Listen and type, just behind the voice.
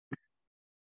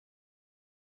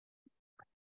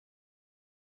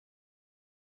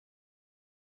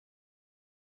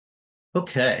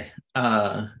Okay.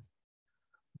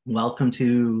 Welcome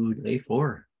to day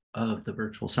 4 of the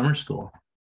virtual summer school.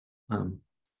 Um,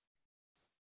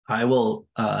 I will,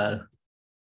 I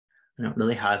don't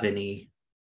really have any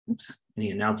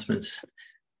announcements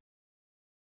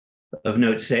of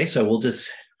note today, so we'll just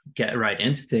get right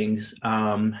into things.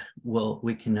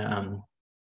 We can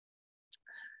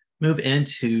move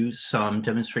into some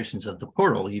demonstrations of the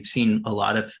portal. You've seen a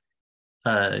lot of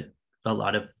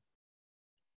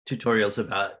tutorials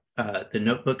about the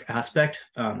notebook aspect.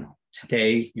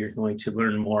 Today, you're going to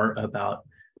learn more about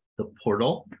the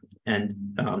portal and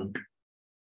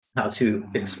how to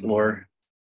explore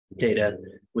data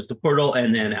with the portal.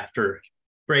 And then after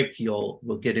break,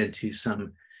 we'll get into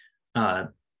some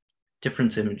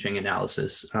difference imaging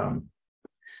analysis from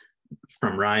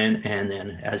Ryan. And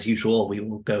then as usual, we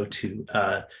will go to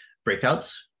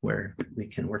breakouts where we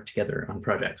can work together on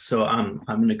projects. So I'm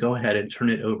going to go ahead and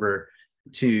turn it over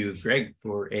to Greg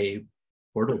for a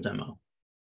portal demo.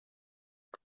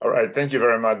 All right, thank you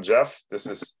very much, Jeff. This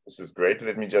is great.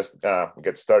 Let me just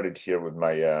get started here with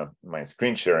my my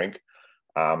screen sharing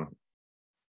to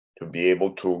be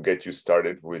able to get you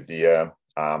started with the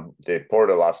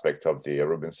portal aspect of the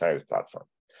Rubin Science platform.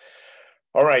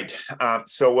 All right,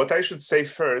 so what I should say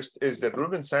first is that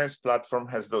Rubin Science platform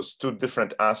has those two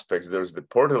different aspects. There's the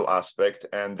portal aspect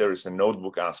and there is a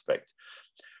notebook aspect.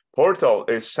 Portal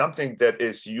is something that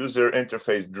is user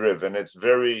interface driven. It's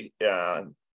very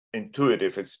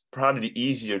intuitive. It's probably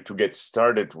easier to get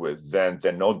started with than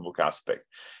the notebook aspect.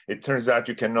 It turns out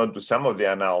you cannot do some of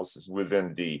the analysis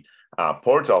within the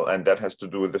portal, and that has to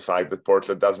do with the fact that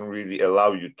portal doesn't really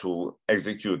allow you to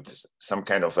execute some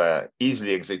kind of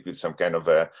easily execute some kind of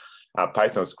a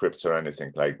Python scripts or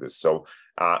anything like this. So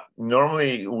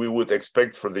normally we would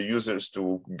expect for the users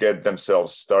to get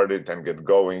themselves started and get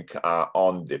going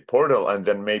on the portal, and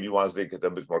then maybe once they get a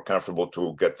bit more comfortable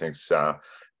to get things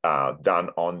done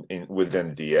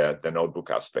within the notebook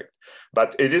aspect.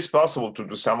 But it is possible to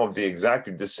do some of the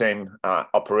exactly the same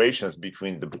operations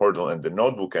between the portal and the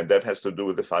notebook, and that has to do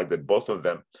with the fact that both of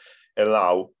them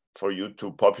allow for you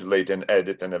to populate and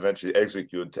edit and eventually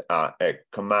execute a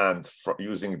command for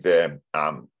using the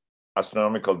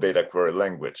astronomical data query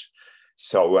language.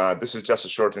 So this is just a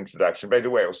short introduction. By the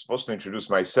way, I was supposed to introduce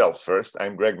myself first.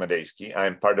 I'm Greg Madejski.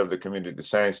 I'm part of the community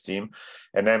science team,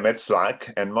 and I'm at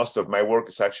SLAC, and most of my work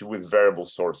is actually with variable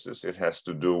sources. It has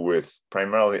to do with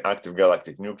primarily active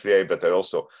galactic nuclei, but I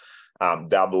also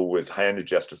dabble with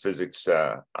high-energy astrophysics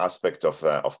aspect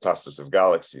of clusters of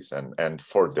galaxies. And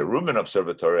for the Rubin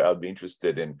Observatory, I'll be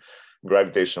interested in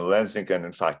gravitational lensing and,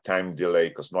 in fact, time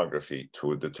delay cosmography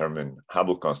to determine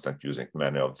Hubble constant using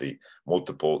many of the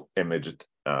multiple imaged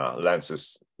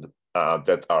lenses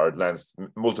that are lensed,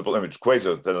 multiple image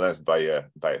quasars that are lensed by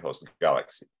a host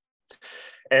galaxy.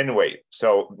 Anyway,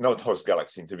 so not host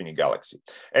galaxy, intervening galaxy.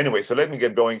 Anyway, so let me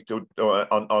get going to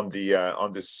on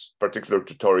this particular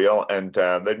tutorial, and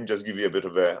let me just give you a bit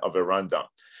of a rundown.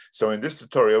 So in this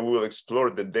tutorial, we will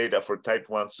explore the data for type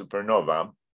 1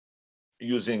 supernova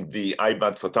using the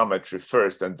I-band photometry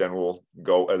first, and then we'll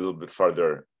go a little bit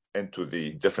further into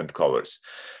the different colors.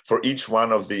 For each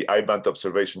one of the I-band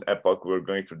observation epoch, we're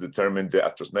going to determine the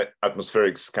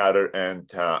atmospheric scatter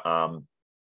and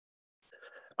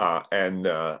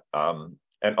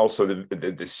also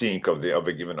the sync of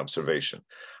a given observation.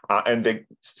 And the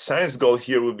science goal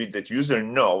here will be that user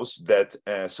knows that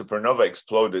supernova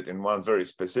exploded in one very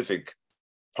specific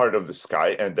part of the sky,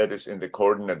 and that is in the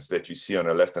coordinates that you see on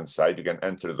the left-hand side. You can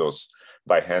enter those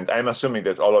by hand. I'm assuming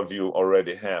that all of you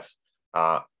already have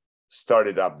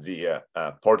started up the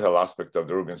portal aspect of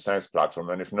the Rubin Science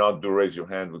platform, and if not, do raise your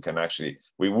hand.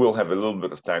 We will have a little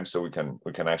bit of time, so we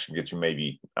can actually get you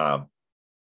maybe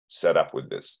set up with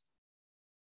this.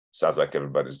 Sounds like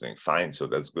everybody's doing fine, so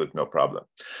that's good, no problem.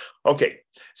 Okay,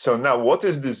 so now what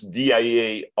is this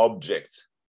DIA object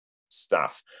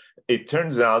stuff? It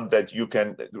turns out that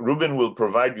Rubin will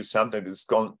provide you something that's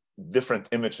called different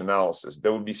image analysis.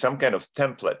 There will be some kind of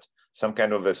template, some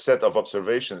kind of a set of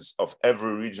observations of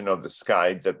every region of the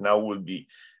sky that now will be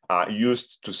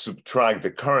used to subtract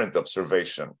the current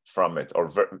observation from it,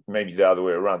 or maybe the other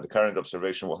way around. The current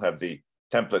observation will have the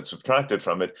template subtracted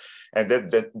from it, and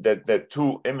that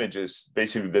two images,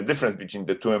 basically the difference between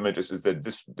the two images is that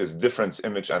this difference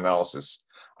image analysis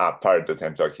part that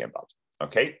I'm talking about.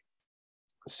 Okay,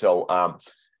 so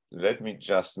let me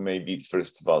just maybe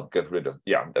first of all get rid of,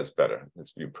 yeah, that's better.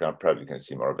 You probably can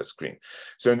see more of a screen.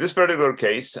 So in this particular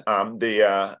case,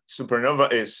 the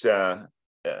supernova is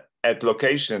at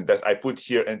location that I put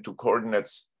here into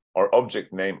coordinates or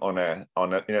object name in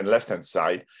a left-hand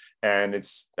side, and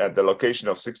it's at the location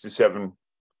of 67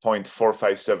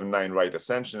 0.4579 right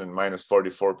ascension and minus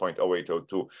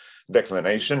 44.0802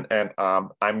 declination. And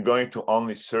I'm going to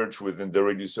only search within the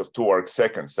radius of 2 arc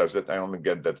seconds, such that I only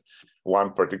get that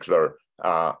one particular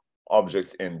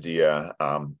object in the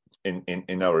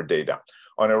in our data.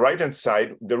 On the right-hand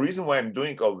side, the reason why I'm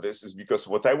doing all this is because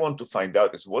what I want to find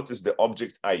out is what is the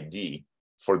object ID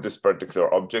for this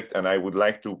particular object, and I would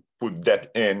like to put that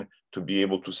in to be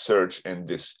able to search in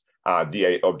this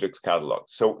DI object catalog.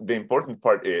 So the important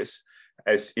part is,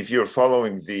 as if you're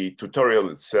following the tutorial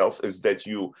itself, is that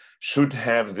you should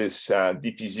have this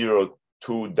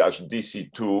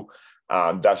DP0.2-DC2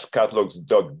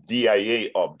 catalogs.dia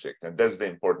object, and that's the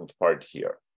important part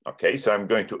here. Okay, so I'm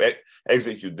going to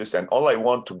execute this, and all I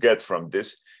want to get from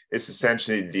this is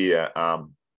essentially the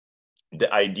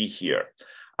ID here.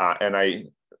 And I,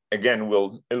 again,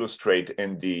 will illustrate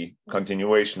in the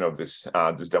continuation of this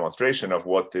this demonstration of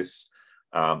what this,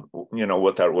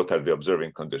 what are the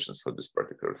observing conditions for this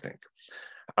particular thing.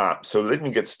 So let me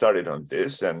get started on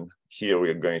this, and here we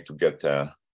are going to get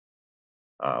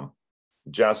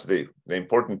just the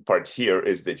important part here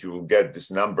is that you will get this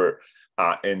number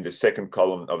in the second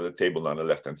column of the table on the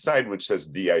left-hand side, which says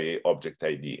DIA object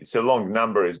ID. It's a long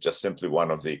number, it's just simply one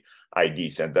of the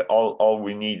IDs, and that all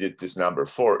we needed this number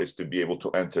for is to be able to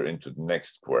enter into the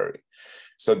next query.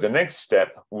 So the next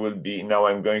step will be, now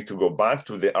I'm going to go back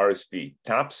to the RSP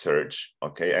tab search.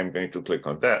 Okay, I'm going to click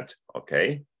on that.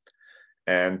 Okay,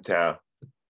 and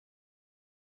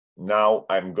now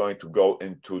I'm going to go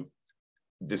into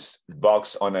this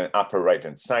box on the upper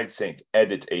right-hand side saying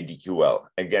edit ADQL.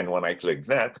 Again, when I click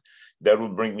that, that will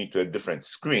bring me to a different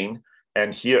screen.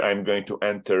 And here I'm going to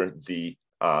enter the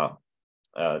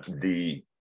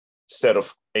set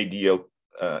of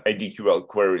ADQL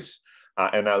queries.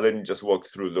 And now let me just walk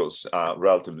through those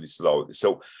relatively slowly.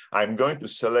 So I'm going to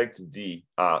select the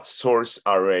source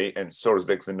array and source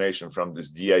declination from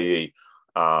this DIA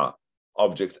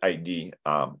object ID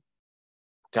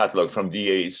catalog from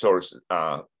DA source,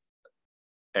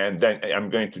 and then I'm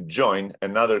going to join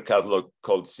another catalog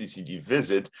called CCD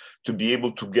visit to be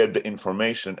able to get the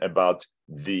information about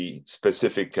the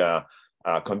specific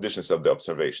conditions of the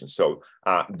observation. So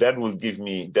that will give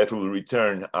me, that will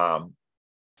return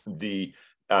the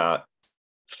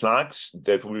flags,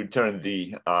 that will return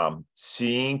the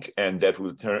seeing, and that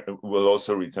will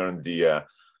also return the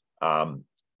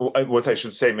what I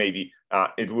should say, maybe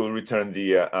it will return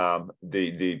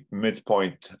the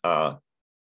midpoint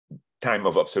time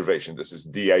of observation. This is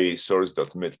DIA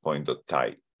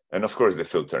source.midpoint.type, and of course the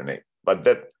filter name. But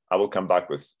that I will come back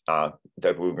with.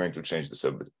 That we're going to change this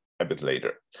a bit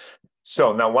later.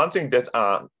 So now one thing that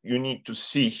you need to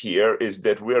see here is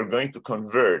that we are going to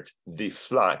convert the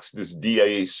flags, this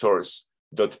DIA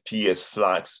source.ps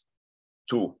flags,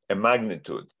 to a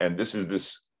magnitude, and this is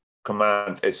this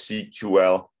command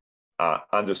SCQL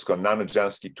underscore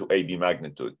Madejski to AB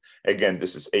magnitude. Again,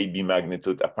 this is AB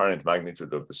magnitude, apparent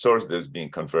magnitude of the source that is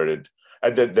being converted,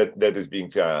 that is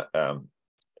being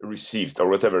received or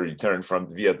whatever returned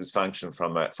from via this function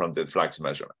from the flags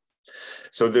measurement.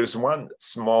 So there's one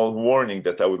small warning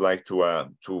that I would like to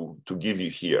give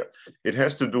you here. It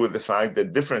has to do with the fact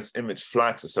that difference image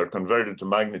flags are converted to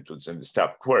magnitudes in the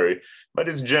step query, but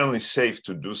it's generally safe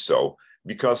to do so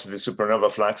because the supernova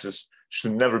flags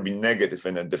should never be negative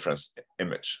in a difference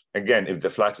image. Again, if the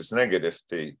flags is negative,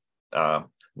 the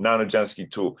Madejski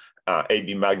to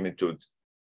AB magnitude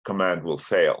command will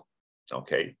fail.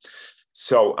 Okay,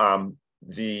 so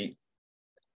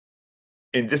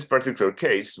in this particular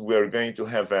case, we are going to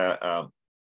have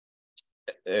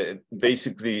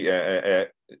basically,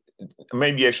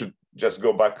 maybe I should just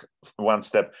go back one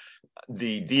step.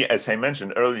 As I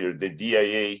mentioned earlier, the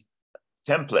DIA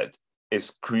template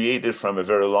is created from a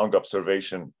very long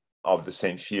observation of the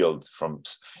same field from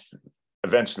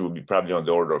eventually will be probably on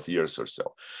the order of years or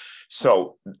so.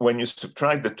 So when you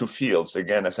subtract the two fields,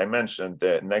 again, as I mentioned,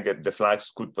 the flags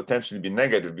could potentially be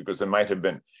negative because there might have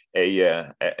been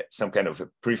some kind of a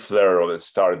pre-flare of a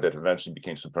star that eventually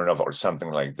became supernova or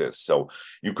something like this. So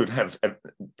you could have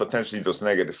potentially those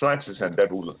negative flags, and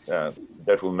that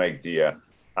will make the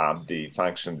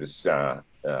function this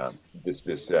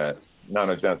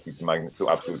non-adjusted to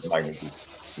absolute magnitude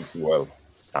CQL.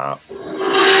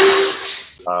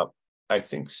 I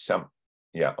think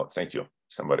yeah. Oh, thank you.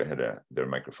 Somebody had their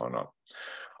microphone on.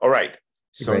 All right.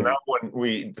 So now when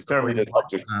we determine the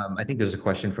object. I think there's a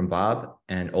question from Bob,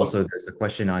 and also there's a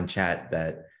question on chat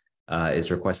that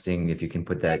is requesting if you can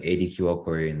put that ADQL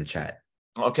query in the chat.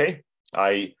 Okay.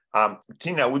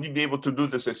 Tina, would you be able to do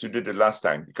this as you did it last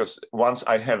time? Because once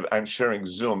I'm sharing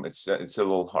Zoom, it's a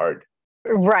little hard.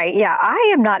 Right. Yeah,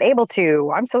 I am not able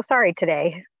to. I'm so sorry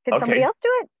today. Can somebody else do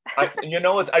it? You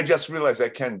know what? I just realized I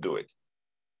can't do it.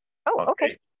 Oh,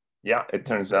 okay. Yeah, it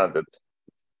turns out that.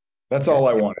 That's all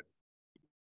I wanted.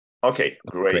 Okay,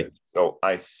 great. So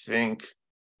I think,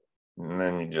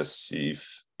 let me just see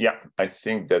if, yeah, I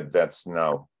think that that's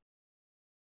now.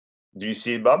 Do you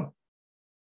see it, Bob?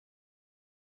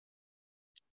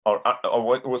 Or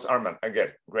what was Arman? I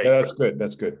get great. Yeah, that's good.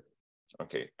 That's good.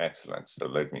 Okay, excellent. So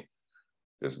let me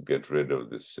just get rid of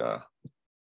this,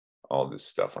 all this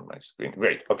stuff on my screen.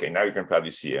 Great. Okay, now you can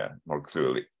probably see more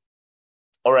clearly.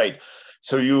 All right.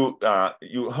 So you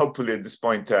hopefully at this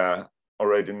point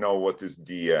already know what is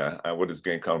the what is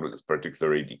going to come with this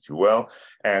particular ADQL.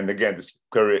 And again, this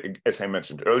query, as I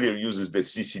mentioned earlier, uses the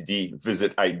CCD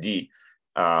visit ID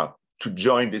to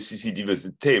join the CCD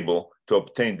visit table to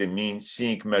obtain the mean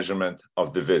sync measurement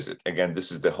of the visit. Again,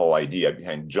 this is the whole idea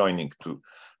behind joining two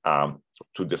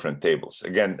different tables.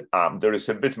 Again, there is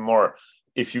a bit more.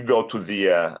 If you go to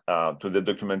the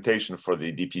documentation for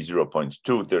the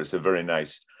DP0.2, there's a very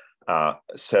nice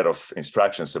set of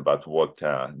instructions about what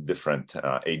different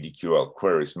ADQL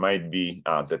queries might be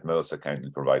that Melissa kindly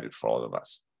provided for all of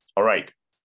us. All right.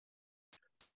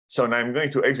 So now I'm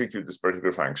going to execute this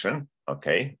particular function,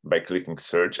 okay, by clicking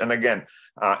search. And again,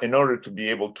 in order to be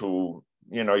able to,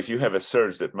 if you have a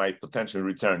search that might potentially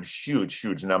return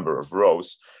huge number of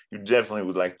rows, you definitely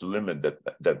would like to limit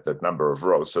that number of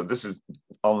rows. So this is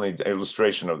only the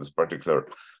illustration of this particular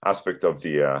aspect of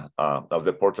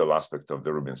the portal aspect of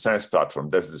the Rubin Science platform.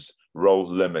 There's this row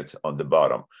limit on the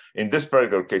bottom. In this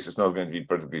particular case, it's not going to be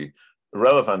particularly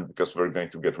relevant because we're going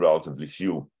to get relatively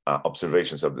few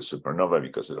observations of the supernova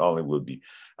because it only will be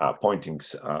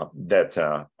pointings that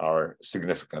are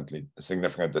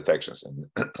significant detections in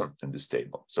this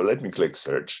table. So let me click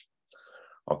search.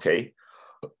 Okay.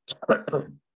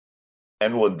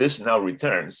 And what this now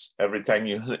returns every time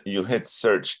you hit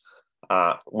search,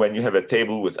 when you have a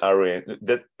table with array,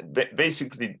 that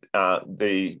basically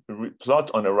the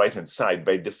plot on the right-hand side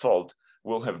by default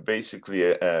will have basically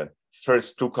a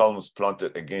first two columns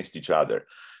plotted against each other.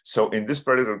 So in this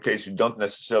particular case, you don't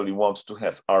necessarily want to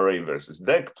have array versus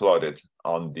DEC plotted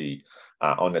on the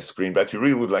screen, but you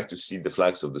really would like to see the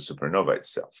flags of the supernova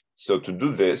itself. So to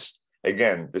do this,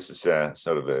 again, this is a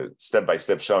sort of a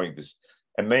step-by-step showing this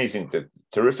amazing, the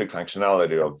terrific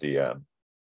functionality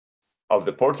of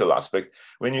the portal aspect.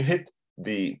 When you hit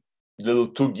the little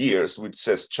two gears, which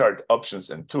says chart options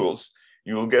and tools,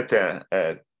 you will get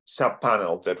a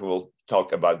sub-panel that will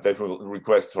talk about, that will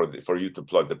request for you to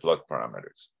plot the plot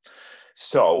parameters.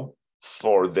 So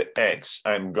for the X,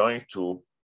 I'm going to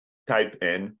type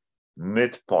in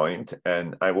midpoint,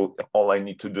 and all I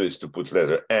need to do is to put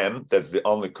letter M. That's the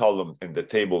only column in the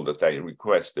table that I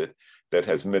requested that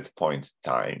has midpoint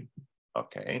time.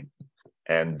 Okay.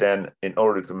 And then in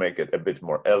order to make it a bit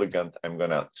more elegant, I'm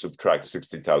gonna subtract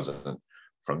 60,000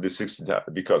 from this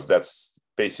 60,000 because that's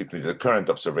basically the current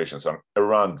observations are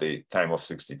around the time of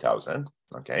 60,000.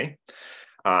 Okay.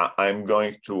 I'm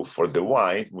going to, for the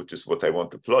Y, which is what I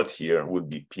want to plot here, would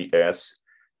be PS.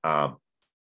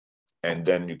 And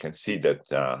then you can see that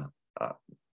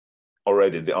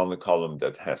already the only column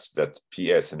that has that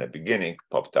PS in the beginning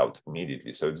popped out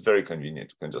immediately. So it's very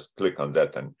convenient. You can just click on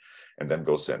that and then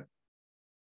goes in.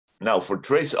 Now for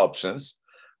trace options,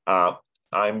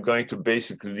 I'm going to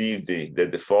basically leave the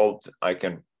default. I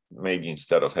can maybe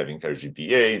instead of having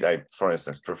RGBA, I, for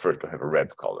instance, prefer to have a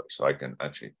red color. So I can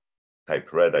actually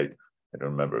type red. I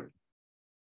don't remember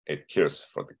it cares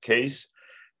for the case.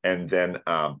 And then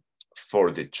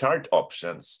for the chart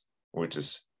options, which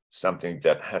is something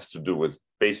that has to do with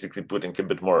basically putting a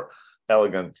bit more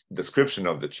elegant description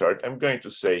of the chart, I'm going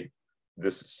to say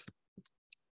this is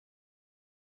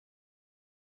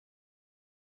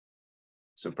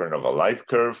supernova light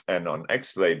curve, and on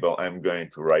X label, I'm going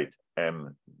to write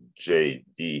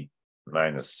MJD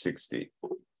minus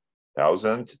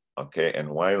 60,000, okay, and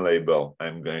Y label,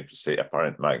 I'm going to say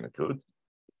apparent magnitude.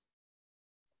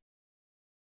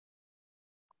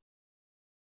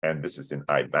 And this is in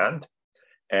I band.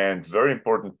 And very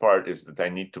important part is that I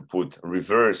need to put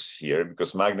reverse here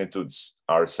because magnitudes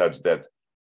are such that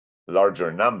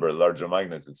larger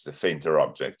magnitudes, the fainter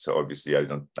object. So obviously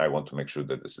I want to make sure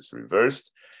that this is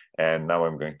reversed. And now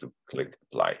I'm going to click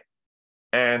apply.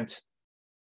 And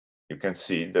you can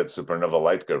see that supernova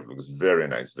light curve looks very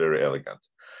nice, very elegant,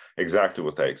 exactly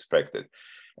what I expected.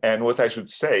 And what I should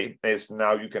say is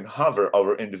now you can hover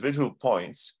over individual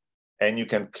points and you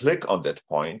can click on that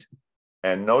point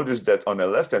and notice that on the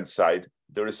left-hand side,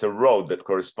 there is a row that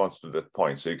corresponds to that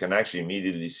point. So you can actually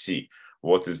immediately see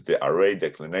what is the array,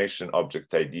 declination,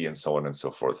 object ID, and so on and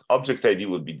so forth. Object ID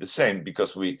will be the same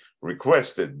because we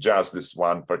requested just this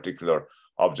one particular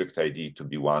object ID to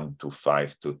be 1, 2,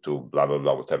 5, 2, 2, blah, blah,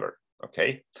 blah, whatever,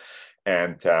 okay?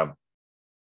 And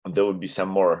there will be some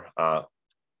more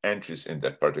entries in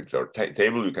that particular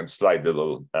table. You can slide the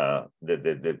little,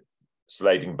 the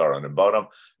sliding bar on the bottom.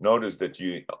 Notice that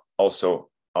you also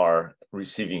are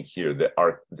receiving here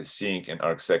the sync and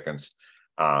arc seconds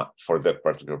for that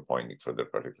particular pointing, for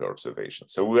that particular observation.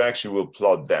 So we actually will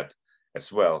plot that as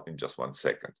well in just 1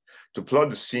 second. To plot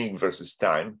the sync versus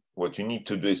time, what you need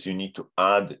to do is you need to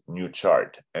add new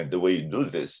chart. And the way you do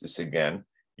this is, again,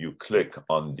 you click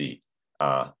on the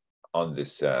on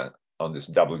this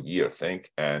double gear thing,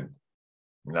 and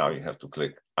now you have to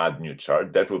click add new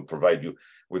chart. That will provide you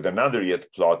with another yet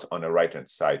plot on the right hand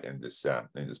side in this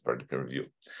particular view.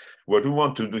 What we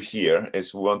want to do here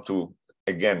is we want to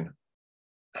again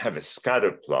have a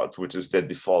scatter plot, which is the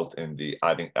default in the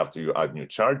adding after you add new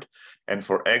chart. And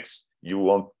for X,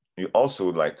 you also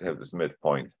would like to have this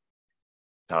midpoint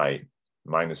tie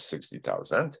minus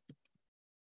 60,000.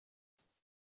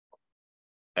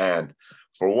 And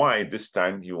for Y, this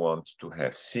time you want to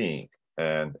have seeing.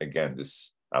 And again,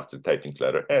 this after typing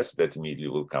letter S, that immediately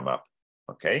will come up,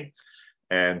 okay?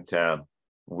 And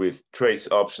with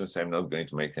trace options, I'm not going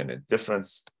to make any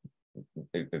difference.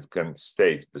 It can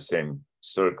state the same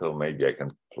circle. Maybe I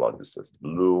can plot this as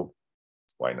blue,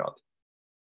 why not?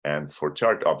 And for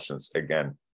chart options,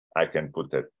 again, I can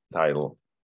put a title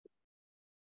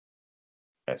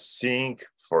as seeing.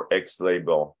 For X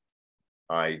label,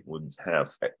 I would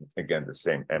have, again, the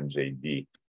same MJD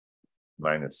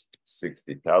minus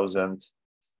 60,000.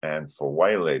 And for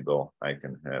Y label, I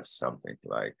can have something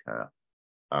like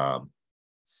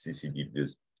CCD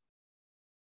this.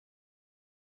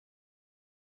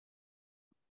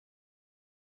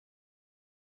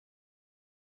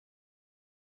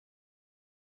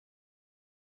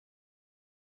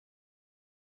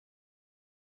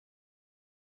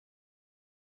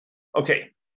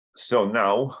 Okay, so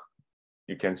now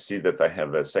you can see that I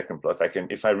have a second plot. I can,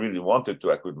 if I really wanted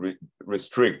to, I could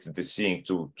restrict the seeing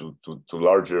to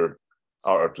larger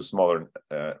or to smaller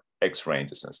X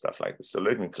ranges and stuff like this. So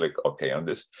let me click OK on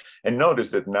this. And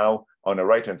notice that now on the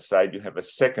right-hand side, you have a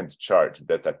second chart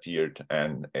that appeared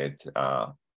and it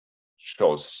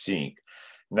shows seeing.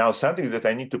 Now, something that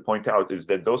I need to point out is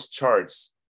that those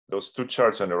charts, those two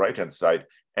charts on the right-hand side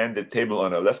and the table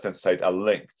on the left-hand side are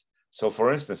linked. So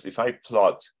for instance, if I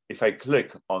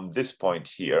click on this point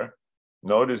here,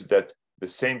 notice that the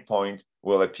same point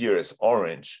will appear as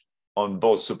orange on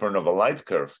both supernova light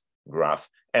curve graph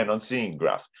and on seeing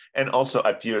graph, and also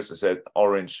appears as an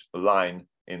orange line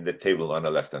in the table on the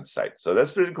left-hand side. So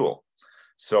that's pretty cool.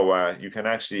 So you can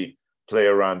actually play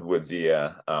around with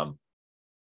the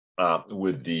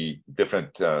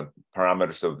different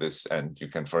parameters of this, and you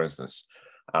can, for instance,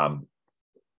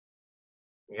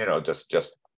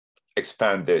 just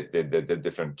expand the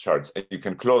different charts. And you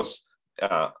can close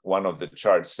one of the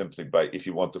charts simply by, if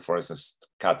you want to, for instance,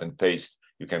 cut and paste,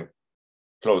 you can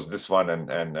close this one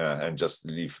and just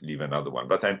leave another one.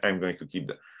 But I'm going to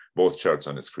keep both charts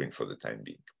on the screen for the time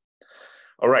being.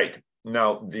 All right,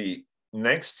 now the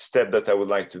next step that I would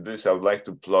like to do is I would like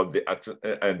to plot the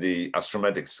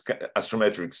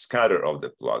astrometric scatter of the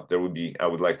plot. I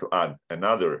would like to add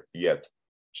another yet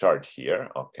chart here.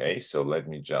 Okay, so let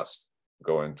me just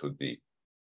go into the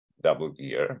double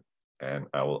gear and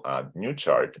I will add new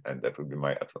chart, and that would be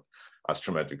my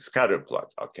astrometric scatter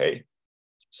plot. Okay,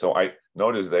 so I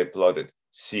noticed that I plotted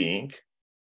seeing,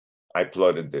 I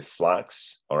plotted the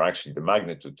flux, or actually the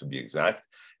magnitude to be exact,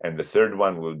 and the third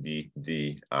one will be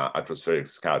the atmospheric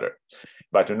scatter.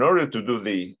 But in order to do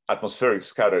the atmospheric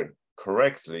scatter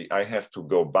correctly, I have to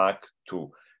go back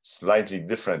to slightly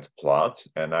different plot,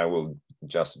 and I will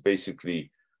just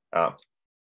basically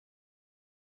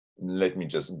let me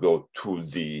just go to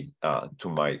the to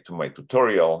my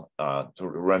tutorial, to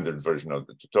rendered version of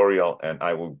the tutorial, and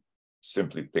I will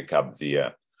simply pick up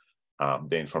the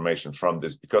information from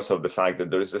this, because of the fact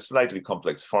that there is a slightly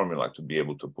complex formula to be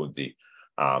able to put the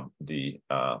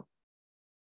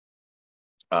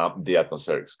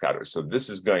atmospheric scatter. So this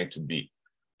is going to be,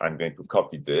 I'm going to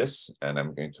copy this and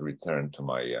I'm going to return to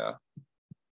my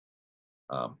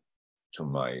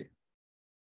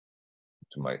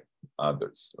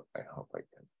others. So I hope I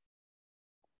can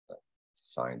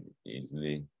find it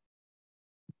easily.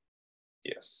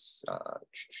 Yes. I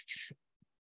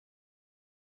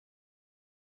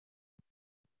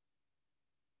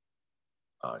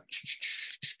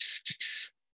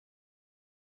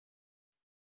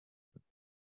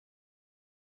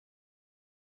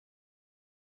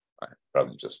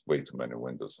probably just way too many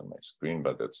windows on my screen,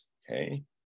 but that's okay.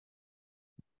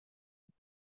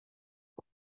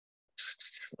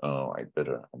 Oh, I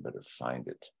better find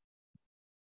it.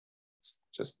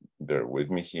 Just bear with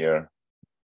me here.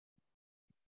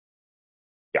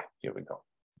 Yeah, here we go.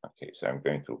 Okay, so I'm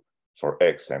going to, for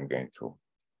X, I'm going to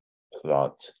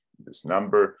plot this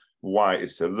number. Y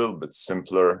is a little bit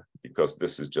simpler because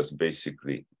this is just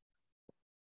basically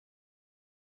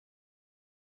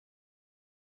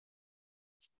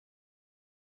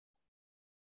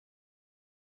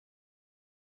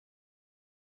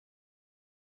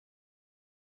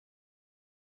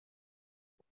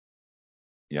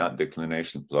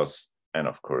declination plus, and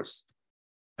of course,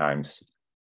 times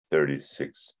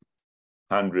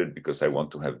 3600 because I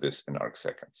want to have this in arc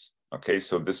seconds. Okay,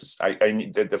 so this is, I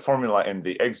need the formula in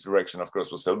the X direction, of course,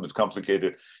 was a little bit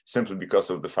complicated simply because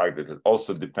of the fact that it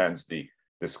also depends, the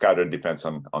scatter depends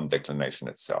on declination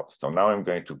itself. So now I'm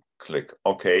going to click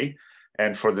OK.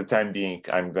 And for the time being,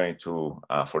 I'm going to,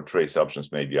 for trace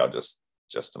options, maybe I'll just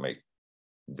to make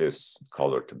this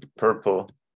color to be purple.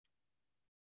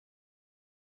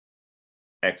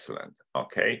 Excellent,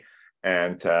 okay.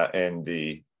 And in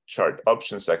the chart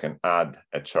options, I can add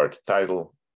a chart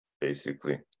title,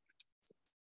 basically,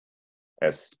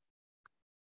 as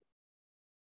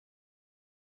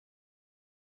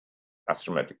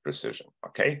astrometric precision,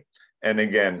 okay? And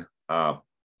again,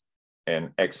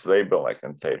 in X label, I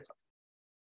can type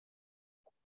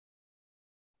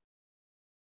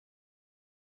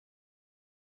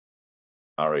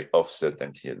array offset,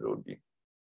 and here there will be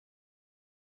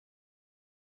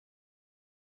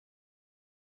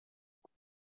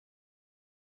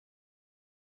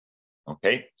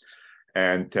okay.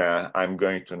 And I'm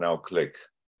going to now click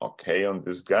OK on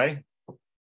this guy.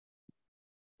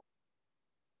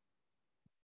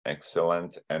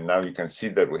 Excellent. And now you can see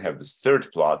that we have this third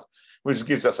plot, which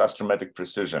gives us astrometric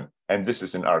precision. And this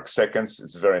is in arc seconds.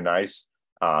 It's very nice.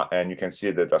 And you can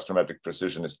see that astrometric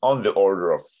precision is on the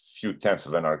order of few tenths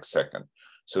of an arc second.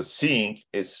 So seeing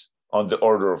is on the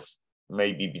order of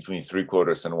maybe between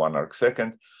 3/4 and 1 arc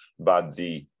second. But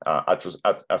the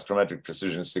astrometric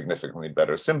precision is significantly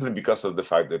better, simply because of the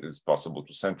fact that it's possible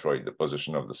to centroid the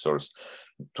position of the source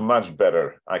to much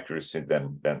better accuracy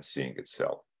than seeing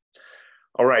itself.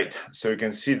 All right, so you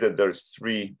can see that there's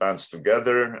 3 bands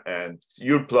together, and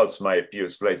your plots might appear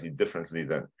slightly differently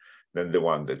than the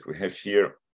one that we have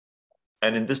here.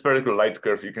 And in this particular light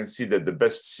curve, you can see that the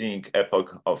best seeing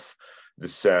epoch of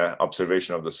this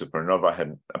observation of the supernova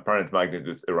had apparent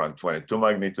magnitude around 22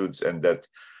 magnitudes, and that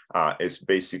is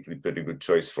basically pretty good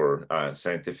choice for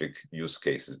scientific use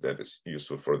cases that is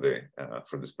useful for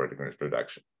this particular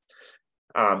production.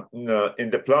 In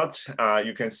the plot,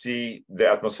 you can see the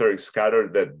atmospheric scatter,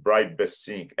 that bright best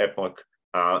seeing epoch.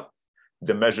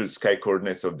 The measured sky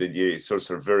coordinates of the DA source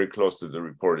are very close to the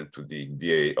reported to the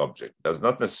DA object. Does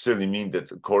not necessarily mean that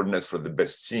the coordinates for the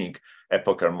best seeing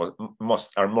epoch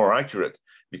are more accurate,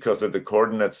 because the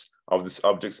coordinates of these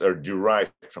objects are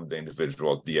derived from the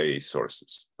individual DA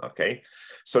sources, okay?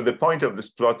 So the point of this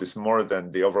plot is more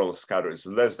than the overall scatter is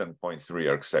less than 0.3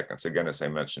 arc seconds, again, as I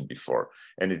mentioned before.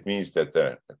 And it means that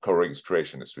the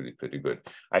co-registration is really pretty good.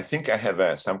 I think I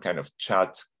have some kind of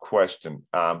chat question.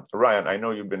 Ryan, I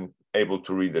know you've been able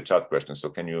to read the chat question, so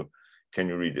can you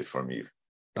read it for me?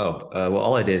 Oh, well,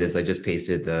 all I did is I just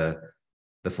pasted the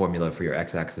formula for your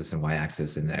x-axis and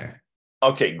y-axis in there.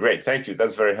 Okay, great, thank you.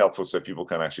 That's very helpful, so people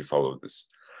can actually follow this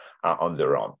on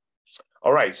their own.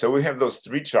 All right, so we have those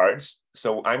 3 charts.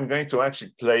 So I'm going to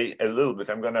actually play a little bit.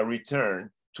 I'm going to return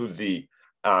to the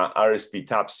RSP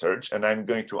tab search, and I'm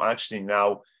going to actually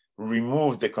now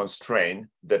remove the constraint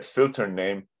that filter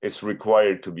name is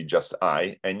required to be just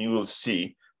I, and you will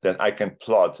see that I can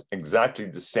plot exactly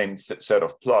the same set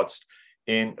of plots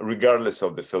in regardless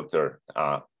of the filter.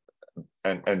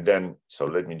 And then, so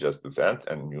let me just do that,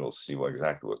 and you will see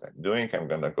exactly what I'm doing. I'm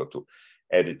going to go to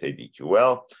Edit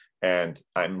ADQL, and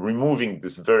I'm removing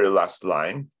this very last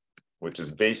line, which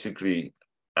is basically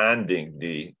ending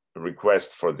the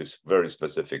request for this very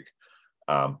specific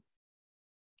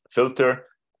filter.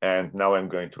 And now I'm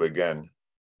going to, again,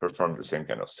 perform the same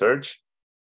kind of search.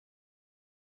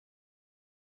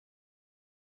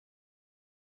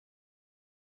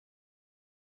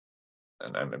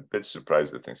 And I'm a bit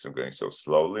surprised that things are going so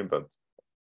slowly, but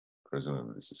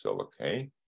presumably this is all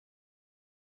okay.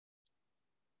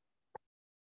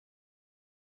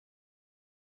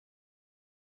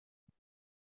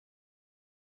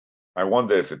 I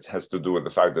wonder if it has to do with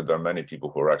the fact that there are many people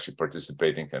who are actually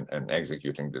participating and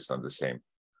executing this on the same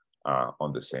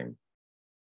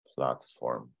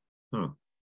platform.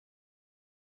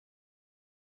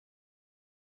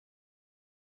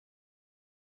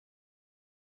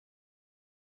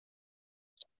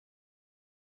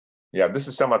 Yeah, this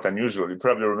is somewhat unusual. You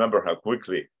probably remember how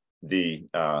quickly the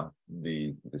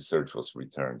search was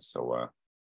returned. So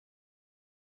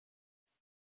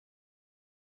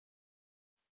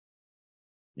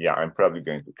yeah, I'm probably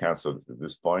going to cancel it at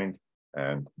this point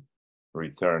and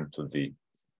return to the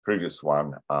previous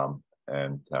one.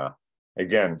 And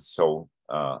again, so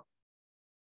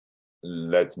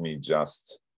let me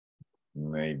just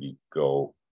maybe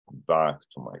go back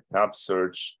to my tab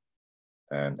search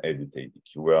and edit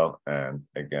ADQL. And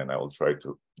again, I will try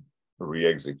to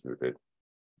re-execute it.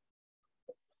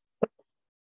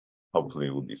 Hopefully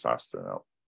it will be faster now.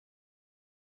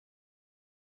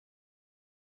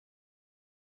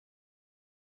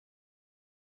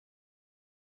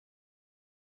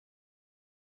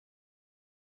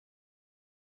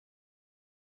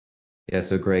 Yeah,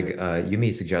 so Greg,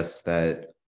 Yumi suggests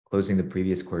that closing the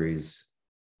previous queries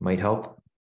might help.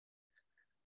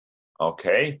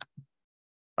 Okay.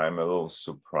 I'm a little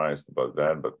surprised about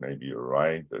that, but maybe you're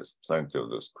right. There's plenty of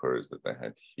those queries that I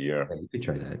had here. Yeah, you could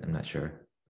try that. I'm not sure.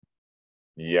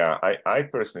 Yeah, I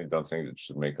personally don't think it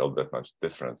should make all that much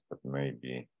difference, but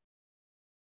maybe.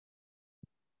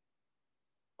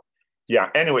 Yeah,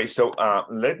 anyway, so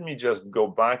let me just go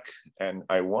back, and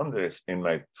I wonder if in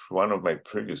one of my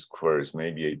previous queries,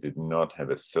 maybe I did not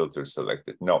have a filter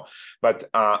selected. No, but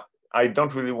I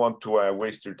don't really want to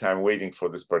waste your time waiting for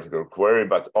this particular query,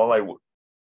 but all I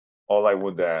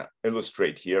would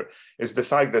illustrate here is the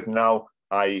fact that now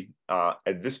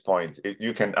at this point,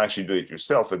 you can actually do it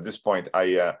yourself. At this point,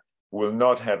 I will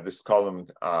not have this column.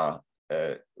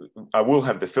 I will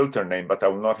have the filter name, but I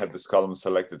will not have this column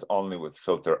selected only with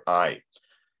filter I.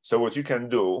 So what you can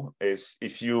do is,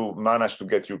 if you manage to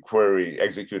get your query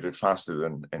executed faster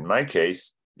than in my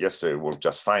case, yesterday worked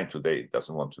just fine, today it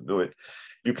doesn't want to do it,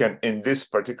 you can, in this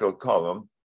particular column,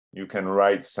 you can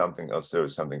write something else. There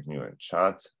is something new in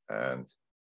chat. And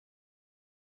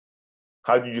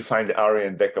how did you find the area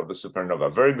and deck of the supernova?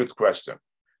 Very good question.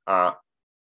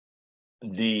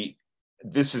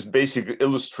 This is basically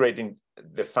illustrating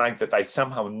the fact that I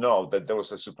somehow know that there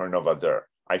was a supernova there.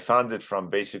 I found it from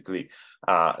basically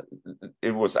I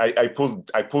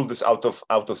pulled this out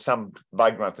of some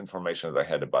background information that I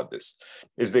had about this.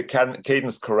 Is the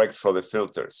cadence correct for the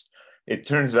filters? It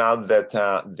turns out that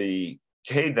the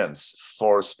cadence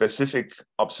for specific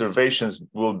observations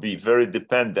will be very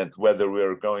dependent whether we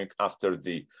are going after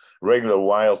the regular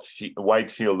wide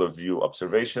field of view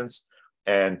observations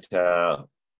and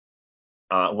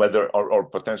whether or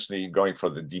potentially going for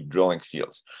the deep drilling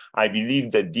fields. I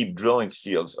believe that deep drilling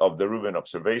fields of the Rubin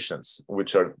observations,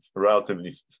 which are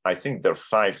relatively, I think there are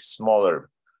 5 smaller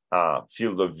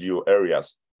field of view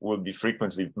areas, will be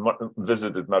frequently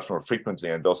visited much more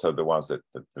frequently, and those are the ones that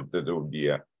will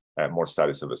be more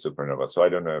status of a supernova. So I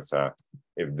don't know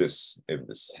if this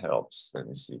helps. Let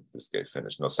me see if this gets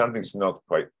finished. No, something's not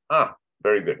quite.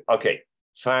 Very good. Okay,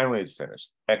 finally it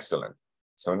finished. Excellent.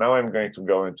 So now I'm going to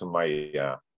go into my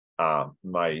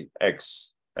my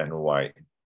X and Y.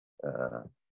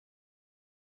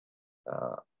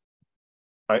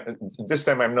 This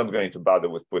time I'm not going to bother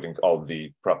with putting all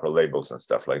the proper labels and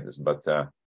stuff like this, but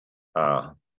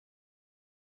I'm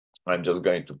just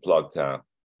going to plot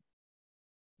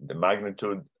the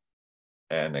magnitude.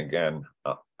 And again,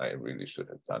 I really should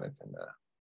have done it in there.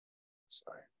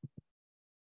 Sorry.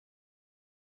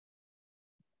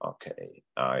 Okay,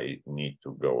 I need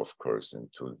to go, of course,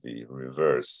 into the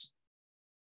reverse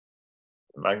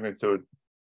magnitude,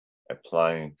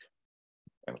 applying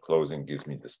and closing gives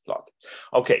me this plot.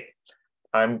 Okay,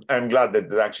 I'm glad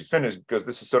that it actually finished, because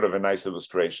this is sort of a nice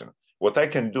illustration. What I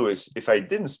can do is, if I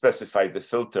didn't specify the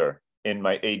filter in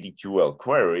my ADQL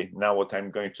query, now what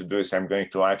I'm going to do is I'm going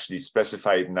to actually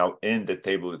specify it now in the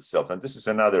table itself. And this is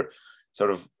another sort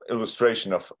of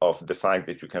illustration of the fact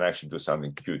that you can actually do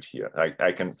something cute here.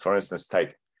 I can, for instance,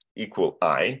 type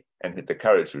 =I and hit the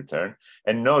carriage return.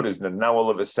 And notice that now all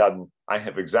of a sudden, I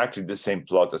have exactly the same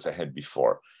plot as I had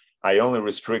before. I only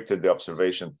restricted the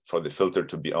observation for the filter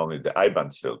to be only the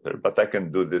I-band filter, but I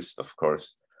can do this, of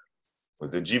course,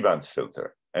 with the G-band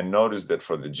filter. And notice that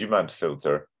for the G-band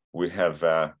filter, we have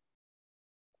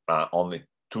only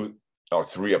 2 or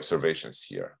 3 observations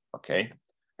here, okay?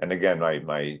 And again,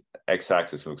 my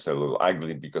x-axis looks a little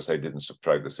ugly because I didn't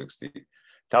subtract the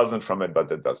 60,000 from it, but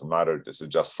that doesn't matter. This is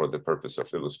just for the purpose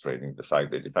of illustrating the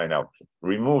fact that if I now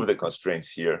remove the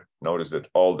constraints here, notice that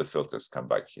all the filters come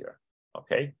back here,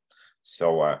 okay?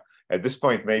 So at this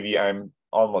point, maybe I'm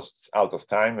almost out of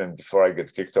time. And before I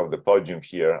get kicked off the podium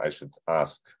here, I should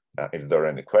ask if there are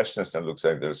any questions. And it looks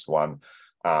like there's one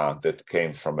that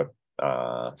came from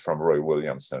Roy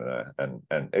Williams. And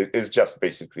it's just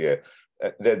basically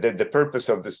the purpose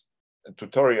of this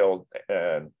tutorial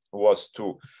was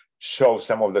to show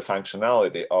some of the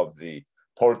functionality of the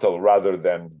portal rather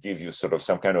than give you sort of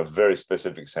some kind of very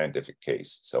specific scientific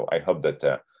case. So I hope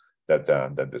that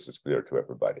that this is clear to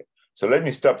everybody. So let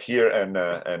me stop here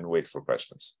and wait for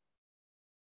questions.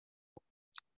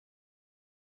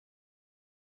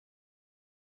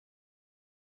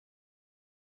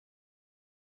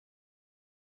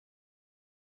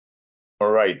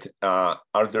 All right.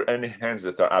 Are there any hands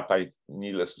that are up?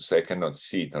 Needless to say, I cannot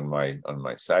see it on my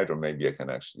side, or maybe I can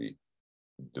actually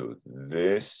do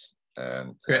this.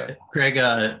 And Greg,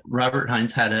 Robert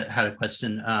Hines had a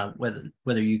question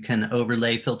whether you can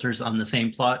overlay filters on the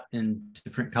same plot in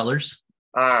different colors.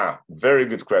 Very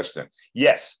good question.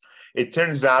 Yes. It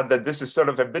turns out that this is sort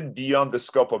of a bit beyond the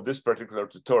scope of this particular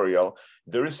tutorial.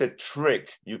 There is a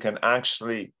trick you can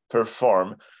actually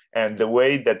perform. And the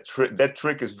way that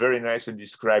trick is very nicely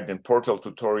described in Portal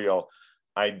tutorial,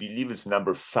 I believe it's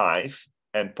number 5.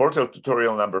 And Portal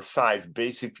tutorial number 5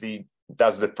 basically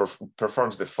does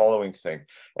performs the following thing.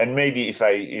 And maybe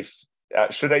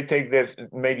should I take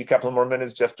maybe a couple more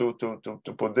minutes just to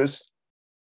put this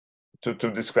to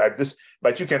describe this?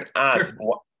 But you can add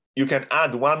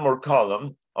one more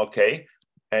column, okay?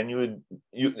 And you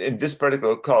in this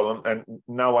particular column, and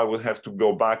now I will have to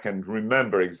go back and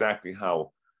remember exactly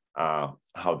how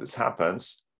this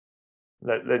happens.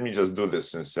 Let me just do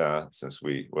this since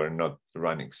we were not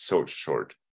running so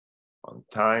short on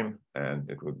time, and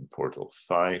it would be Portal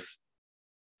 5.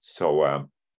 So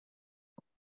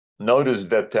notice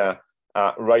that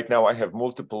right now I have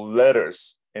multiple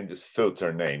letters in this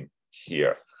filter name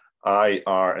here, I,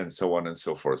 R, and so on and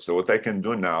so forth. So what I can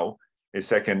do now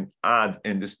is I can add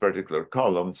in this particular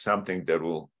column something that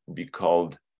will be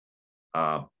called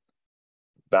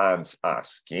bands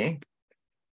ASCII.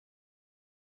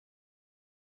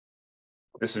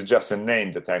 This is just a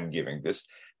name that I'm giving this,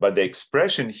 but the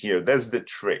expression here, that's the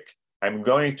trick. I'm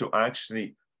going to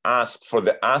actually ask for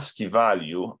the ASCII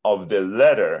value of the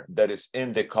letter that is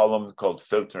in the column called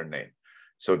filter name.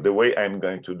 So the way I'm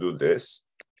going to do this,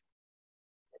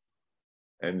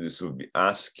 and this will be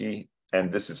ASCII,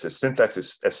 and this is a syntax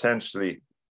is essentially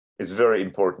is very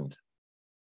important.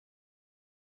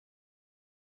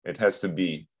 It has to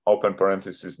be open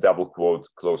parenthesis, double quote,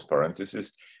 close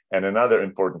parenthesis. And another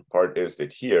important part is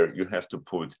that here you have to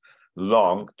put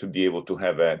long to be able to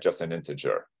have just an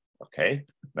integer. Okay.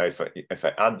 Now, if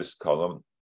I add this column,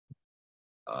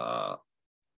 hold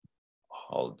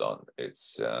on.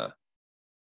 It's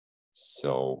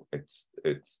so it's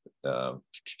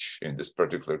in this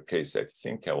particular case, I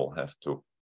think I will have to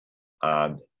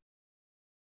add.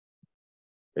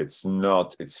 It's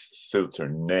filter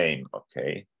name.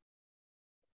 Okay.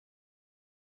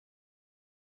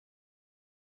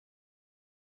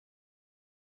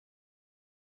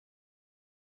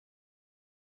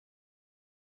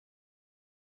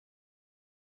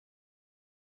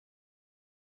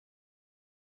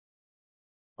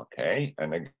 Okay,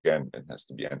 and again, it has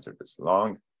to be entered as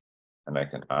long, and I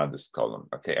can add this column.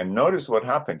 Okay, and notice what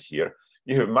happened here.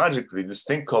 You have magically this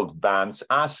thing called bands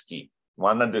ASCII,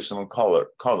 one additional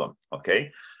column.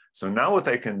 Okay, so now what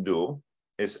I can do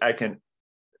is I can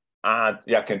add,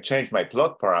 I can change my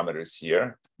plot parameters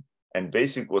here, and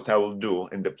basically what I will do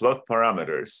in the plot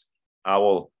parameters, I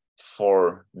will,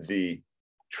 for the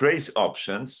trace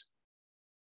options,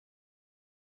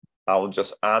 I will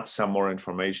just add some more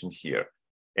information here.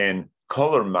 In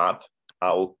color map,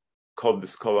 I'll call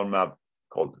this color map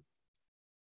called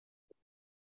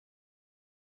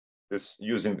this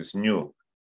using this new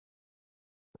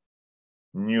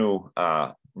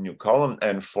column,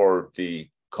 and for the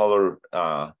color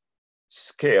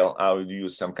scale, I will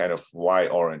use some kind of Y,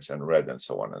 orange, and red, and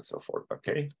so on and so forth.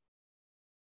 Okay.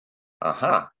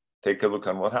 Take a look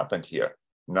at what happened here.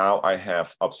 Now I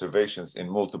have observations in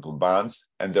multiple bands,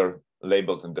 and they're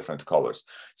labeled in different colors.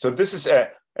 So this is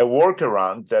a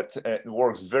workaround that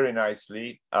works very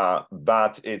nicely,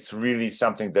 but it's really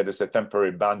something that is a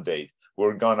temporary band-aid.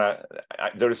 We're gonna,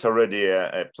 there is already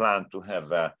a plan to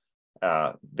have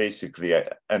basically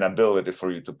an ability for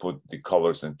you to put the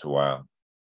colors into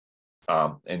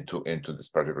this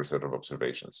particular set of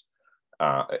observations,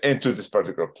 into this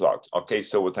particular plot. Okay,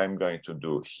 so what I'm going to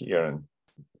do here in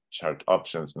chart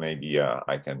options, maybe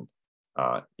I can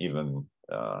even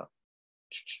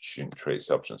in trace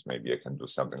options, maybe I can do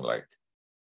something like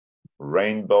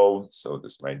rainbow. So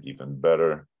this might be even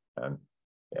better. And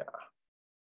yeah.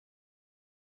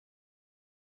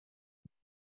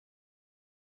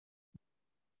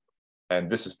 And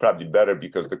this is probably better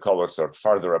because the colors are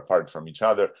farther apart from each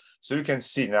other. So you can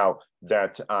see now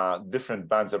that different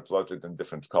bands are plotted in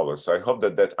different colors. So I hope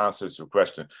that that answers your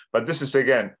question. But this is,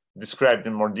 again, described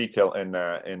in more detail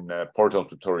in Portal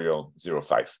Tutorial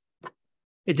 05?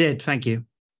 It did, thank you.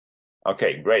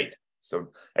 Okay, great. So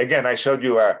again, I showed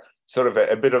you sort of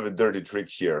a bit of a dirty trick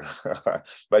here,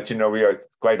 but you know, we are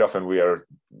quite often we are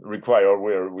required,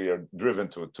 or we are driven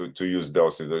to use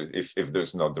those if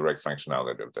there's no direct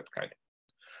functionality of that kind.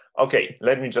 Okay,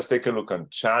 let me just take a look on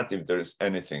chat if there's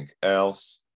anything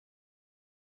else.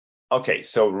 Okay,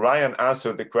 so Ryan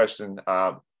answered the question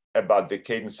about the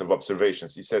cadence of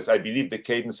observations. He says, I believe the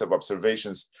cadence of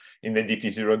observations in the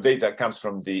DP0 data comes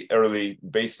from the early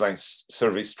baseline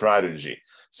survey strategy.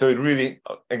 So it really,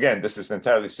 again, this is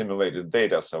entirely simulated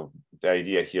data. So the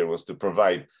idea here was to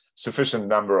provide sufficient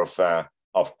number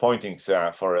of pointings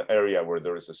for an area where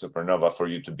there is a supernova for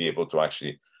you to be able to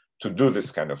actually to do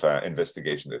this kind of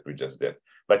investigation that we just did.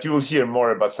 But you will hear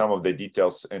more about some of the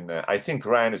details. And I think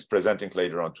Ryan is presenting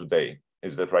later on today.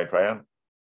 Is that right, Ryan?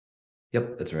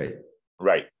 Yep, that's right.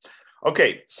 Right.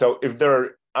 Okay. So if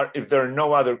there are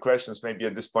no other questions, maybe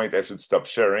at this point I should stop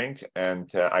sharing.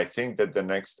 And I think that the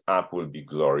next app will be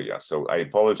Gloria. So I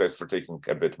apologize for taking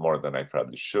a bit more than I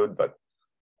probably should, but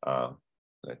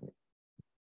let me.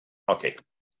 Okay,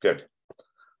 good.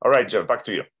 All right, Jeff, back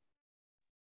to you.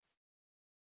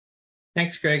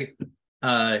 Thanks, Greg.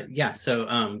 Yeah,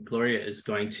 so Gloria is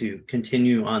going to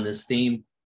continue on this theme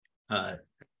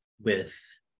with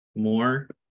more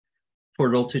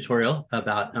portal tutorial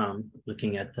about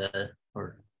looking at the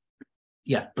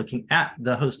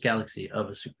host galaxy of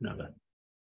a supernova.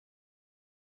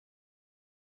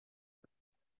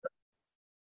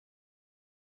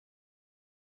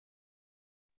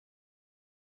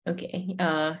 Okay,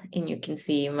 and you can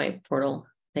see my portal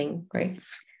thing, right?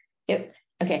 Yep.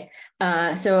 Okay,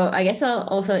 so I guess I'll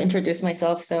also introduce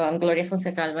myself. So I'm Gloria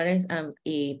Fonseca Alvarez. I'm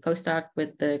a postdoc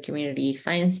with the community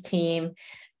science team,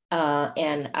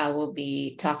 and I will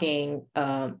be talking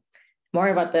more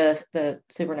about the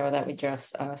supernova that we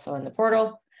just saw in the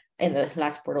portal, in the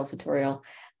last portal tutorial.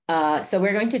 So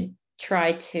we're going to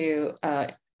try to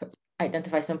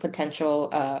identify some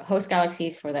potential host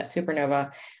galaxies for that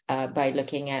supernova by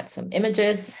looking at some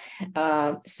images.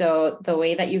 So the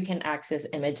way that you can access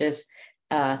images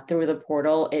through the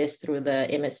portal is through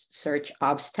the image search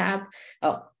obs tab.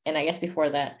 Oh, and I guess before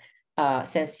that,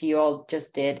 since you all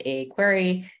just did a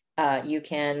query, you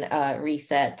can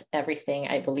reset everything,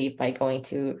 I believe, by going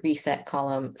to reset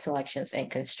column selections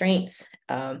and constraints.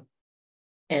 And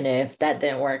if that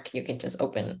didn't work, you can just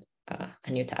open a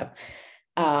new tab.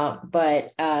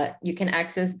 But you can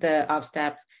access the obs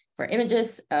tab for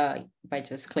images by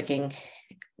just clicking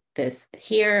this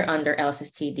here under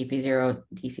LSST DP0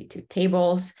 DC2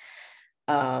 tables.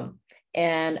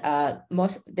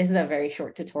 This is a very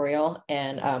short tutorial,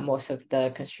 and most of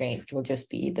the constraints will just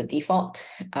be the default.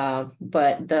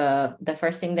 But the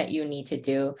first thing that you need to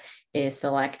do is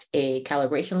select a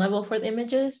calibration level for the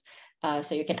images.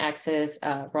 So you can access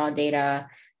raw data,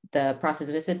 the process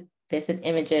visit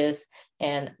images,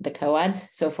 and the coads.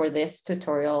 So for this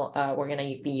tutorial, we're going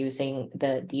to be using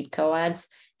the deep coads.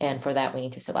 And for that, we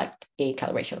need to select a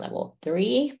calibration level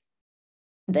 3.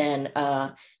 Then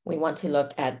we want to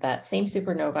look at that same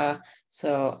supernova.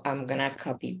 So I'm going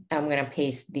to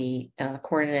paste the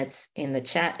coordinates in the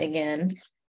chat again.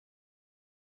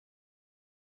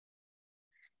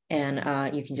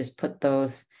 And you can just put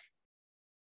those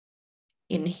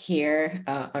in here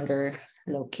under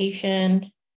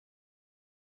location,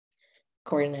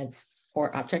 coordinates,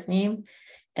 or object name.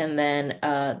 And then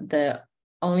the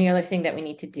only other thing that we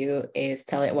need to do is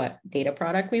tell it what data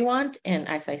product we want. And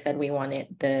as I said, we wanted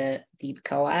the deep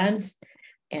coads.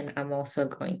 And I'm also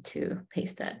going to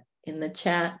paste that in the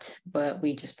chat, but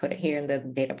we just put it here in the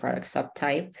data product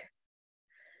subtype.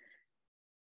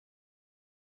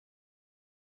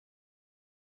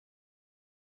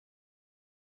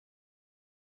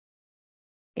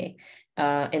 Okay,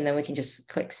 and then we can just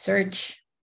click search.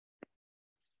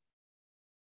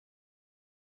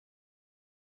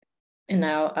 And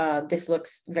now this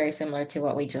looks very similar to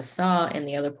what we just saw in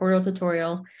the other portal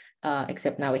tutorial,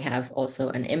 except now we have also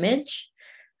an image.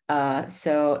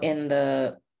 So in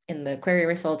the query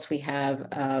results, we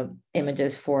have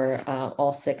images for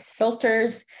all 6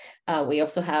 filters. We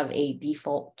also have a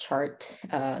default chart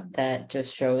that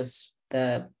just shows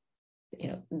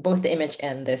both the image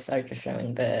and this are just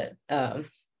showing the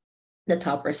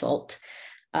top result.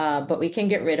 But we can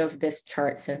get rid of this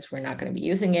chart since we're not going to be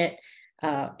using it.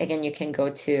 Again, you can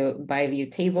go to by view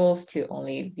tables to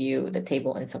only view the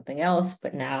table in something else,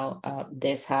 but now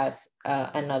this has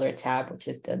another tab, which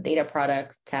is the data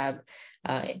products tab,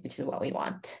 which is what we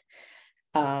want.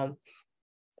 But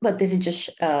this is just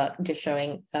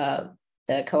showing the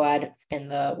the coad in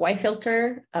the Y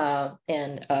filter.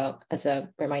 And as a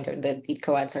reminder, the deep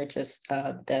coads are just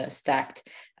the stacked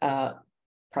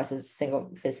process single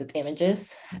visit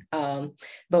images.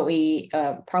 But we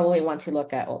probably want to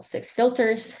look at all 6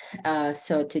 filters.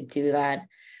 So to do that,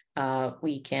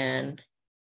 we can,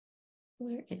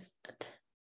 where is that?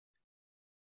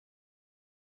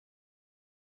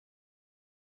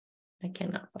 I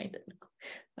cannot find it now.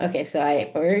 Okay, so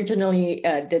I originally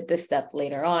did this step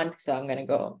later on, so I'm gonna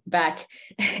go back.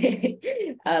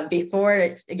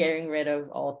 Before getting rid of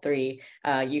all 3,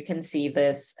 you can see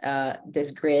this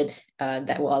this grid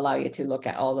that will allow you to look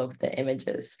at all of the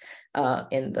images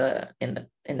in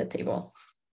the table.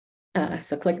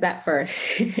 So click that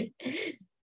first,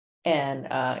 and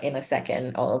in a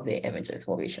second, all of the images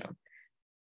will be shown.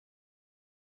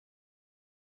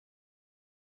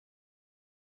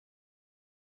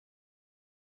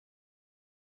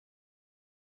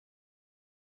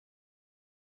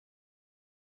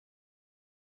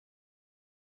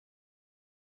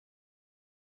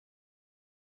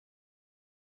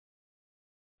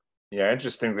 Yeah,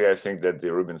 interestingly, I think that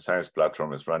the Rubin Science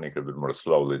platform is running a bit more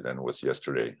slowly than it was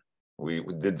yesterday. We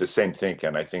did the same thing,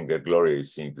 and I think that Gloria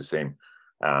is seeing the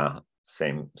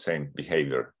same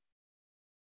behavior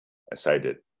as I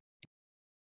did.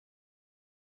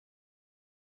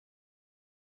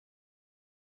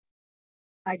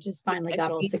 I just finally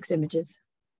got all 6 images.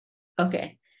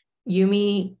 Okay.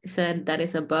 Yumi said that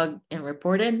is a bug and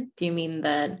reported. Do you mean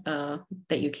that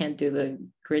that you can't do the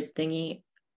grid thingy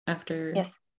after?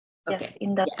 Yes. Okay. Yes,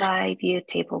 in the by view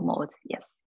table mode.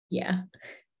 Yes. Yeah.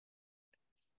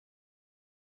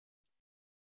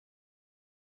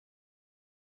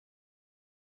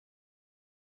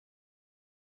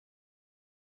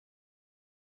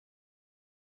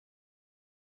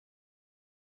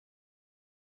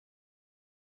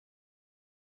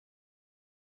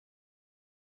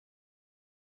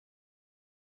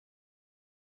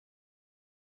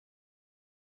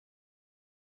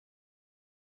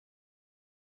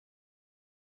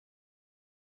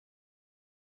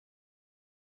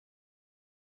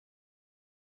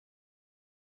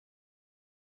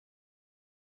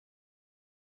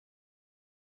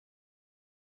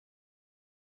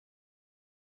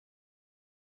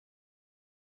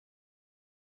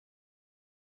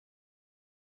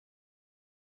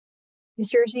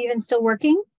 Is yours even still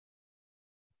working?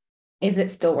 Is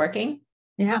it still working?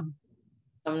 Yeah.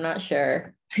 I'm not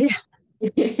sure. Yeah.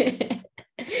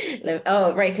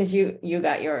 Oh, right, because you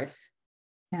got yours.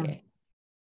 Yeah. Okay.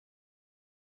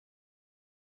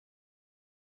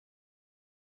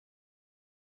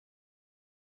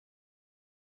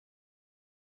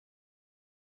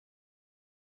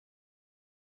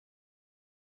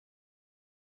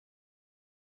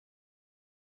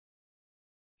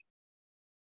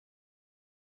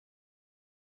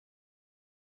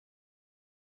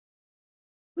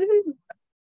 Woohoo.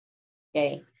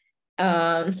 Okay.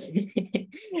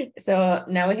 So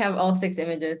now we have all 6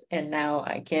 images, and now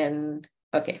I can,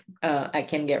 okay, I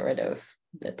can get rid of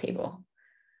the table.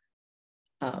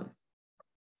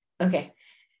 Okay.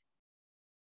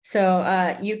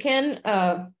 So you can,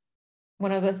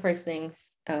 one of the first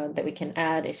things that we can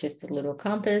add is just a little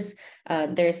compass.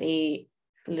 There's a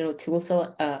little tool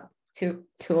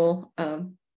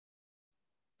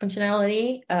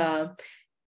functionality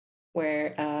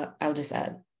where I'll just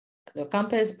add the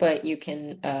compass, but you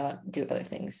can do other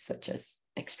things such as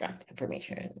extract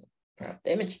information from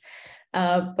the image.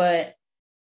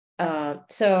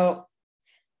 So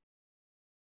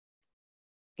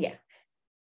yeah.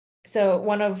 So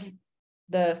one of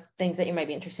the things that you might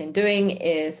be interested in doing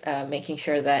is making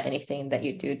sure that anything that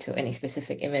you do to any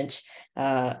specific image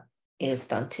is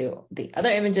done to the other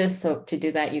images. So to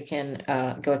do that, you can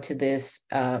go to this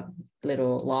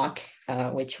little lock,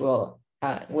 which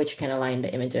can align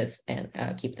the images and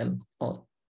keep them all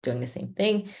doing the same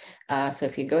thing. So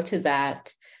if you go to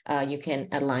that, you can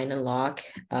align and lock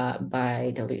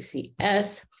by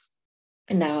WCS.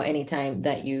 And now anytime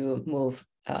that you move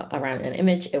around an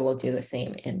image, it will do the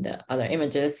same in the other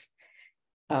images.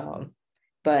 So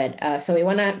we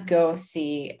want to go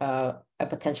see a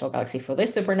potential galaxy for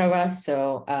this supernova.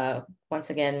 So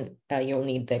once again, you'll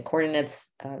need the coordinates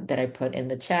that I put in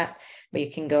the chat, but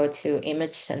you can go to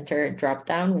image center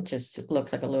dropdown, which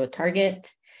looks like a little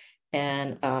target,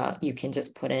 and you can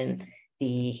just put in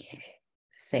the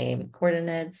same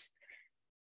coordinates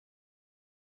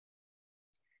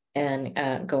and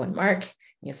go and mark.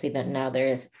 You'll see that now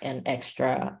there's an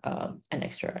extra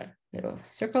little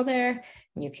circle there.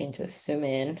 You can just zoom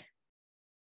in,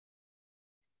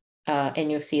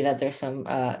 and you'll see that there's some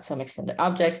extended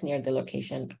objects near the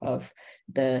location of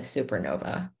the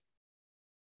supernova.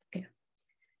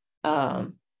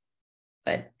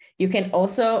 But you can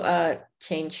also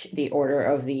change the order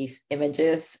of these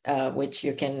images, which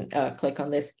you can click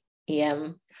on this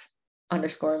EM_min.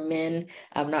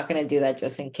 I'm not going to do that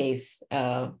just in case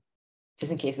that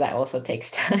also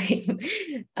takes time.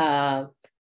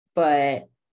 But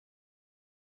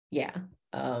yeah.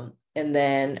 And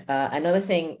then another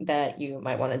thing that you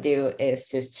might want to do is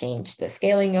just change the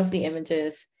scaling of the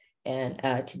images. And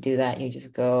to do that, you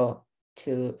just go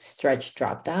to stretch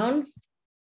dropdown.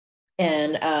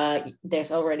 And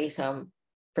there's already some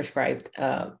prescribed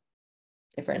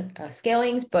different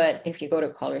scalings, but if you go to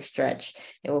color stretch,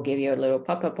 it will give you a little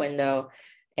pop-up window,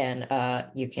 and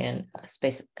you can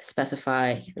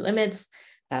specify your limits.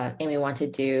 And we want to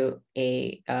do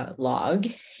a log,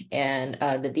 and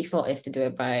the default is to do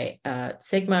it by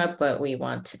sigma, but we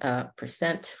want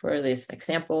percent for this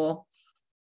example.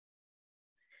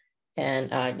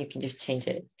 And you can just change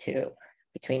it to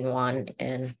between 1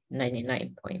 and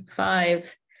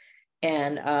 99.5.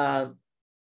 And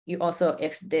you also,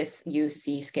 if this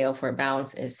UC scale for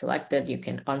bounds is selected, you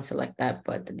can unselect that,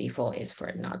 but the default is for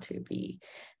it not to be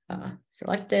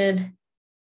selected.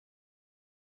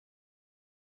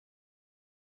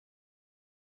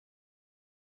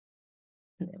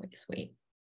 And then we just wait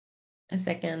a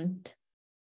second.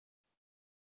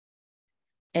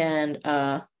 And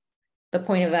the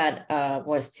point of that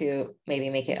was to maybe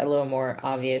make it a little more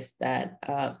obvious that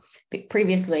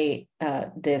previously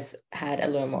this had a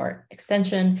little more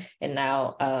extension, and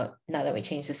now now that we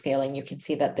changed the scaling, you can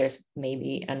see that there's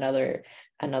maybe another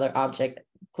object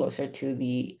closer to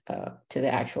the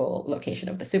actual location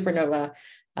of the supernova,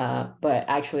 but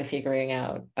actually figuring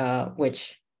out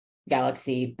which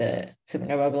galaxy the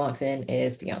supernova belongs in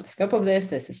is beyond the scope of this.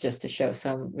 This is just to show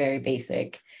some very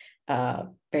basic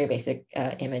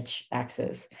image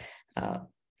access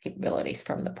capabilities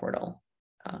from the portal.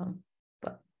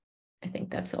 But I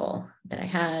think that's all that I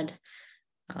had.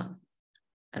 I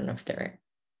don't know if there are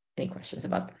any questions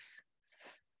about this.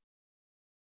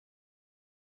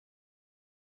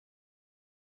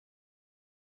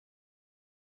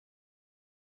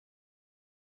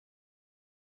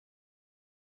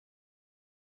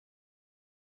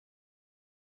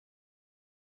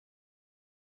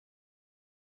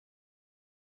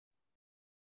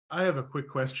 I have a quick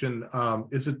question.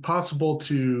 Is it possible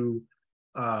to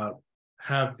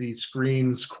have the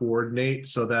screens coordinate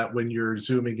so that when you're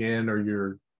zooming in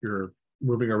or you're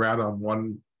moving around on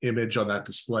one image on that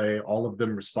display, all of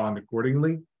them respond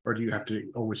accordingly? Or do you have to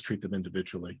always treat them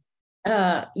individually?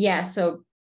 Yeah, so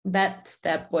that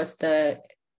step was to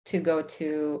go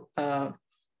to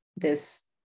this,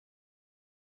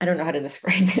 I don't know how to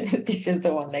describe it. It's just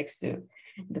the one next to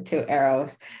the two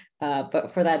arrows.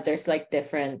 But for that, there's like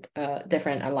different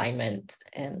alignment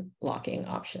and locking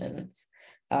options.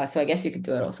 So I guess you could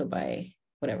do it also by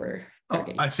whatever. Oh,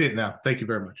 I see it now. Thank you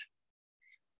very much.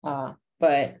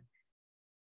 But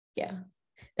yeah,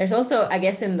 there's also, I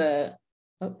guess, in the,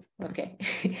 oh,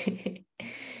 okay.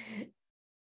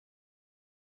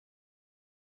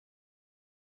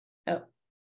 Oh.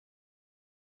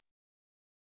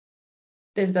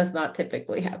 This does not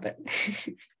typically happen.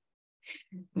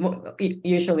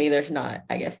 Usually there's not,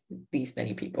 I guess, these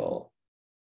many people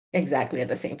exactly at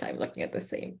the same time looking at the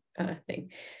same thing.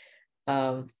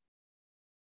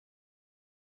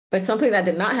 But something that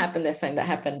did not happen this time that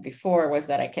happened before was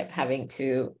that I kept having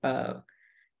to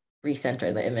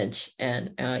recenter the image,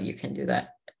 and you can do that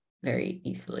very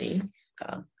easily.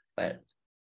 But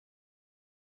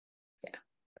yeah.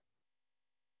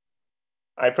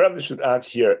 I probably should add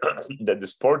here that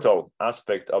this portal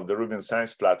aspect of the Rubin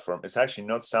Science Platform is actually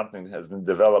not something that has been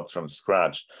developed from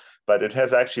scratch, but it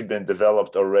has actually been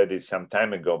developed already some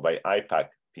time ago by IPAC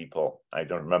people. I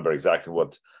don't remember exactly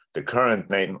what the current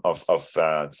name of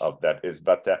that is,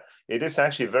 but it is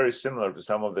actually very similar to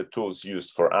some of the tools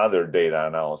used for other data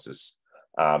analysis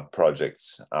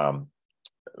projects.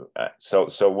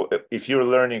 So if you're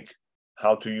learning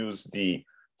how to use the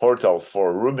portal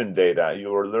for Rubin data,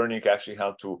 you're learning actually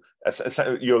how to,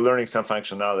 you're learning some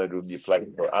functionality that will be applied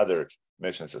for other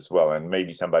missions as well. And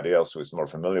maybe somebody else who is more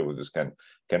familiar with this can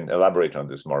elaborate on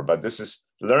this more. But this is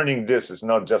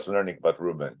not just learning about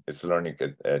Rubin, it's learning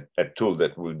a tool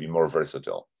that will be more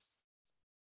versatile.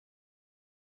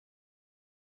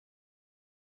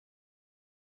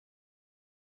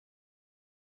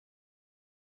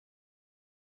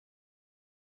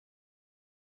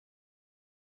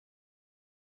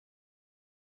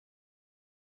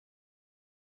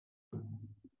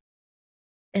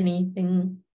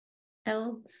 Anything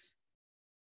else?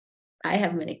 I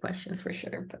have many questions for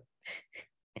sure, but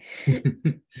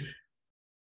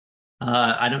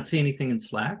I don't see anything in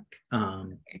Slack.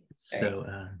 So,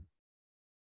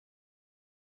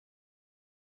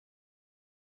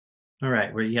 all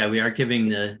right, we are giving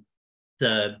the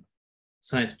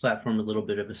science platform a little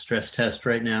bit of a stress test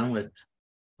right now with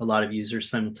a lot of users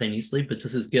simultaneously, but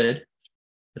this is good.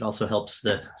 It also helps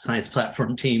the science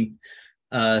platform team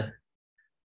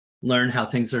learn how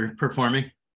things are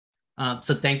performing.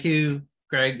 So thank you,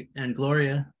 Greg and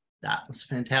Gloria. That was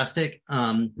fantastic.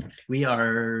 We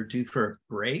are due for a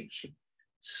break.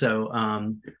 So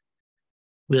I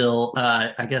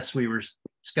guess we were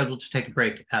scheduled to take a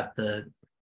break at the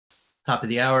top of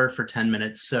the hour for 10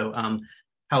 minutes. So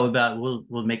how about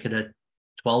we'll make it a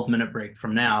 12-minute break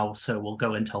from now. So we'll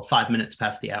go until 5 minutes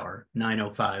past the hour,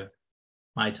 9:05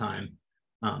 my time.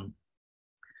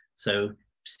 So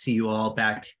see you all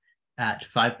back at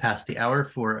 5 past the hour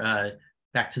for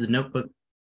back to the notebook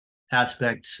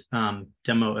aspect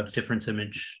demo of difference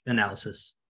image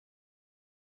analysis.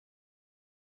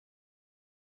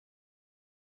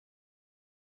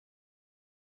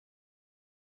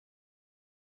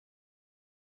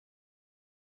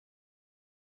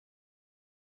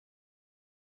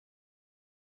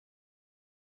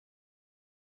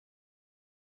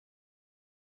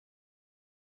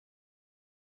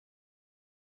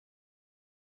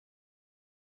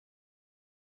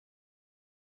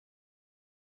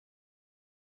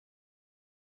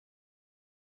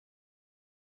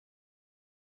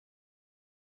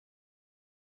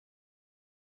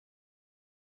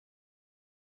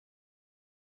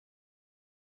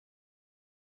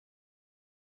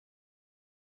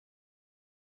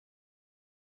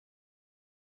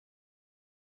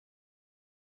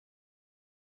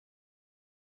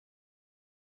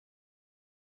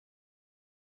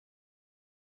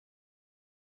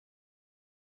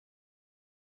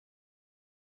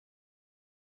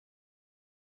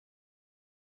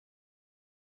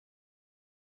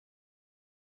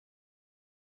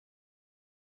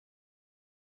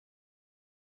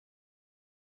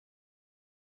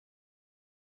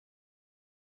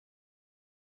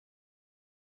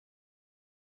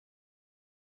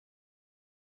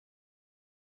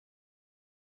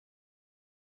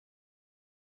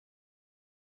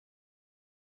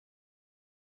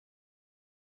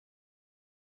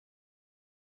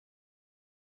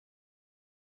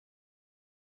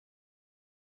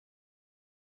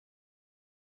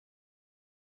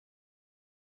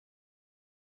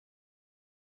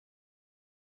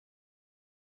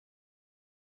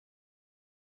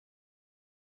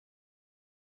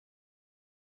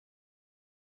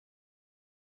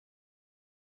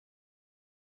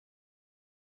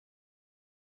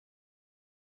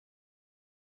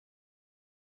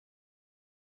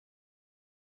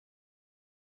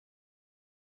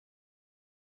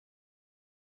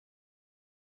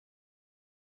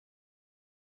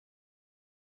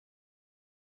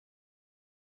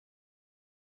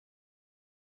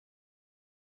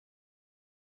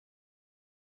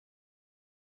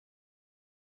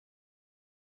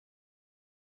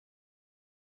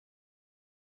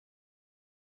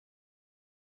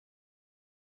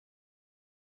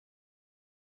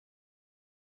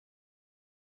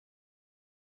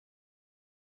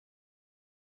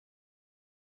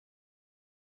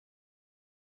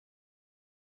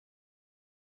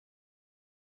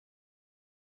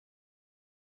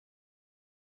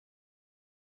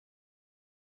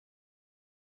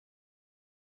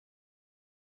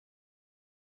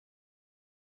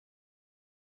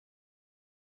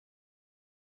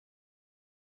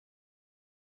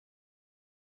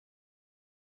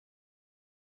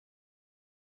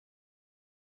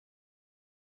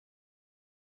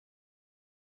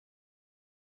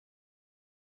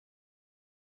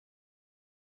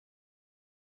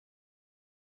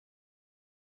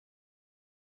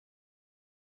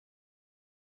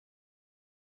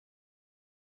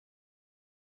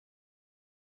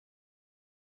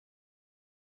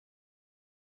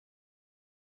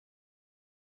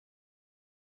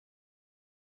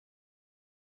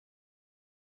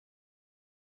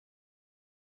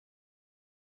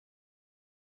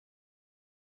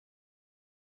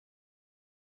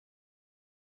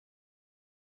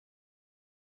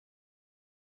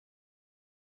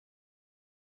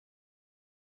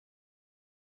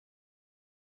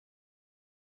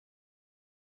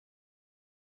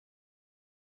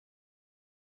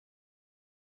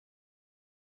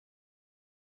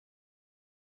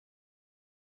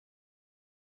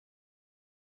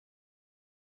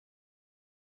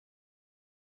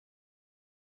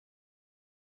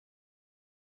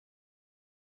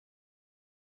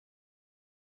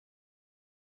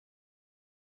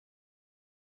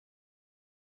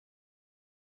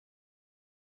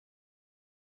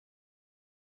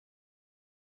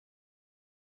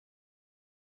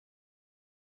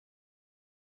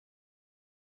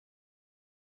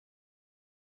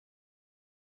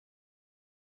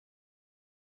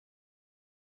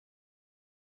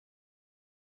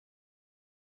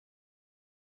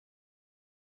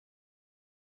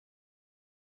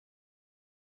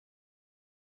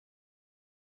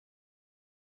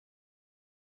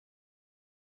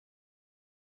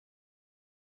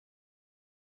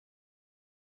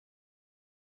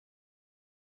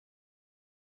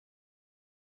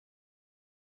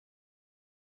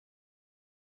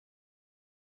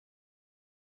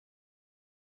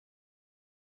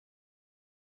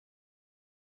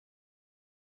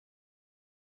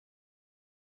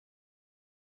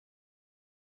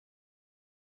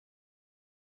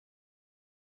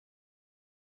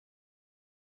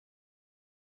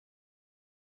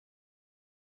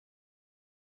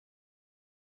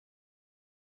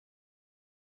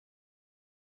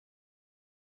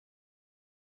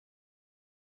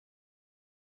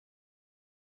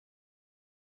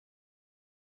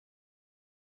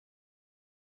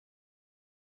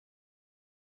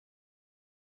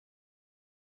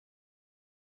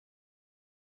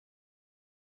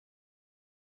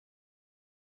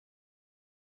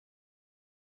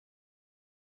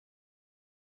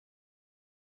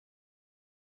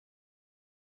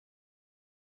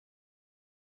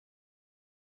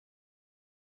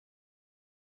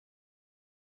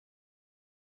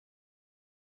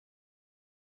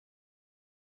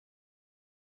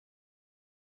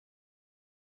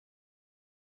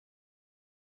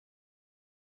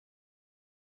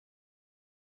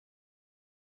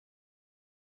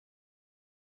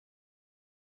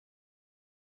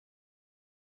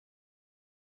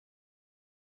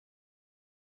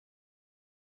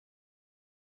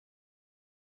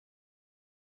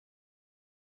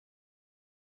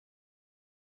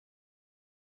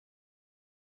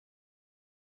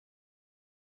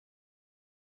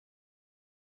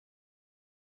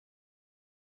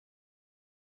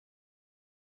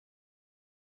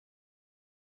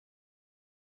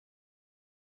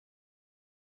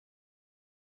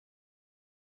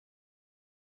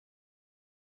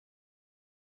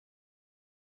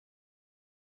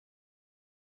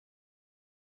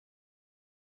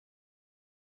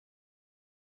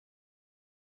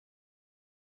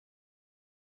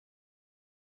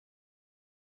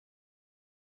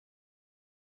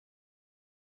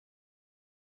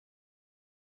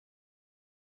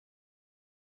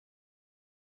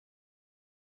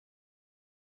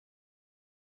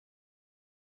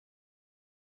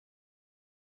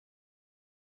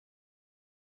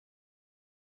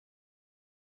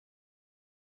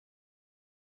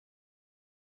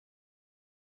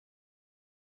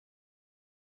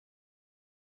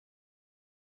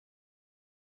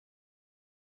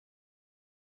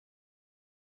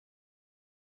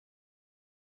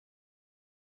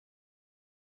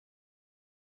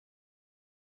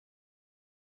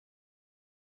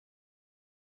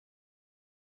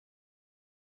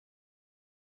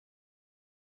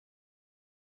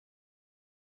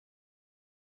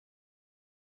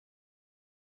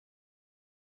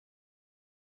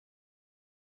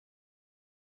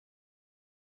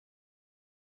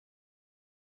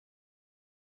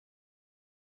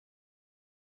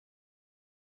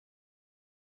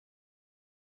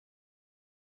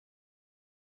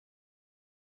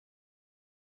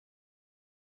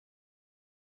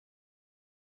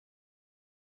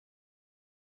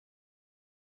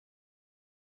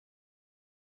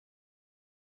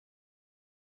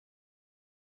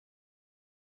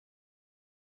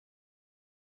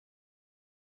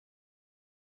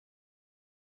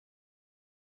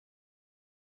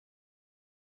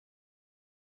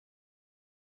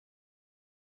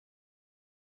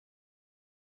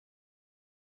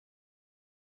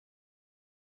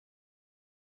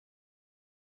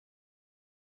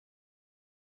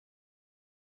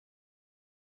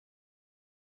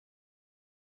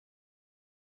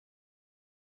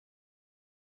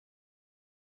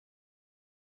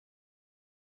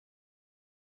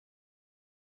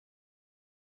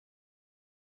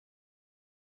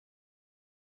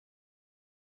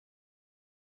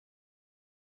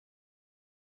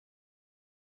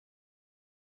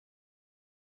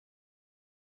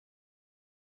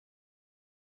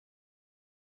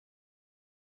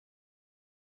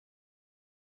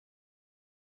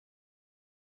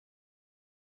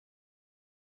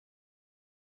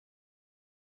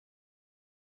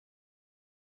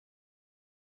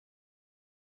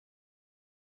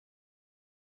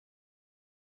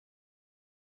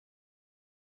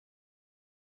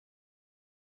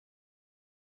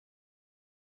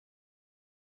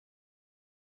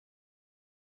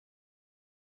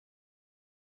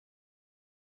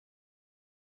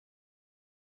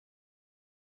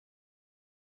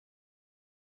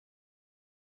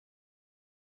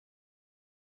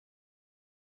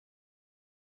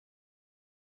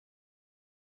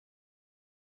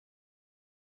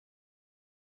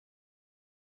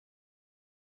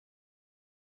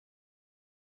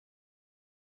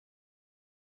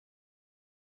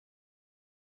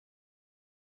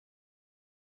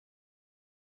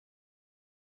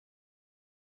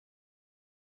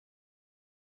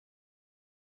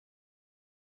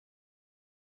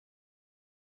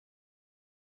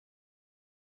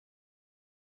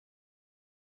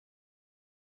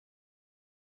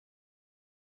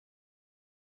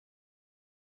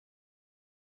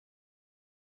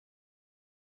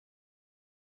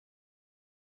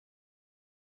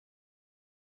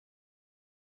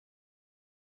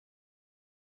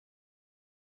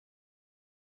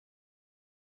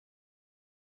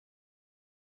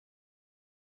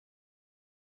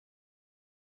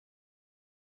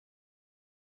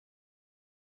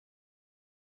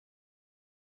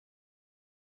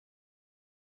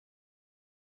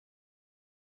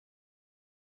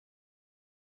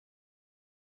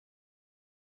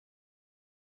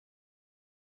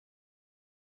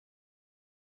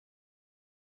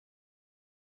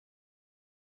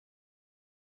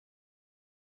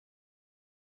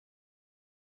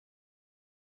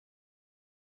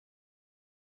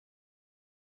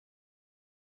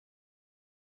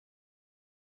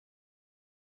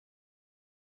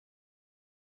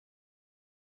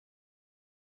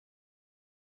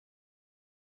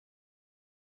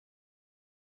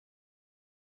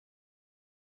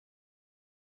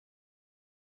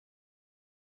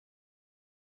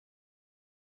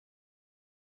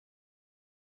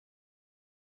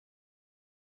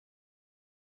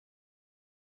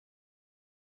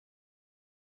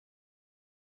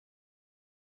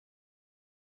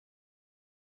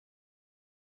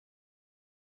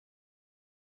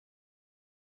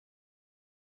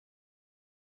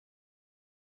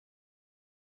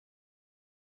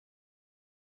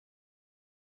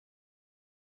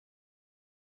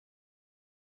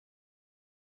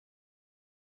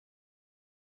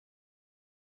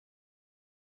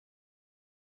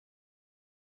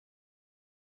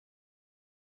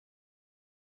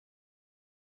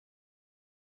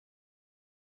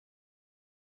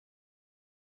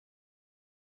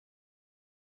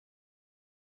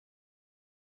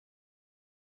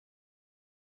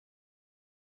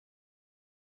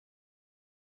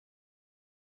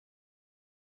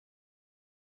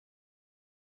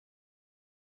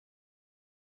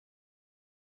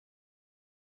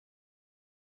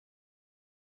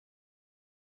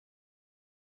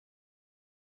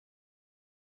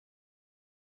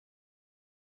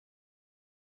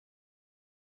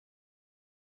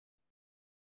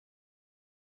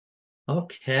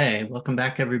 Okay, welcome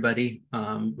back, everybody.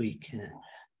 We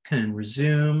can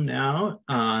resume now.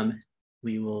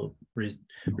 We will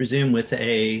resume with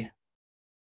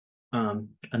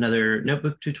another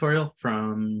notebook tutorial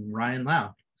from Ryan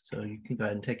Lau. So you can go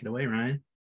ahead and take it away, Ryan.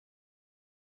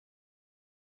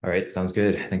 All right, sounds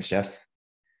good. Thanks, Jeff.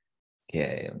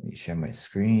 Okay, let me share my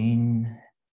screen.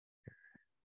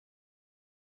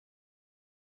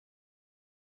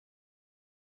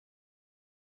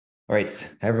 All right,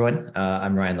 hi everyone.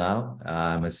 I'm Ryan Lau.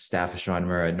 I'm a staff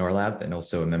astronomer at NORLab and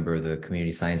also a member of the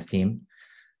community science team.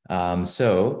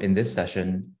 So in this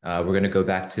session, we're going to go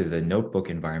back to the notebook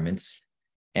environments,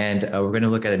 and we're going to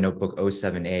look at a notebook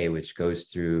 07A, which goes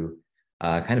through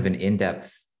kind of an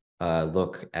in-depth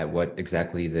look at what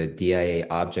exactly the DIA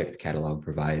object catalog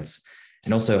provides,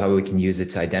 and also how we can use it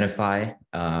to identify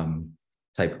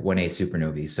type 1A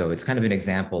supernovae. So it's kind of an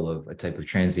example of a type of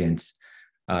transient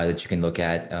that you can look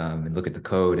at and look at the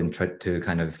code and try to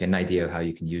kind of get an idea of how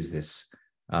you can use this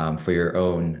for your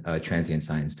own transient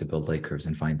science to build light curves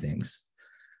and find things.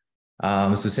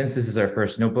 So since this is our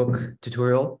first notebook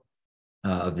tutorial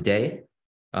of the day,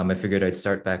 I figured I'd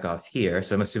start back off here.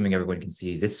 So I'm assuming everyone can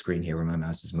see this screen here where my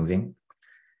mouse is moving.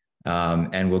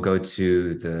 And we'll go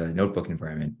to the notebook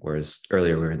environment, whereas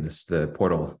earlier we were in the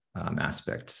portal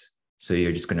aspect. So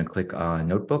you're just going to click on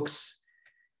notebooks.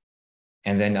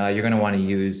 And then you're going to want to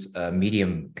use a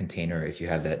medium container if you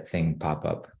have that thing pop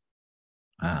up.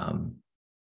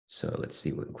 So let's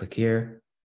see, we'll click here.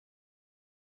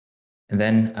 And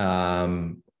then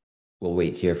we'll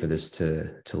wait here for this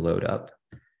to load up.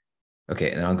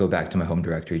 Okay, and I'll go back to my home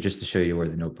directory just to show you where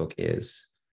the notebook is.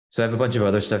 So I have a bunch of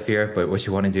other stuff here, but what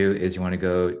you want to do is you want to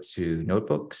go to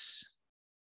notebooks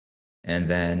and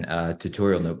then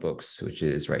tutorial notebooks, which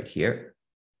is right here.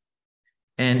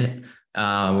 And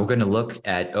we're going to look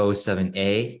at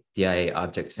 07A DIA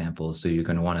object samples. So you're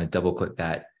going to want to double click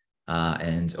that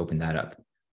and open that up.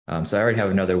 So I already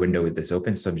have another window with this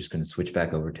open, so I'm just going to switch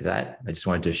back over to that. I just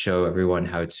wanted to show everyone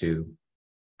how to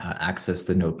access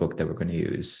the notebook that we're going to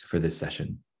use for this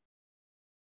session.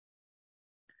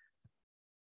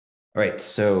 All right,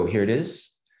 so here it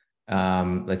is.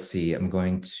 Let's see, I'm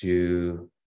going to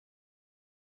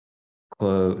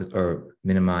close or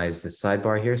minimize the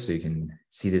sidebar here so you can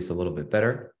see this a little bit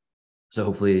better. So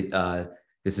hopefully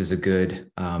this is a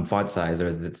good font size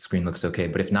or the screen looks okay,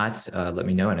 but if not, let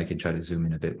me know and I can try to zoom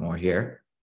in a bit more here.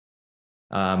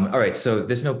 All right, so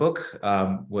this notebook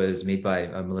was made by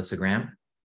Melissa Graham.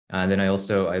 And then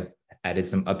I've added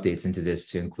some updates into this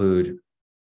to include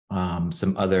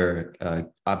some other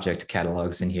object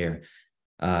catalogs in here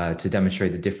to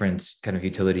demonstrate the different kind of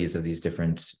utilities of these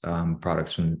different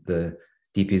products from the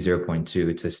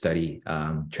DP0.2 to study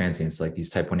transients like these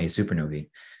type 1A supernovae.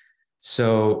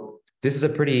 So this is a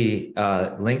pretty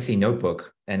lengthy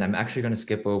notebook, and I'm actually going to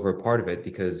skip over part of it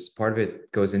because part of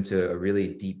it goes into a really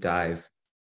deep dive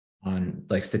on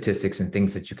like statistics and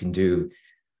things that you can do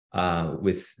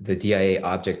with the DIA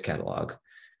object catalog.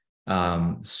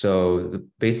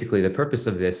 Basically the purpose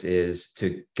of this is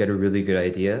to get a really good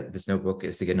idea. This notebook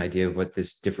is to get an idea of what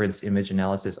this difference image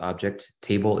analysis object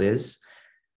table is.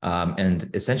 And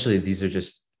essentially these are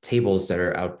just tables that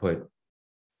are output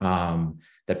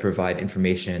that provide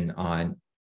information on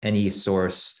any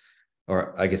source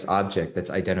or I guess object that's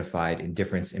identified in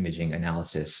difference imaging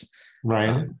analysis.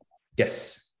 Ryan?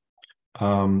 Yes.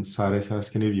 Sarah is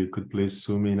asking if you could please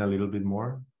zoom in a little bit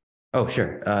more. Oh,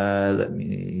 sure. Let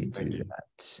me do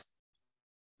that.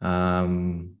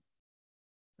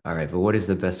 All right, but what is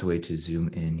the best way to zoom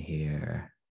in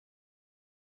here?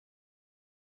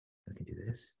 I can do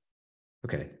this.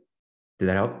 Okay. Did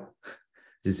that help?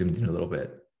 Just zoomed in a little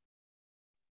bit.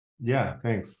 Yeah,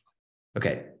 thanks.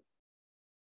 Okay.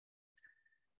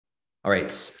 All right.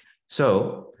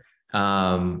 So,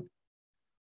 so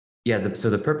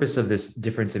the purpose of this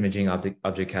difference imaging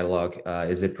object catalog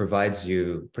is it provides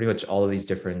you pretty much all of these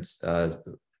different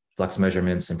flux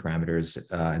measurements and parameters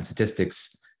and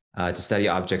statistics to study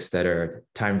objects that are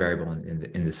time variable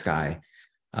in the sky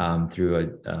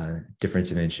through a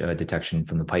difference image detection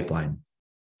from the pipeline.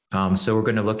 So we're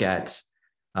going to look at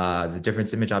the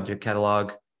difference image object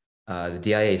catalog, the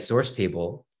DIA source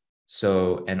table,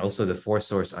 and also the for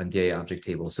source on DIA object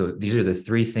table. So these are the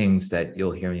three things that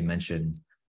you'll hear me mention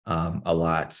a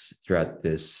lot throughout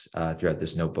this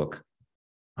notebook.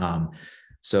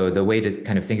 So the way to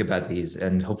kind of think about these,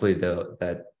 and hopefully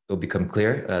that will become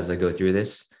clear as I go through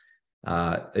this,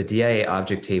 a DIA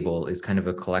object table is kind of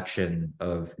a collection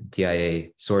of DIA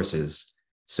sources.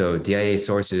 So DIA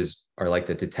sources are like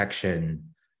the detection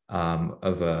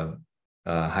of a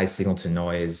high signal to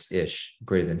noise-ish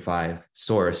greater than 5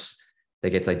 source that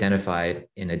gets identified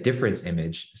in a difference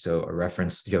image. So a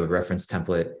reference, you have a reference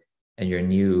template and your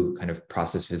new kind of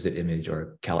process visit image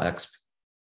or CalExp.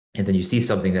 And then you see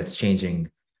something that's changing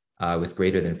with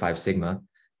greater than 5 sigma.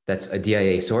 That's a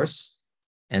DIA source.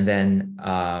 And then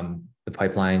the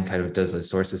pipeline kind of does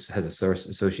has a source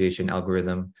association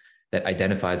algorithm that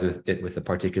identifies with it with a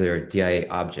particular DIA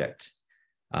object.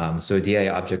 So a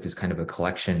DIA object is kind of a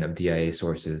collection of DIA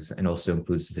sources and also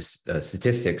includes the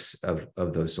statistics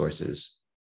of those sources.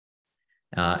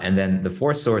 And then the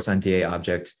force source on DIA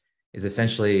object is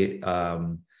essentially a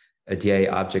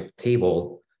DIA object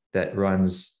table that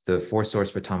runs the force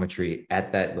source photometry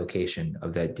at that location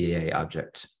of that DIA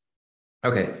object.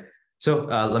 Okay, so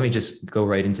let me just go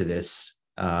right into this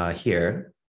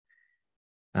here.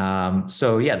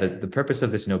 So yeah, the purpose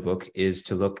of this notebook is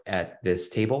to look at this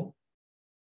table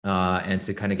and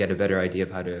to kind of get a better idea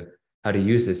of how to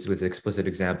use this with an explicit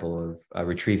example of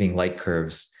retrieving light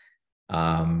curves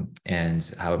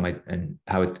and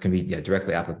how it can be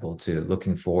directly applicable to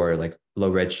looking for like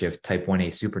low redshift type 1a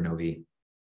supernovae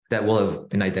that will have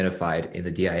been identified in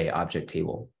the DIA object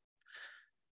table.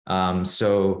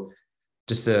 So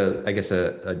just I guess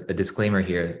a disclaimer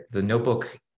here, the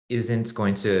notebook isn't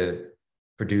going to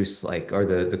produce like, or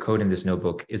the code in this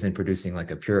notebook isn't producing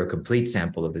like a pure complete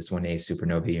sample of this 1A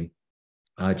supernovae,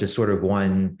 just sort of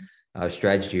one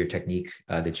strategy or technique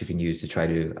that you can use to try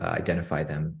to identify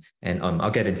them. And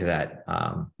I'll get into that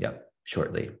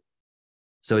shortly.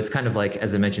 So it's kind of like,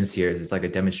 as it mentions here, it's like a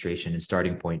demonstration and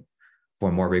starting point for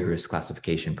a more rigorous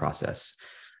classification process.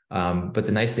 But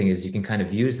the nice thing is you can kind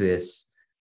of use this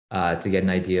to get an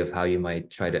idea of how you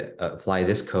might try to apply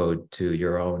this code to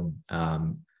your own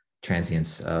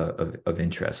transients of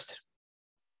interest.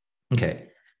 Okay,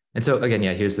 and so again,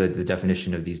 here's the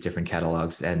definition of these different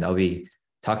catalogs, and I'll be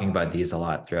talking about these a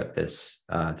lot throughout this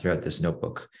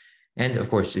notebook. And of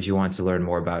course, if you want to learn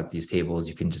more about these tables,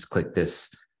 you can just click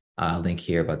this link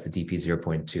here about the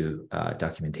DP0.2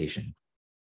 documentation.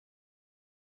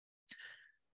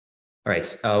 All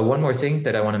right, one more thing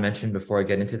that I want to mention before I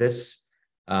get into this.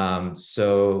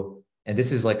 And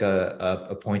this is like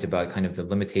a point about kind of the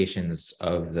limitations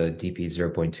of the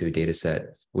DP0.2 data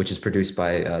set, which is produced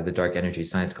by the Dark Energy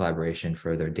Science Collaboration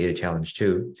for their Data Challenge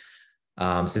 2.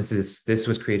 Since this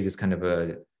was created as kind of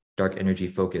a dark energy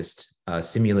focused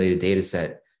simulated data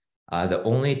set, the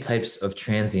only types of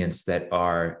transients that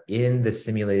are in the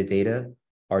simulated data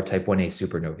are type 1a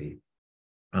supernovae.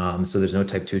 So there's no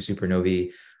type 2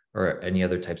 supernovae or any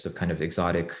other types of kind of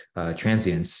exotic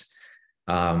transients.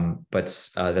 But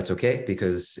that's okay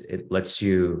because it lets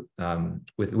you,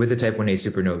 with the type 1a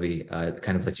supernovae, it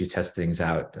kind of lets you test things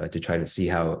out to try to see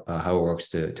how it works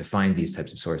to find these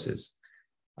types of sources.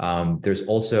 There's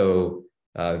also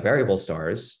variable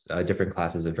stars, different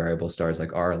classes of variable stars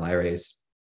like R. Alvarez,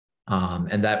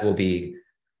 and that will be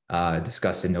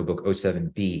discussed in notebook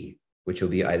 07B, which will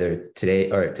be either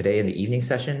today in the evening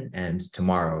session and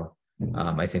tomorrow.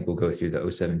 I think we'll go through the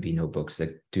 07B notebooks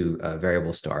that do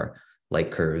variable star light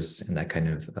curves and that kind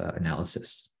of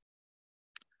analysis.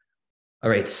 All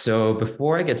right, so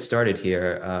before I get started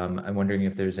here, I'm wondering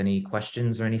if there's any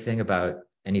questions or anything about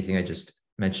anything I just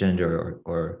mentioned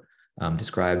or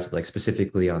described, like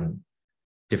specifically on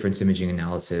difference imaging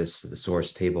analysis, the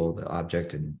source table, the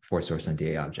object, and force source on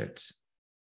DA objects.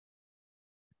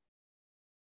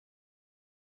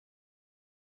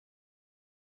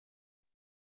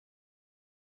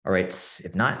 All right,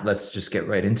 if not, let's just get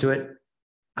right into it.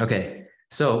 Okay,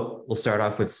 so we'll start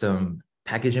off with some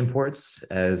package imports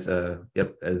as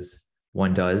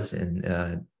one does in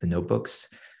the notebooks.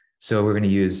 So we're going to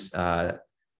use NumPy,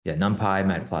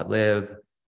 matplotlib,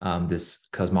 this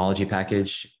cosmology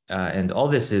package, and all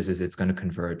this is it's going to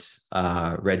convert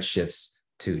redshifts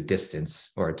to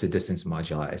distance or to distance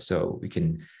moduli. So we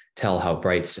can tell how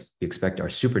bright we expect our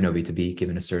supernovae to be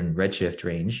given a certain redshift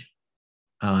range.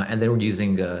 And then we're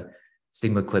using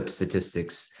sigma clip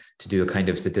statistics to do a kind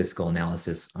of statistical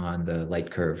analysis on the light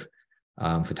curve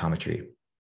photometry.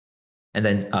 And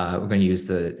then we're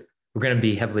going to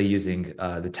be heavily using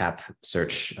the TAP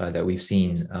search that we've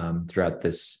seen throughout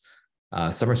this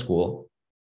summer school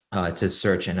to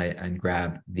search and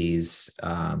grab these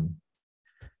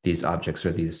objects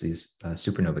or these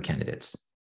supernova candidates.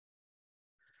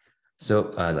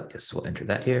 So yes, we'll enter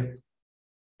that here.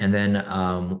 And then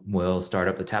we'll start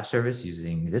up the TAP service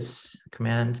using this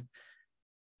command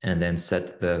and then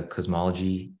set the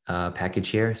cosmology package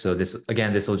here. So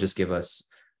this will just give us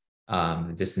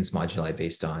the distance moduli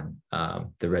based on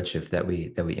the redshift that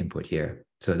we input here.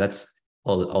 So that's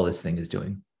all this thing is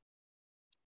doing.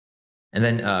 And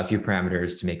then a few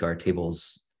parameters to make our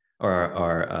tables or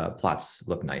our plots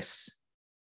look nice.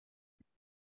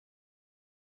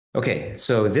 Okay,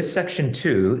 so this section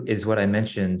 2 is what I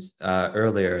mentioned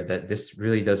earlier, that this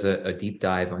really does a deep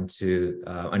dive onto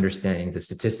understanding the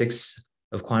statistics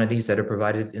of quantities that are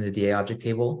provided in the DA object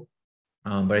table.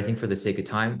 But I think for the sake of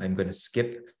time, I'm going to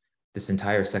skip this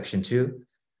entire section 2.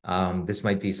 This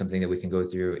might be something that we can go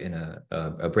through in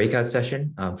a breakout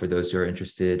session for those who are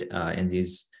interested in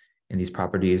these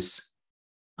properties.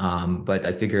 But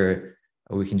I figure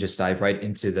we can just dive right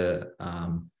into the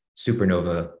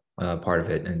supernova part of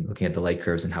it and looking at the light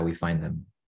curves and how we find them.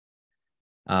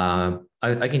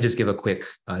 I can just give a quick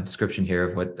description here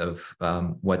of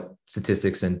what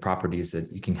statistics and properties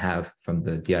that you can have from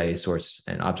the DIA source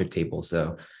and object table.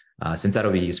 So since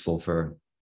that'll be useful for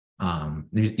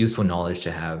useful knowledge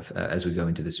to have as we go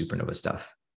into the supernova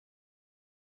stuff.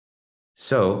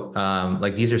 So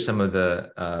like these are some of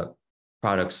the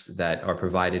products that are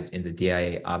provided in the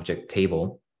DIA object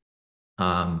table.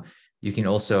 You can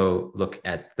also look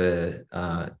at the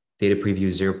data preview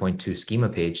 0.2 schema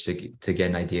page to get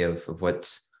an idea of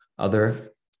what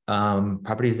other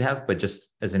properties they have. But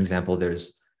just as an example,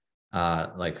 there's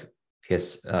like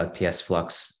PS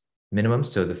flux minimum.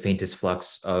 So the faintest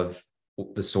flux of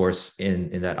the source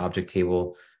in that object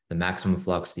table, the maximum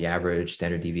flux, the average,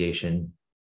 standard deviation.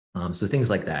 So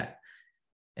things like that.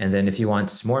 And then if you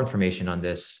want more information on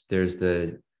this, there's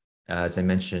the, as I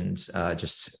mentioned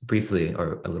just briefly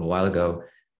or a little while ago,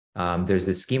 there's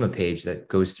this schema page that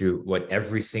goes through what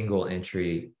every single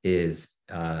entry is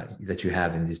that you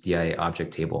have in this DIA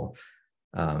object table.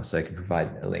 So I can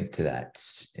provide a link to that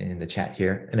in the chat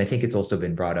here. And I think it's also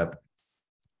been brought up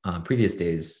previous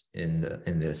days in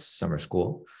this summer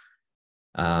school.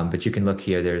 But you can look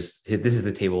here, this is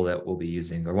the table that we'll be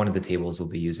using, or one of the tables we'll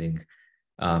be using.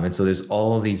 And so there's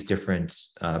all of these different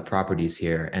properties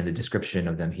here and the description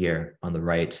of them here on the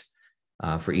right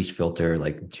for each filter.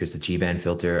 Like here's the G-band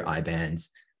filter, I-band.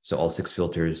 So all 6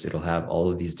 filters, it'll have all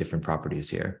of these different properties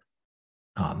here.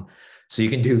 So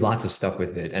you can do lots of stuff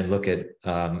with it and look at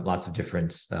lots of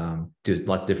different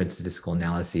statistical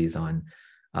analyses on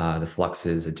the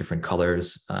fluxes at different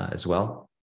colors as well.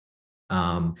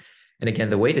 And again,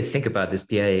 the way to think about this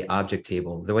DIA object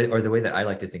table, the way that I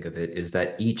like to think of it is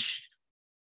that each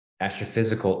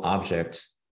astrophysical object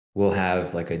will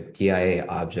have like a DIA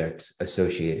object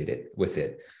associated with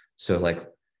it. So like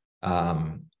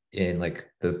in like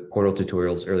the portal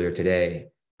tutorials earlier today,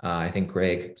 I think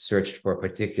Greg searched for a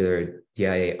particular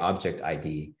DIA object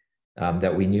ID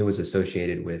that we knew was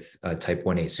associated with type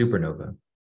 1a supernova.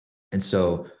 And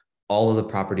so all of the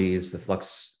properties, the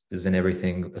fluxes and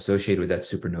everything associated with that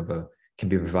supernova can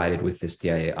be provided with this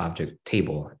DIA object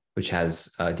table, which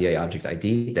has a DIA object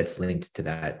ID that's linked to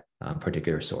that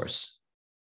particular source.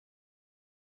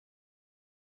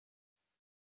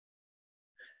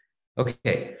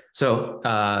 Okay, so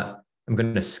I'm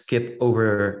going to skip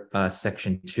over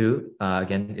section 2.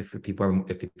 Again, if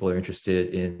people are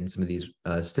interested in some of these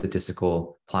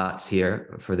statistical plots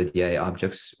here for the DIA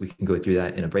objects, we can go through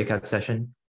that in a breakout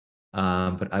session.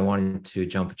 But I wanted to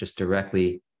jump just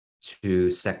directly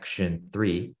to section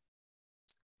 3,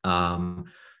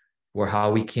 where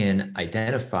how we can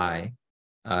identify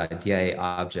DIA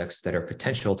objects that are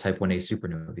potential type 1a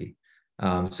supernovae.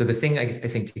 So the thing I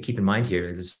think to keep in mind here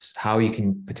is how you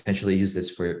can potentially use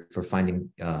this for finding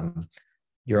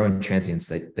your own transients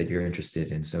that you're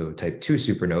interested in. So type 2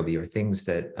 supernovae, or things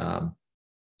that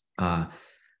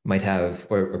might have,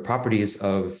 or properties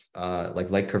of like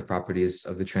light curve properties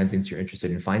of the transients you're interested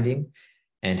in finding,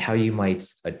 and how you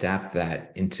might adapt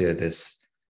that into this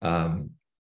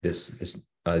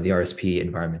the RSP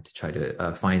environment to try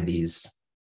to find these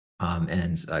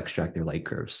and extract their light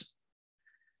curves.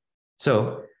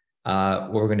 So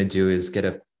what we're going to do is get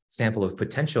a sample of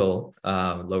potential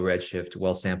low redshift,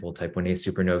 well-sampled type 1a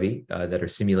supernovae that are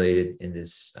simulated in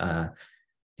this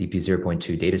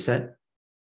DP0.2 data set.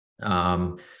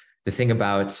 The thing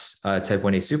about type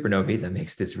 1a supernovae that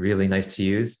makes this really nice to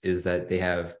use is that they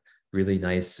have really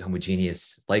nice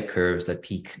homogeneous light curves that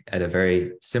peak at a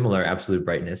very similar absolute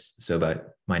brightness, so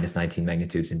about -19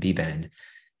 magnitudes in B band.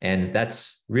 And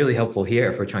that's really helpful here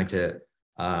if we're trying to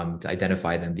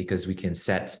identify them, because we can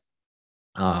set,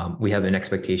 we have an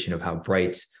expectation of how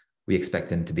bright we expect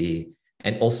them to be.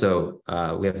 And also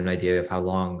we have an idea of how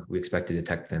long we expect to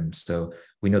detect them. So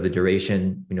we know the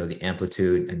duration, we know the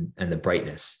amplitude and the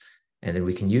brightness. And then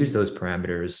we can use those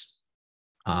parameters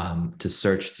to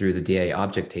search through the DIA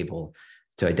object table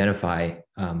to identify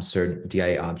certain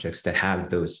DIA objects that have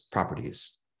those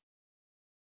properties.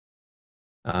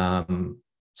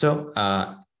 So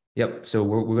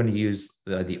we're going to use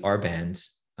the R band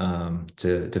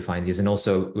to find these, and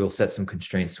also we'll set some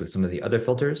constraints with some of the other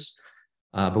filters.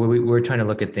 But we're trying to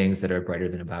look at things that are brighter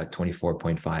than about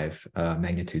 24.5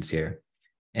 magnitudes here,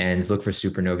 and look for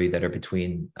supernovae that are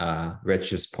between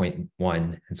redshifts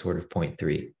 0.1 and sort of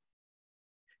 0.3.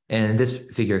 And this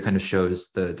figure kind of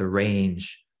shows the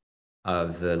range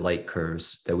of the light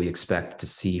curves that we expect to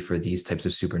see for these types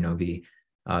of supernovae.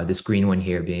 This green one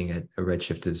here being at a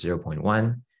redshift of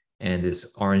 0.1, and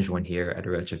this orange one here at a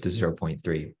redshift of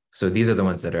 0.3. So these are the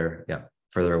ones that are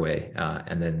further away.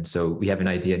 And then so we have an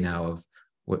idea now of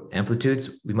what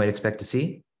amplitudes we might expect to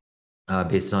see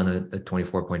based on a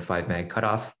 24.5 mag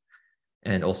cutoff,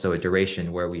 and also a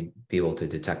duration where we'd be able to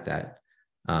detect that,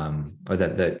 or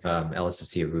that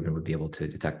LSSC or Rubin would be able to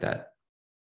detect that.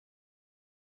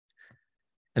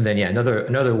 And then,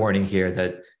 another warning here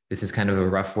that this is kind of a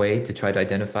rough way to try to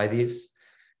identify these,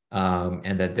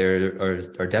 and that there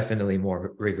are definitely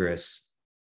more rigorous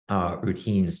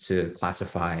routines to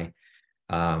classify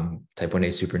type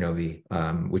 1a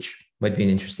supernovae, which might be an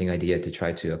interesting idea to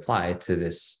try to apply to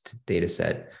this data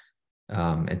set,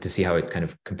 and to see how it kind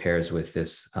of compares with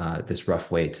this rough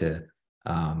way to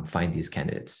find these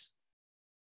candidates.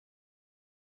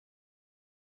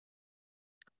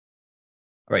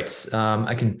 All right,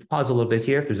 I can pause a little bit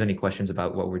here if there's any questions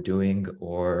about what we're doing,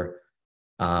 or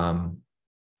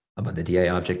about the DI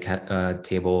object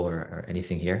table, or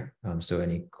anything here. So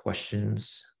any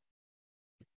questions?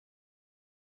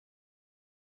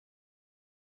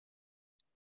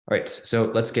 All right,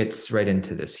 so let's get right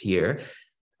into this here.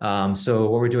 So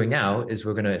what we're doing now is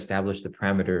we're going to establish the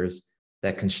parameters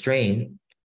that constrain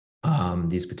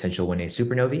these potential 1A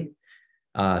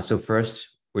supernovae. So first,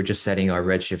 we're just setting our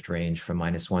redshift range from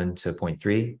 -1 to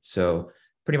 0.3. So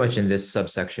pretty much in this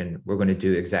subsection, we're going to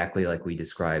do exactly like we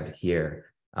described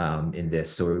here in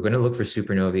this. So we're going to look for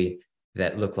supernovae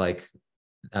that look like,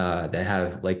 that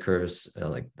have light curves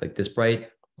like this bright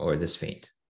or this faint.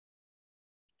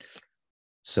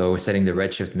 So we're setting the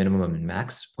redshift minimum and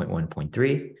max, 0.1,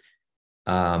 0.3.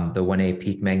 The 1A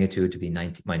peak magnitude to be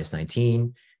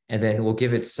 -19. And then we'll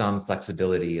give it some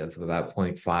flexibility of about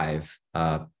 0.5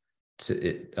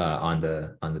 on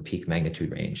the peak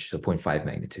magnitude range, so 0.5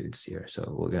 magnitudes here.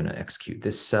 So we're going to execute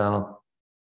this cell.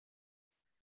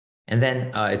 And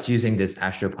then it's using this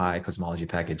AstroPy cosmology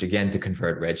package, again, to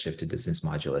convert redshift to distance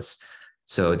modulus.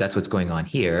 So that's what's going on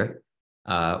here,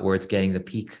 where it's getting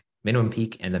the minimum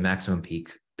peak and the maximum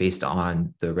peak based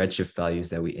on the redshift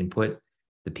values that we input,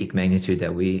 the peak magnitude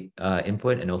that we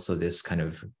input, and also this kind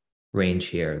of range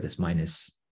here, this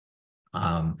minus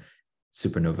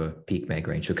supernova peak mag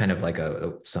range. So kind of like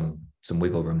some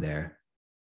wiggle room there.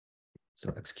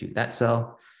 So execute that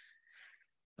cell.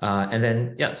 And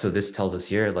then, so this tells us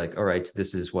here, like, all right,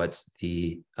 this is what's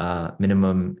the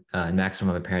minimum and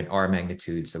maximum apparent R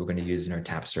magnitudes that we're going to use in our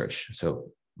tap search.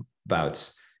 So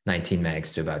about 19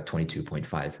 mags to about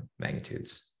 22.5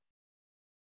 magnitudes.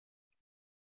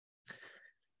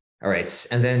 All right,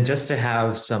 and then just to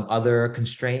have some other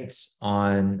constraints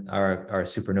on our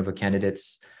supernova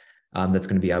candidates, that's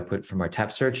going to be output from our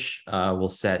tap search. We'll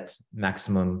set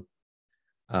maximum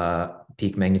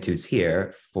peak magnitudes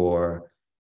here for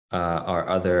our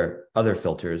other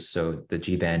filters, so the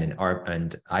G band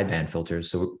and I band filters.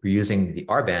 So we're using the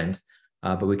R band,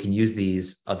 but we can use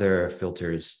these other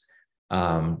filters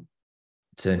to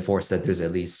enforce that there's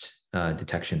at least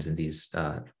detections in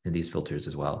these filters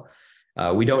as well.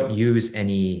 We don't use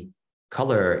any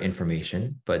color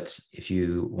information, but if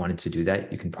you wanted to do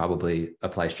that, you can probably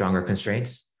apply stronger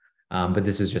constraints. But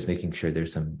this is just making sure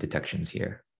there's some detections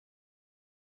here.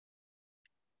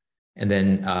 And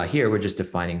then here, we're just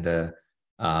defining the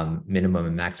minimum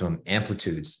and maximum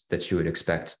amplitudes that you would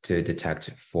expect to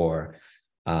detect for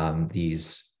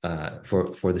these,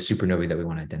 for the supernovae that we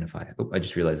want to identify. Oh, I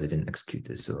just realized I didn't execute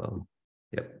this, so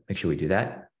make sure we do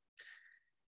that.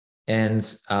 And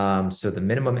so the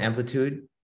minimum amplitude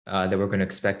that we're going to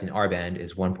expect in R band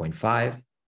is 1.5,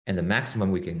 and the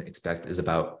maximum we can expect is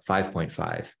about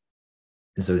 5.5.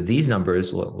 And so these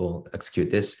numbers, we'll execute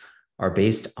this, are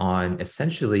based on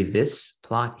essentially this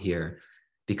plot here,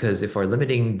 because if our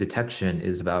limiting detection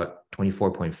is about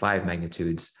 24.5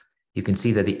 magnitudes, you can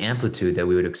see that the amplitude that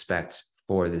we would expect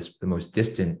for the most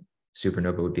distant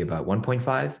supernova would be about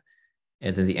 1.5.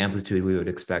 And then the amplitude we would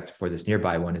expect for this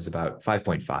nearby one is about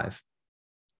 5.5,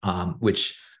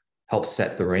 which helps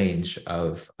set the range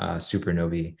of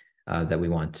supernovae that we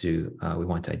want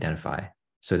to identify.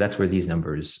 So that's where these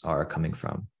numbers are coming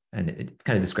from, and it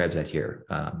kind of describes that here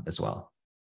as well.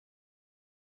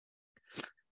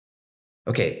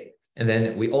 Okay, and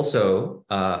then we also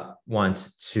want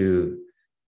to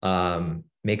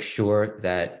make sure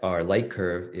that our light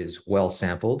curve is well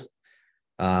sampled.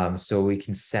 So we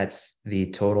can set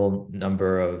the total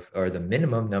number of, or the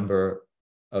minimum number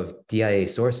of DIA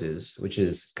sources, which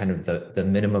is kind of the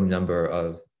minimum number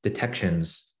of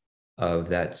detections of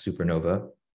that supernova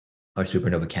or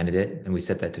supernova candidate. And we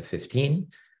set that to 15.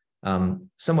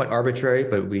 Somewhat arbitrary,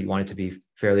 but we want it to be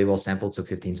fairly well sampled. So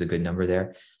 15 is a good number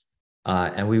there.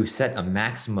 And we set a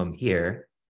maximum here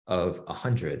of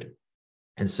 100.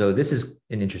 And so this is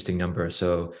an interesting number.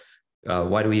 So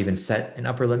why do we even set an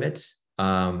upper limit?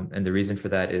 And the reason for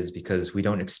that is because we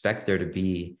don't expect there to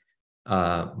be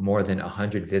more than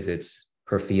 100 visits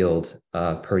per field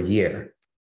per year.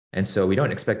 And so we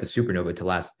don't expect the supernova to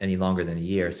last any longer than a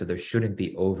year. So there shouldn't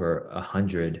be over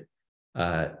 100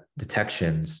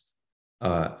 detections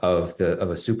of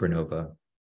a supernova,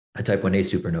 a type 1a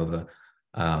supernova,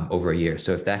 over a year.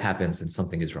 So if that happens, then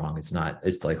something is wrong.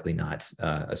 It's likely not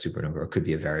a supernova, or it could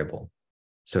be a variable.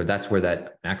 So that's where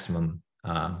that maximum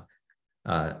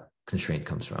constraint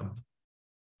comes from.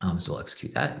 So we'll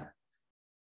execute that.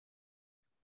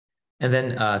 And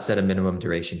then set a minimum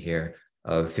duration here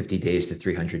of 50 days to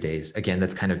 300 days. Again,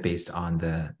 that's kind of based on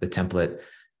the template.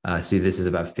 So this is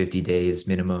about 50 days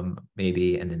minimum,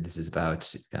 maybe, and then this is about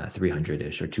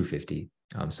 300-ish or 250.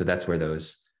 So that's where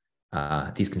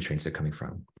these constraints are coming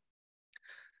from.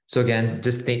 So again,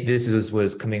 just think this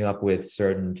was coming up with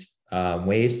certain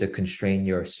ways to constrain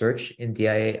your search in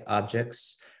DIA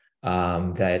objects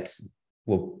that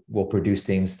will produce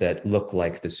things that look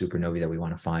like the supernovae that we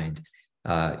want to find,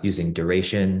 using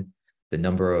duration, the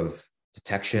number of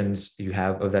detections you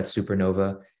have of that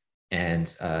supernova, and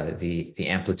the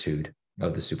amplitude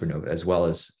of the supernova, as well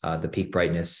as the peak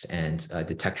brightness and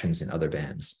detections in other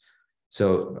bands.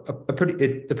 So a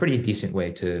pretty decent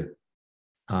way to,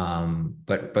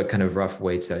 but kind of rough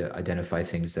way to identify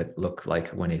things that look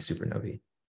like 1A supernovae.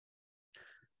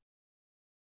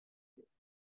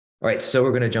 All right, so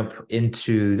we're going to jump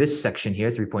into this section here,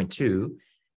 3.2,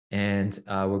 and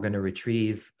we're going to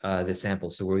retrieve the sample.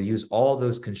 So we'll use all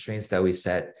those constraints that we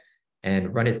set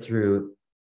and run it through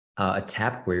a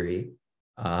tap query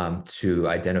to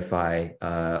identify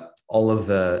all of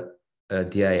the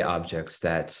DIA objects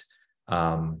that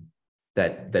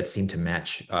seem to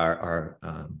match our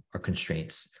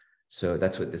constraints. So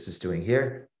that's what this is doing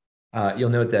here. You'll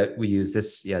note that we use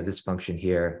this function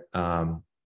here,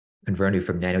 converting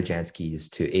from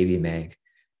nanojanskis to ABMag,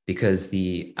 because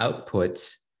the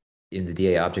output in the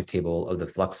DIA object table of the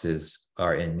fluxes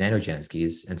are in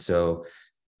nanojanskis. And so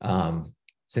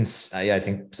since I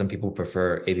think some people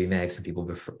prefer ABMag, some people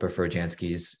prefer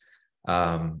Janskis,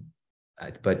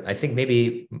 but I think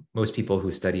maybe most people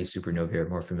who study supernovae are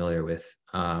more familiar with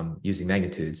using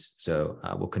magnitudes. So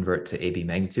we'll convert to AB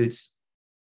magnitudes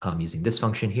using this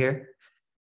function here.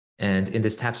 And in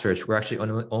this tap search, we're actually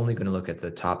only going to look at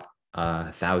the top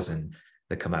 1,000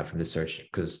 that come out from this search,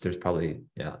 because there's probably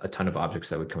a ton of objects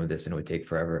that would come with this, and it would take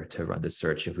forever to run this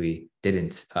search if we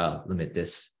didn't limit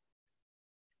this.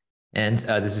 And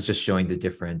this is just showing the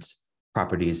different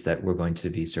properties that we're going to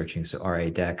be searching. So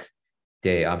RA-DEC,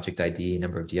 DIA object ID,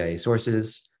 number of DIA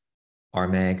sources,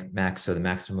 RMAG, max, so the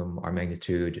maximum R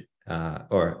magnitude,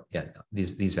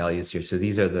 these values here. So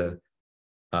these are the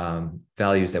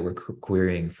values that we're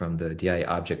querying from the DIA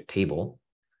object table.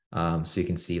 So you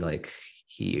can see like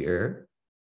here,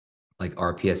 like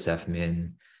RPSF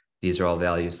min, these are all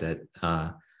values that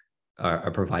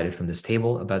are provided from this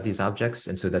table about these objects.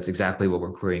 And so that's exactly what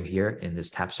we're querying here in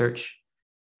this tap search,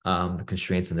 the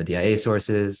constraints on the DIA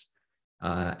sources,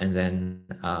 and then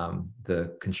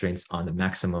the constraints on the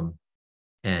maximum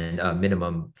and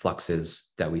minimum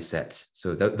fluxes that we set.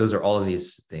 So those are all of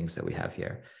these things that we have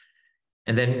here.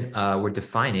 And then we're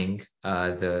defining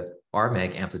the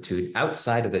RMAG amplitude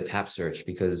outside of the tap search,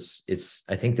 because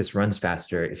I think this runs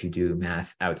faster if you do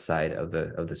math outside of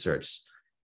the search.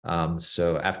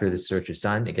 So after the search is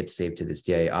done, it gets saved to this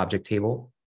DIA object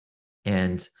table.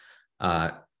 And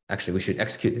actually, we should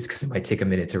execute this because it might take a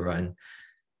minute to run.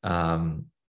 Oh,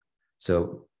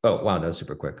 wow, that was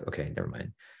super quick. Okay, never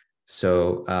mind.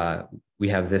 So we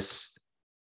have this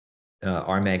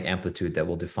RMAG amplitude that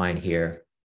we'll define here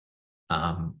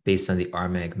based on the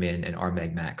RMAG min and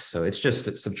RMAG max. So it's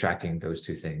just subtracting those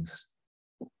two things.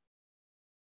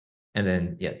 And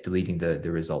then, deleting the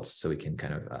results so we can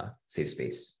kind of save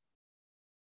space.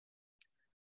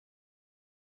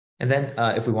 And then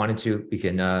if we wanted to, we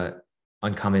can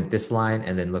uncomment this line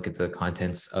and then look at the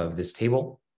contents of this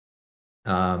table.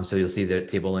 So you'll see the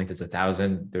table length is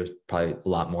 1,000. There's probably a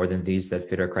lot more than these that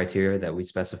fit our criteria that we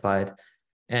specified.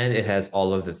 And it has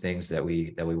all of the things that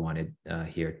we wanted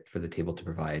here for the table to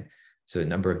provide. So the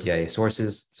number of DIA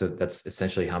sources. So that's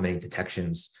essentially how many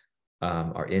detections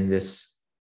are in this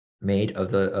made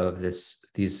of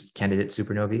these candidate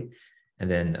supernovae, and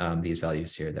then these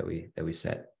values here that we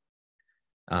set.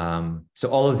 So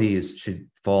all of these should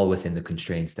fall within the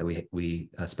constraints that we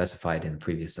specified in the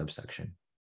previous subsection.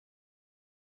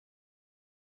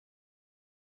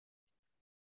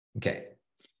 Okay.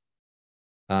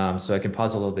 So I can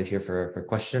pause a little bit here for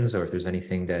questions, or if there's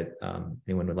anything that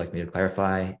anyone would like me to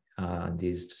clarify on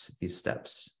these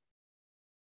steps.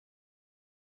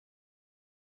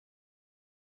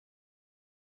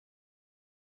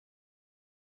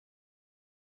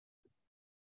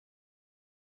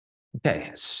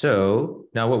 Okay, so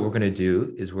now what we're going to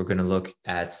do is we're going to look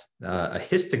at a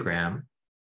histogram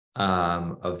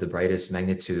of the brightest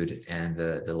magnitude and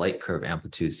the light curve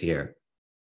amplitudes here.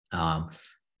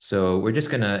 So we're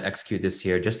just going to execute this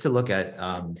here just to look at,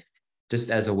 just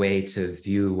as a way to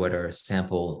view what our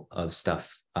sample of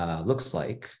stuff looks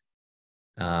like.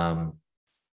 Oh,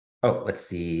 let's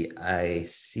see. I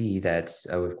see that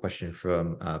we have a question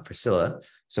from Priscilla.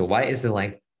 So why is the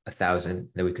length 1,000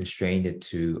 that we constrained it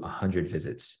to 100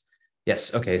 visits?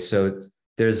 Yes. Okay. So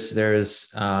there's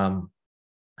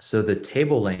so the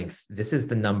table length, this is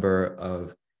the number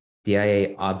of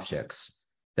DIA objects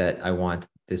that I want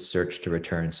this search to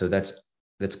return. So that's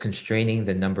constraining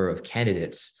the number of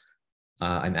candidates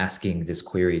I'm asking this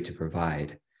query to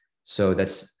provide. So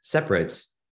that's separate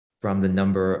from the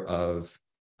number of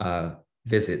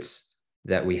visits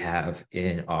that we have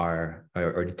in our,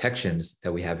 or detections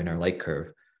that we have in our light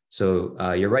curve.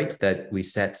 So you're right that we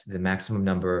set the maximum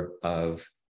number of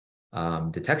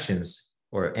detections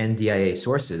or NDIA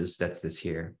sources, that's this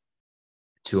here,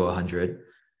 to 100.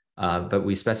 But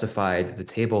we specified the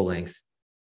table length,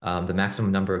 the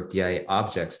maximum number of DIA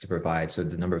objects to provide, so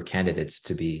the number of candidates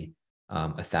to be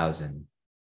 1,000.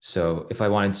 So if I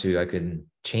wanted to, I could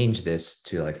change this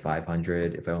to like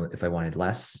 500 if I wanted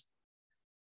less.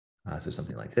 So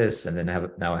something like this, and then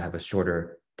now I have a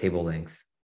shorter table length.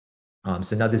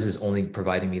 So now this is only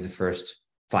providing me the first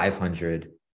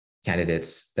 500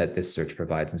 candidates that this search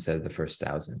provides instead of the first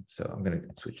 1,000. So I'm going to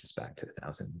switch this back to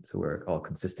 1,000. So we're all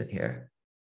consistent here.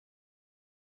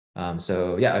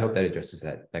 So yeah, I hope that addresses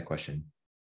that question.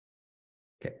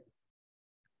 Okay.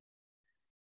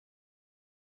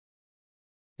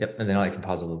 Yep, and then I can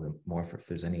pause a little bit more if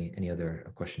there's any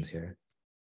other questions here.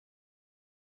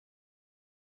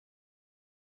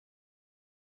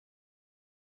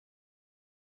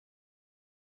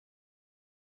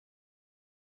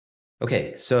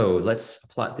 Okay, so let's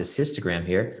plot this histogram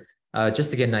here, just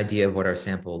to get an idea of what our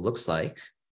sample looks like.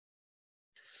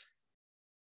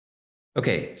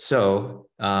 Okay, so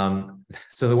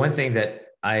so the one thing that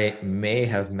I may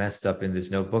have messed up in this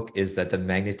notebook is that the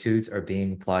magnitudes are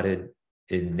being plotted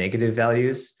in negative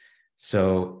values.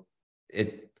 So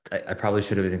I probably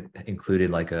should have included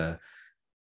like an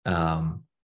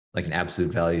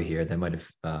absolute value here that might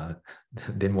have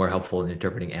been more helpful in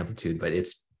interpreting amplitude, but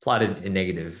it's plotted in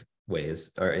negative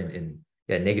ways, or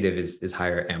yeah, negative is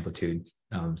higher amplitude.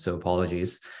 So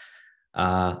apologies.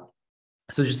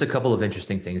 So just a couple of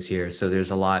interesting things here. So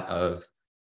there's a lot of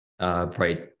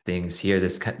bright things here.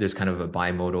 There's kind of a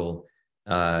bimodal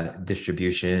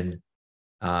distribution,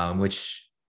 which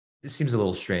seems a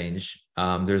little strange.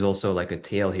 There's also like a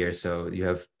tail here. So you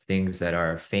have things that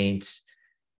are faint,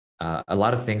 a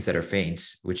lot of things that are faint,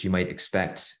 which you might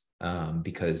expect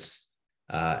because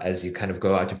as you kind of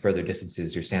go out to further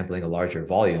distances, you're sampling a larger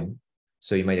volume.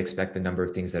 So you might expect the number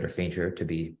of things that are fainter to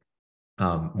be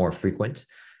more frequent.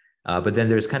 But then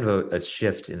there's kind of a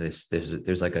shift in this.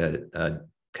 There's like a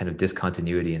kind of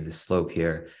discontinuity in this slope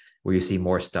here, where you see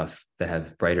more stuff that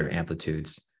have brighter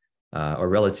amplitudes or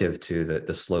relative to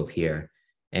the slope here.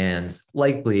 And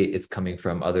likely it's coming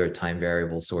from other time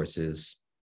variable sources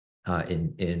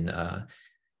in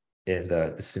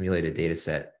the simulated data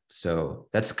set. So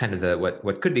that's kind of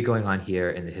what could be going on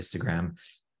here in the histogram.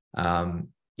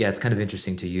 Yeah, it's kind of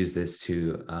interesting to use this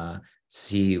to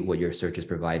see what your search is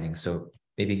providing. So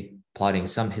maybe plotting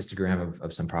some histogram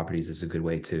of some properties is a good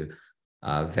way to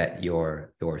vet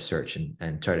your search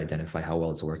and try to identify how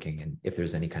well it's working and if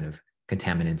there's any kind of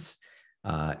contaminants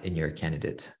in your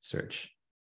candidate search.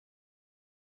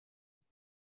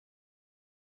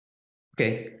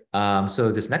 Okay,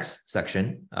 so this next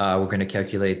section, we're going to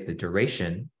calculate the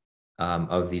duration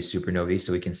of these supernovae,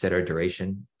 so we can set our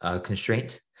duration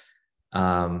constraint.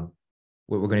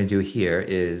 What we're going to do here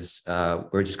is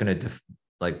we're just going to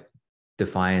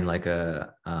define like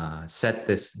set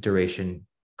this duration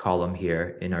column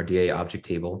here in our DA object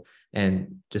table.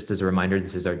 And just as a reminder,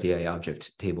 this is our DA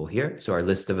object table here. So our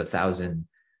list of 1,000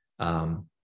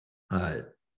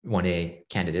 1A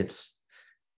candidates.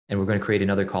 And we're going to create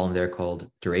another column there called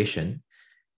duration.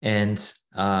 And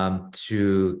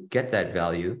to get that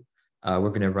value, we're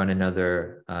going to run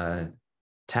another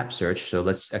tap search. So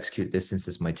let's execute this, since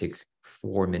this might take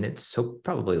 4 minutes, so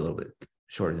probably a little bit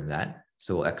shorter than that.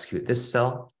 So we'll execute this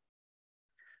cell.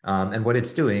 And what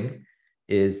it's doing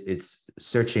is it's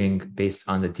searching based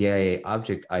on the DIA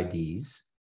object IDs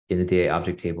in the DIA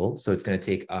object table. So it's going to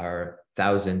take our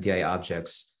 1,000 DIA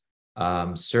objects,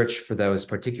 search for those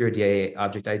particular DIA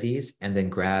object IDs, and then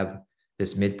grab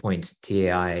this midpoint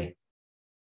TAI,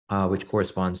 which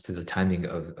corresponds to the timing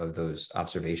of those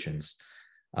observations.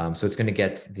 So it's going to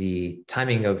get the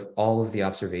timing of all of the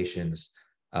observations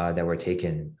that were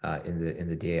taken in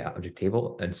the DIA object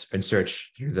table, and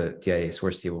search through the DIA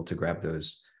source table to grab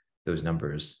those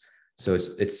numbers. So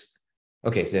it's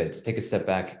okay. So let's take a step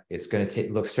back. It's going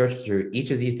to search through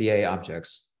each of these DIA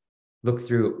objects, look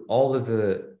through all of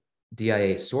the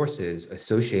DIA sources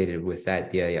associated with that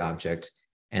DIA object,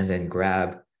 and then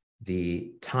grab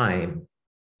the time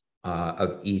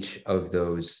of each of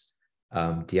those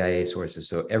DIA sources.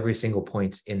 So every single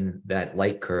point in that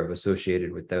light curve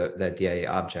associated with that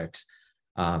DIA object,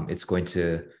 it's going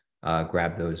to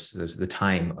grab the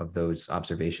time of those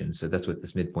observations. So that's what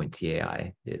this midpoint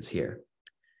TAI is here.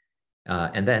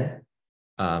 And then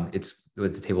it's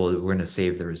with the table, we're going to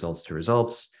save the results to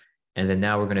results. And then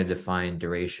now we're going to define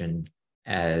duration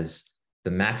as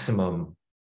the maximum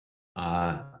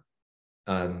time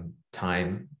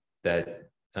that,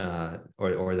 the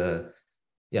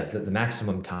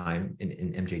maximum time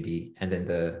in MJD, and then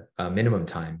the minimum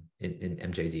time in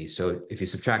MJD. So if you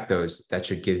subtract those, that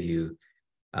should give you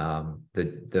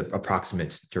the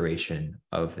approximate duration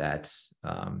of that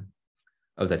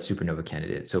supernova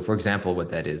candidate. So for example, what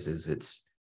that is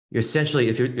you're essentially,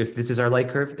 if this is our light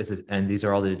curve, and these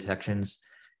are all the detections,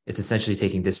 it's essentially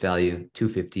taking this value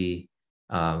 250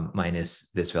 minus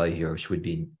this value here, which would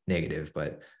be negative,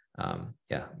 but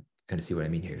yeah, kind of see what I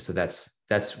mean here. So that's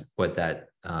what that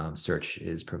search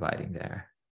is providing there.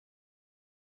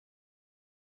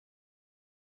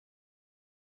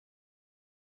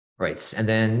 Right, and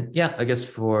then, yeah, I guess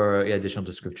for additional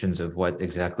descriptions of what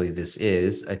exactly this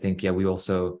is, I think, we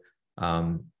also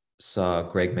saw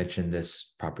Greg mention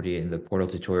this property in the portal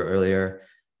tutorial earlier.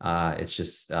 It's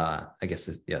just, I guess,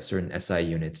 certain SI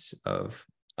units of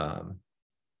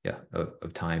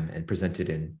time, and presented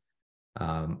in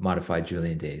modified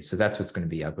Julian days. So that's what's going to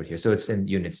be output here. So it's in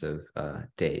units of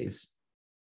days.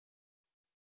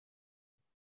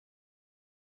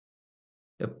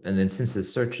 Yep. And then since the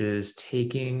search is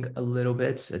taking a little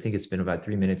bit, I think it's been about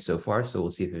 3 minutes so far. So we'll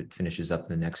see if it finishes up in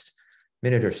the next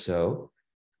minute or so.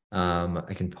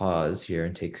 I can pause here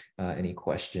and take any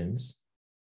questions.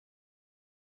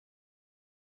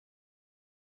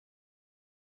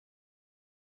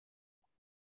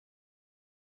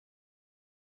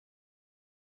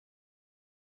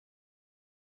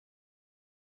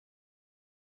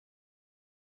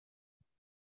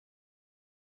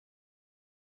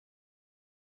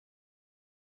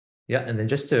 Yeah, and then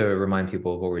just to remind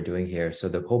people of what we're doing here. So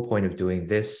the whole point of doing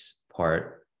this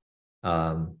part,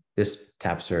 this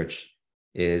tap search,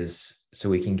 is so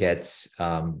we can get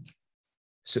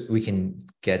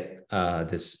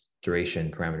this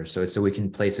duration parameter. So we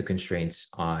can place a constraint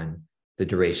on the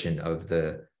duration of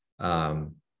the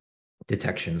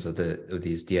detections of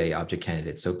these DIA object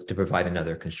candidates. So to provide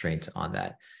another constraint on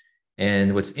that.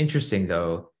 And what's interesting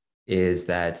though is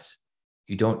that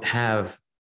you don't have.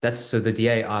 So the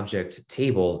DIA object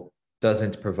table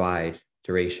doesn't provide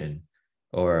duration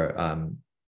or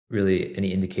really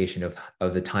any indication of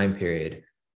the time period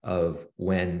of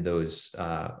when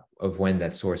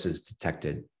that source is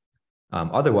detected.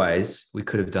 Otherwise, we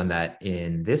could have done that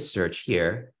in this search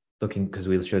here, because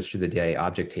we searched through the DIA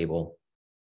object table.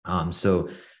 So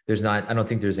I don't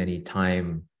think there's any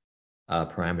time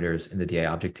parameters in the DIA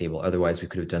object table. Otherwise, we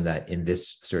could have done that in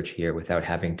this search here without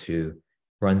having to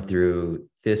run through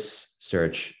this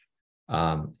search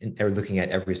and looking at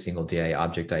every single DIA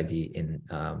object ID in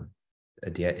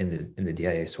the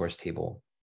DIA source table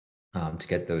to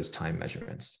get those time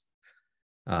measurements.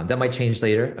 That might change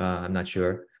later. I'm not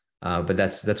sure, but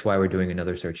that's why we're doing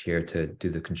another search here to do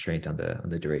the constraint on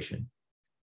the duration.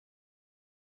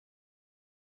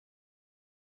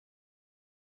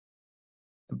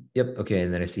 Yep. Okay.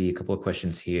 And then I see a couple of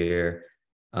questions here.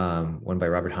 One by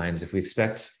Robert Hines. If we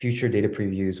expect future data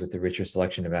previews with the richer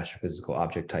selection of astrophysical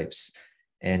object types,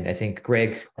 and I think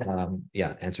Greg,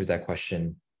 answered that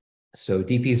question. So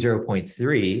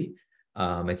DP0.3,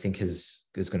 I think is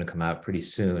going to come out pretty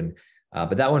soon,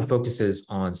 but that one focuses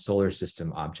on solar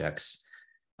system objects.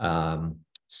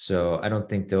 So I don't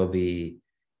think there'll be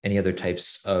any other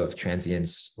types of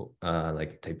transients,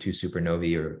 like type 2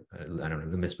 supernovae, or I don't know,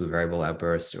 luminous blue variable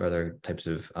outbursts, or other types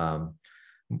of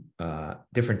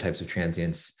different types of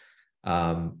transients,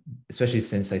 especially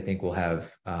since I think we'll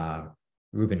have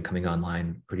Rubin coming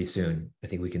online pretty soon. I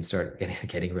think we can start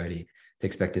getting ready to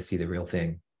expect to see the real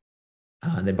thing.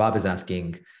 And then Bob is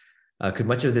asking, could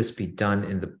much of this be done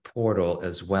in the portal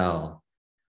as well?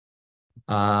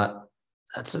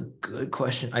 That's a good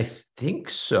question. I think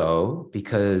so,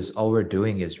 because all we're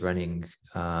doing is running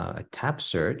a tab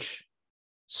search.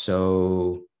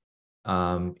 So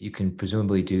you can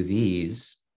presumably do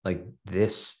these, like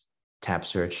this tab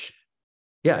search.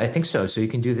 Yeah, I think so. So you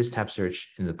can do this tab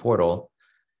search in the portal.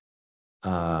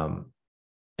 And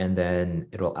then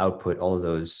it'll output all of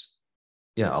those.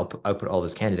 Yeah, I'll output all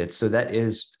those candidates. So that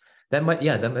might be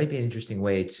an interesting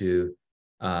way to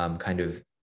kind of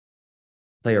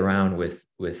play around with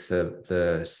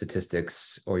the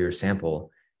statistics or your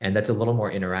sample, and that's a little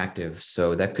more interactive.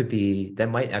 So that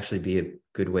might actually be a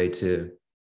good way to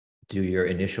do your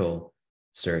initial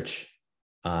search,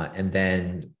 and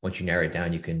then once you narrow it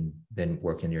down, you can then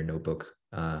work in your notebook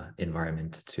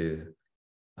environment to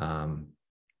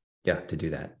do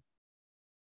that.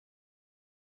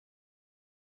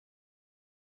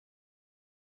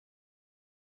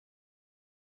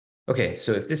 Okay,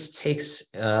 so if this takes,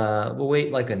 we'll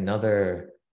wait like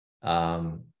another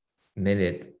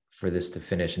minute for this to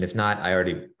finish. And if not, I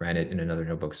already ran it in another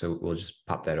notebook, so we'll just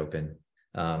pop that open.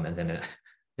 And then,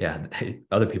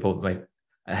 other people might,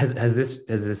 has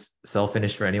this cell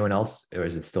finished for anyone else, or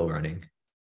is it still running?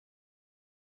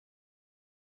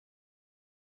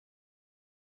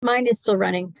 Mine is still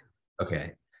running.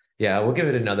 Okay, yeah, we'll give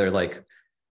it another like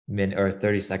minute or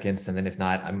 30 seconds, and then if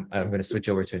not, I'm going to switch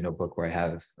over to a notebook where I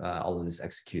have all of this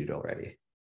executed already.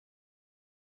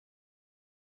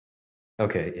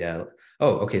 Okay, yeah.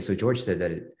 Oh, okay. So George said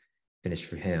that it finished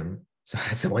for him. So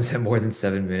someone said more than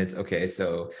 7 minutes. Okay,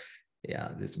 so yeah,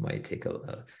 this might take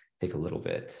a little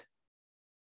bit.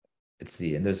 Let's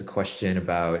see. And there's a question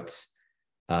about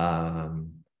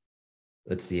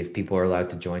let's see if people are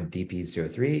allowed to join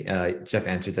DP0.3. Jeff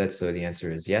answered that, so the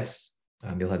answer is yes.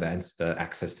 You'll have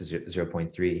access to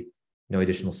 0.3. No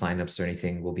additional signups or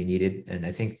anything will be needed. And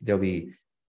I think there'll be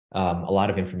a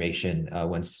lot of information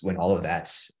when all of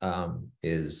that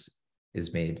is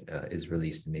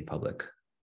released and made public.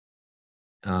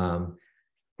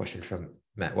 Question from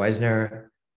Matt Weisner.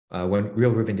 When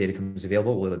real Rubin data comes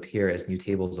available, will it appear as new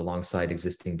tables alongside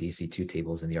existing DC2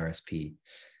 tables in the RSP?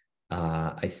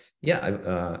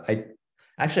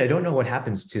 Actually, I don't know what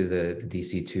happens to the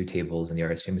DC2 tables in the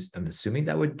RSP. I'm assuming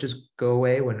that would just go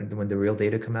away when the real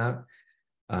data come out.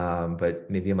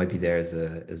 But maybe it might be there as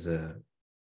a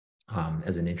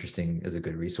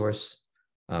good resource,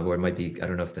 or it might be. I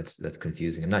don't know if that's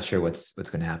confusing. I'm not sure what's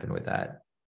going to happen with that.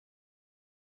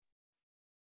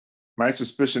 My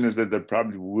suspicion is that there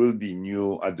probably will be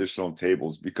new additional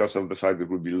tables because of the fact that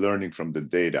we'll be learning from the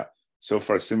data. So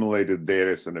far, simulated data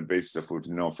is on the basis of what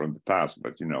we know from the past,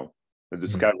 but the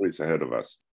discovery is ahead of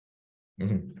us.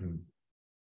 Mm-hmm.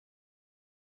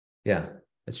 Yeah,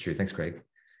 that's true. Thanks, Craig.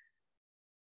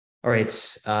 All right,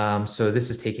 so this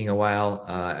is taking a while.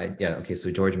 Okay, so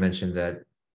George mentioned that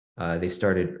they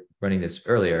started running this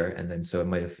earlier, and then so it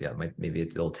might have, maybe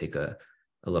it'll take a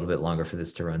little bit longer for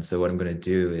this to run. So what I'm going to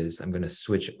do is I'm going to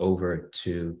switch over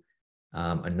to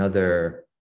another,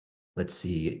 let's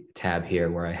see, tab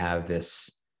here where I have this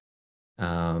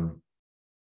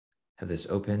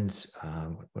opened.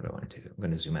 What do I want to do? I'm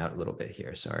going to zoom out a little bit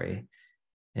here, sorry.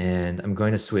 And I'm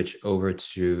going to switch over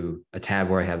to a tab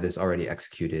where I have this already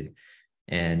executed.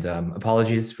 And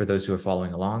apologies for those who are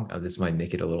following along. This might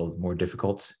make it a little more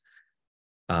difficult.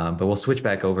 But we'll switch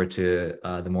back over to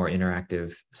the more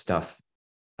interactive stuff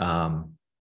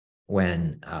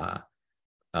when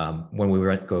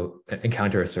we go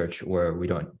encounter a search where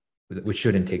which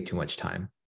shouldn't take too much time.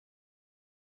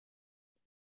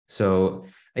 So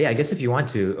yeah, I guess if you want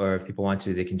to, or if people want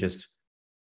to, they can just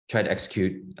try to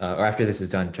execute, or after this is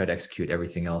done, try to execute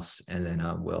everything else, and then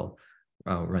we'll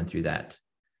run through that.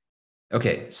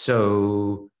 Okay,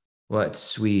 so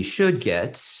what we should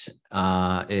get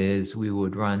is we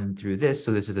would run through this.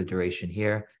 So this is the duration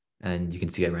here, and you can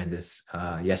see I ran this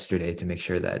yesterday to make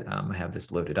sure that I have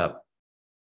this loaded up.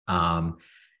 And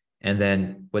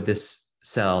then what this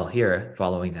cell here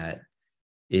following that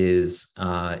is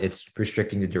it's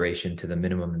restricting the duration to the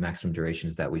minimum and maximum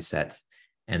durations that we set,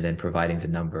 and then providing the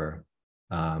number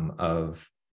of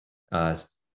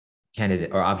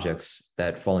candidate or objects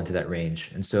that fall into that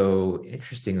range. And so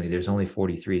interestingly, there's only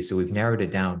 43. So we've narrowed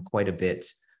it down quite a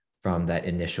bit from that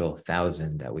initial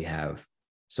 1,000 that we have.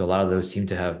 So a lot of those seem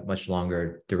to have much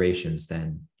longer durations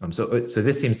than, so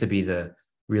this seems to be the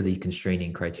really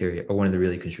constraining criteria, or one of the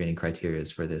really constraining criteria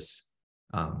for this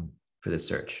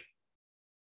search.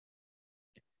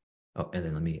 Oh, and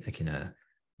then let me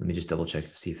just double check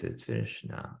to see if it's finished.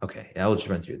 No, okay, I'll just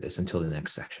run through this until the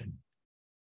next section.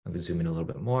 I'm gonna zoom in a little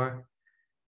bit more.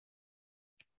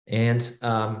 And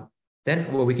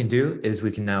then what we can do is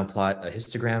we can now plot a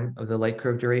histogram of the light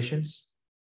curve durations,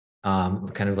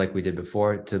 kind of like we did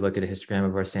before, to look at a histogram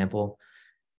of our sample,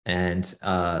 and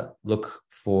look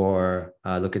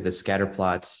at the scatter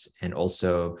plots and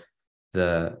also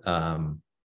the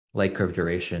light curve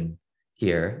duration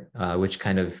here, which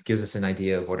kind of gives us an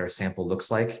idea of what our sample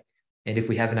looks like. And if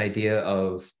we have an idea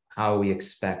of how we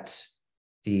expect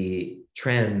the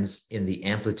trends in the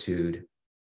amplitude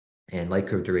and light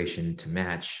curve duration to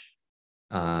match.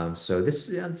 So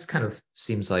this kind of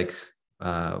seems like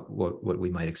what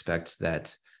we might expect,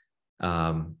 that we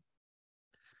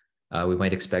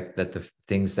might expect that the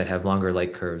things that have longer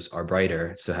light curves are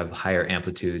brighter, so have higher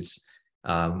amplitudes.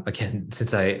 Again,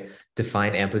 since I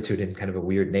define amplitude in kind of a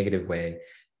weird negative way,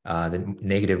 the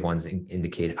negative ones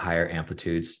indicate higher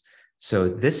amplitudes. So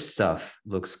this stuff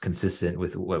looks consistent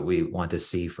with what we want to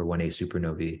see for 1A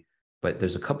supernovae, but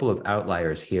there's a couple of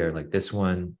outliers here, like this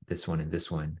one, and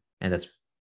this one, and that's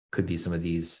could be some of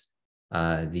these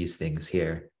things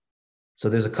here. So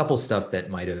there's a couple stuff that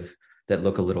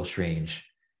look a little strange.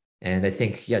 And I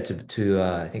think, yeah,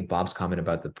 I think Bob's comment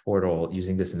about the portal,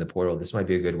 using this in the portal, this might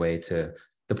be a good way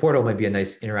the portal might be a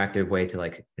nice interactive way to,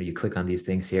 like, you click on these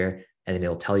things here, and then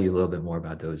it'll tell you a little bit more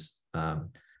about those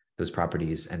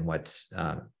properties and what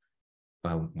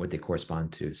they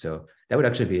correspond to. So that would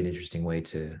actually be an interesting way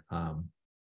to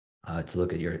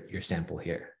look at your sample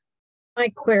here. My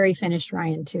query finished,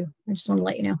 Ryan, too. I just want to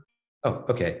let you know. Oh,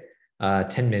 okay.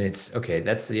 10 minutes. Okay,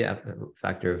 that's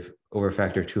over a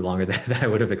factor of 2 longer than I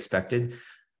would have expected.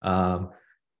 Oh,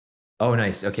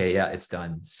 nice. Okay, yeah, it's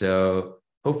done. So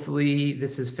hopefully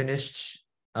this is finished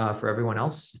for everyone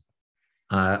else.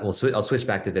 I'll switch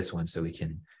back to this one so we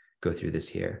can go through this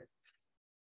here.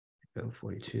 Go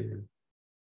 42.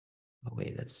 Oh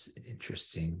wait, that's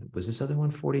interesting. Was this other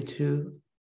one 42?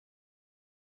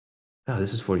 No,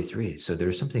 this is 43. So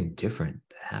there's something different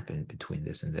that happened between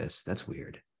this and this. That's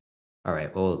weird. All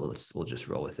right, well, we'll just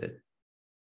roll with it.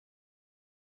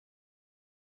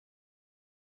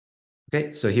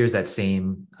 Okay, so here's that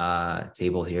same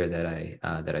table here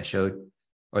that I showed,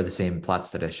 or the same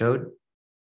plots that I showed.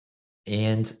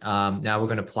 And now we're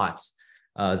going to plot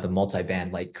the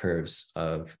multi-band light curves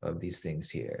of these things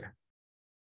here.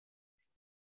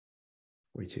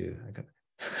 42.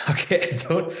 Okay,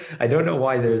 I don't know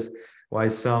why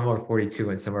some are 42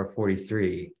 and some are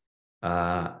 43.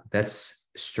 That's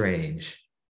strange.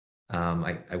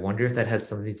 I wonder if that has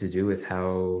something to do with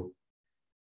how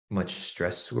much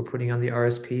stress we're putting on the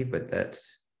RSP, but that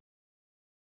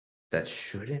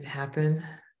shouldn't happen.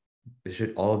 It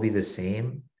should all be the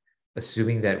same,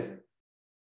 assuming that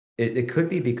it could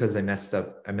be because I messed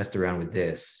around with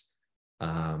this.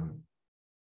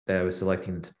 That I was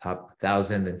selecting the top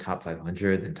 1,000, then top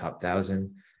 500, then top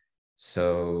 1,000.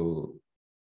 So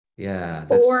yeah.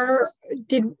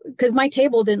 Because my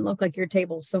table didn't look like your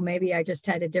table, so maybe I just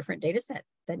had a different data set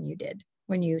than you did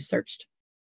when you searched.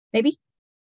 Maybe?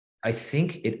 I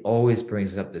think it always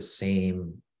brings up the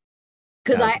same.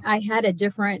 Because I had a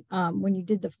different, when you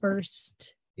did the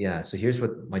first. Yeah, so here's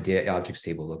what my data objects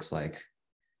table looks like.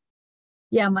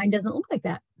 Yeah, mine doesn't look like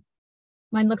that.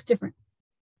 Mine looks different.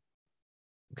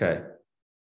 Okay.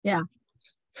 Yeah.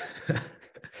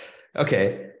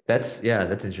 Okay, that's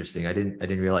interesting. I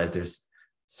didn't realize there's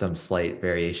some slight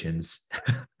variations.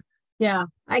 Yeah,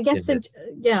 I guess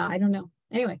yeah, I don't know.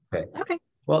 Anyway. Okay.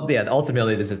 Well, yeah,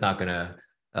 ultimately this is not going to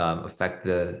affect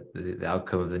the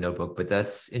outcome of the notebook, but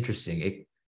that's interesting.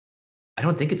 I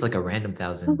don't think it's like a random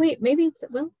 1,000. Oh wait, maybe it's,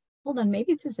 well, hold on,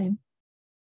 maybe it's the same.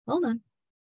 Hold on.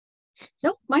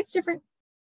 Nope, mine's different.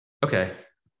 Okay.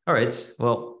 All right.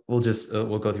 Well,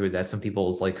 we'll go through that. Some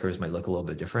people's light curves might look a little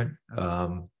bit different.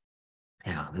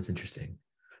 Yeah, that's interesting.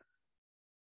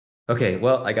 Okay,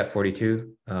 well, I got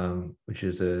 42, which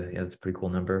is that's a pretty cool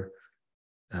number.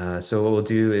 So what we'll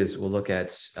do is we'll look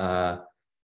at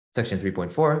section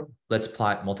 3.4. Let's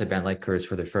plot multi-band light curves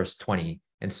for the first 20.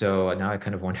 And so now I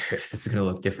kind of wonder if this is going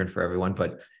to look different for everyone,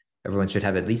 but everyone should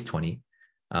have at least 20.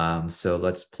 So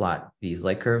let's plot these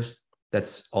light curves.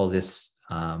 That's all this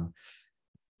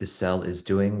this cell is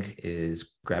doing,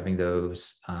 is grabbing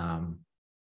those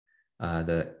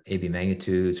the AB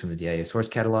magnitudes from the DIA source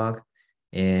catalog.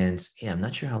 And yeah, I'm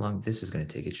not sure how long this is going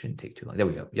to take. It shouldn't take too long. There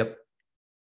we go. Yep.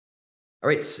 All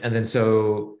right. And then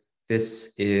so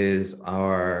this is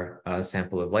our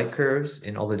sample of light curves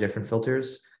in all the different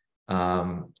filters.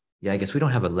 Yeah, I guess we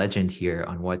don't have a legend here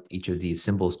on what each of these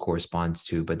symbols corresponds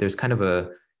to, but there's kind of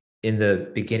in the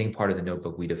beginning part of the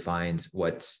notebook, we defined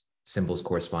what symbols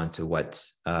correspond to what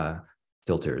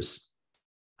filters.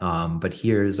 But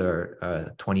here's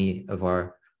our 20 of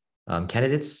our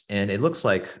candidates, and it looks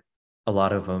like a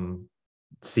lot of them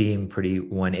seem pretty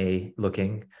 1A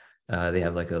looking. They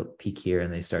have like a peak here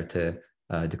and they start to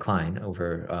decline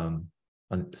over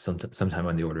sometime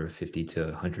on the order of 50 to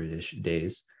 100-ish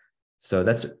days. So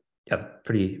that's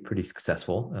pretty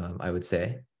successful, I would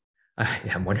say.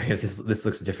 I'm wondering if this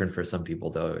looks different for some people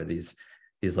though, or these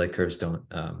light curves don't.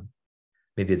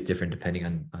 Maybe it's different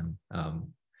depending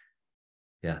on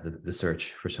the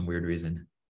search for some weird reason.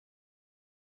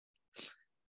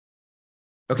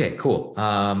 Okay, cool.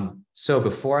 So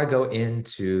before I go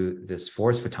into this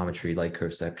forest photometry light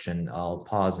curve section, I'll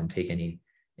pause and take any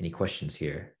questions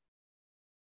here.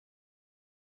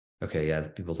 Okay, yeah,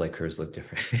 people's light curves look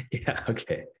different. Yeah,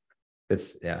 okay.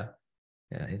 It's yeah,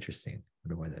 interesting. I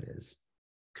wonder why that is.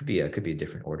 Could be a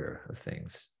different order of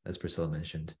things, as Priscilla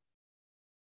mentioned.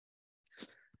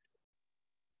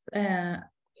 Do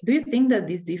you think that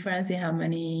this difference in how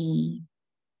many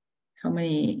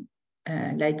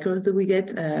light curves do we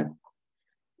get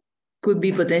could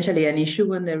be potentially an issue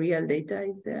when the real data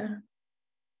is there?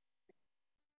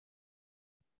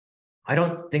 I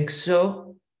don't think so.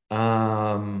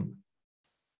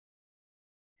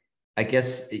 I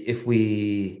guess if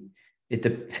it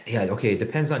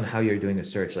depends on how you're doing a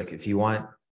search. Like if you want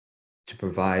to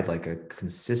provide like a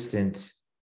consistent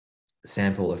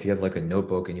sample, if you have like a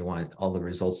notebook and you want all the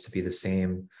results to be the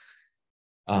same,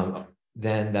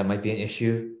 then that might be an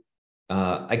issue.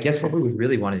 I guess what we would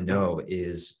really want to know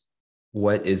is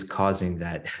what is causing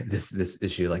this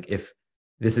issue. Like if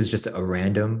this is just a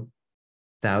random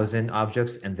 1,000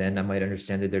 objects, and then I might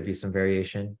understand that there'd be some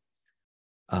variation.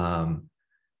 And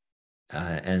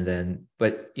then,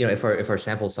 but you know, if our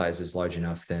sample size is large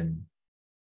enough, then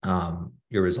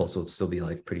your results will still be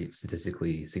like pretty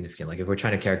statistically significant. Like if we're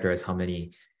trying to characterize how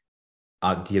many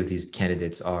of these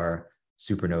candidates are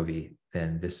supernovae,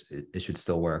 then it should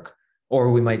still work. Or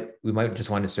we might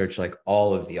just want to search like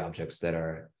all of the objects that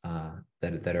are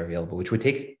available, which would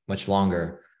take much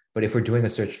longer. But if we're doing a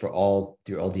search for all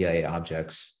DIA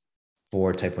objects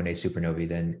for type 1A supernovae,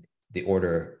 then the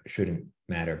order shouldn't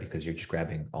matter because you're just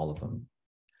grabbing all of them.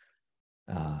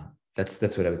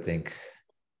 That's what I would think.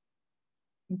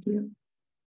 Thank you.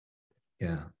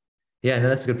 Yeah, no,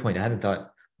 that's a good point. I haven't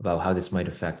thought about how this might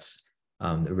affect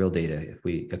the real data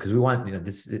because we want, you know,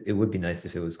 this. It would be nice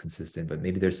if it was consistent, but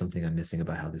maybe there's something I'm missing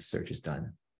about how this search is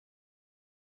done.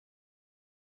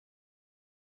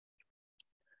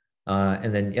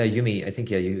 And then Yumi, I think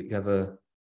you have a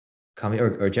comment,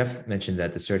 or Jeff mentioned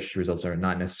that the search results are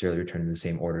not necessarily returned in the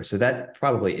same order. So that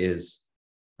probably is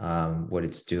what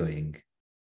it's doing.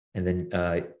 And then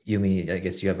Yumi, I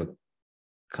guess you have a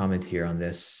comment here on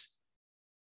this.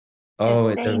 Oh,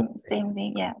 yeah, same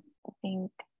thing. Yeah, I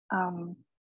think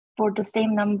for the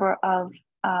same number of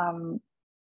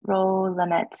row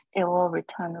limits, it will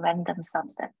return random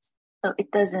subsets. So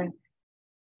it doesn't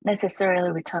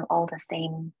necessarily return all the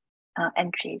same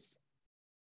entries.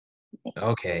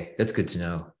 Okay, that's good to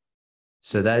know.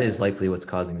 So that is likely what's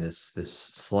causing this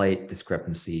slight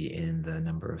discrepancy in the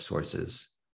number of sources.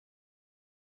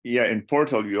 Yeah, in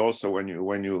Portal, you also when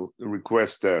you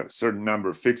request a certain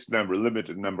number, fixed number,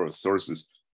 limited number of sources,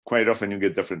 quite often you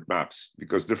get different maps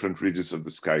because different regions of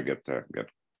the sky get.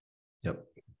 Yep.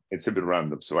 It's a bit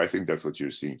random, so I think that's what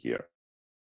you're seeing here.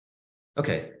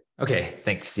 Okay.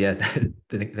 Thanks. Yeah,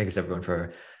 thanks everyone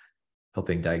for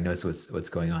helping diagnose what's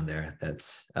going on there.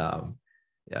 That's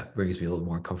brings me a little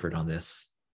more comfort on this.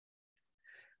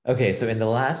 Okay, so in the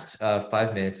last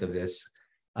 5 minutes of this,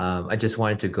 I just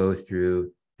wanted to go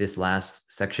through this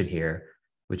last section here,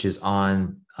 which is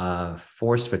on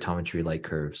forced photometry light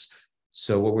curves.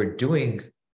 So what we're doing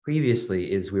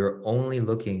previously is we were only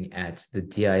looking at the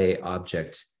DIA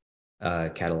object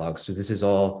catalog. So these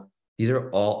are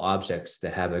all objects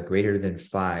that have a greater than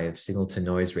 5 signal to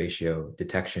noise ratio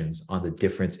detections on the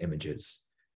difference images.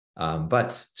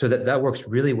 But so that works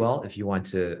really well if you want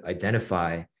to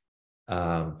identify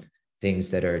things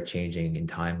that are changing in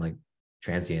time, like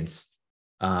transients.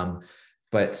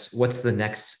 But what's the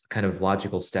next kind of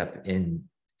logical step in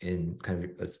kind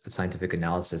of a scientific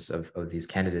analysis of these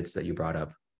candidates that you brought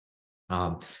up?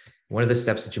 One of the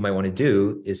steps that you might want to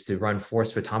do is to run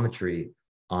forced photometry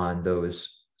on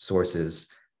those sources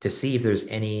to see if there's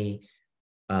any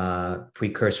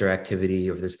precursor activity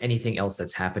or if there's anything else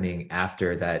that's happening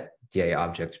after that DIA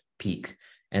object peak.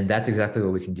 And that's exactly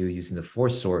what we can do using the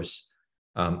force source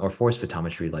or force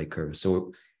photometry light curve.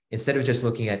 So instead of just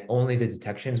looking at only the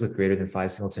detections with greater than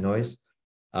 5 signal to noise,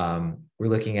 we're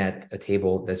looking at a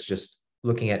table that's just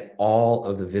looking at all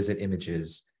of the visit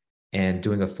images and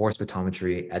doing a force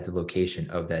photometry at the location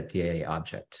of that DIA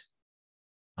object.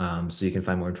 So you can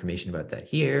find more information about that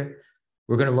here.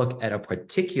 We're going to look at a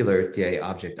particular DIA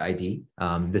object ID,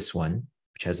 this one,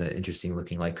 which has an interesting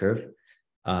looking light curve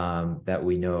that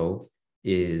we know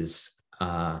is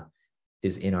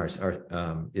in our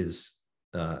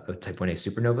a type 1a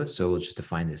supernova. So we'll just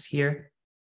define this here.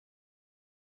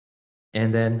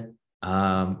 And then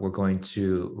we're going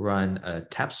to run a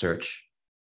tap search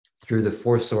through the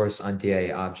force source on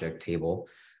DIA object table.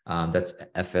 That's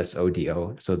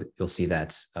FSODO. So you'll see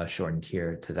that's shortened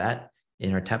here to that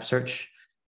in our tap search.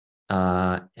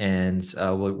 We're going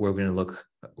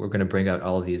to bring out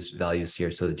all of these values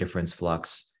here. So the difference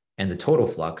flux and the total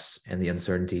flux and the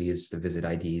uncertainties, the visit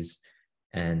IDs.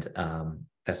 And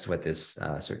that's what this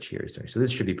search here is doing. So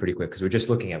this should be pretty quick because we're just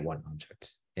looking at one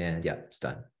object. And yeah, it's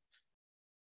done.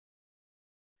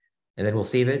 And then we'll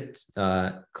save it,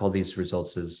 call these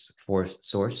results as force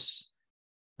source.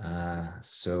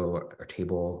 So our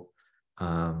table,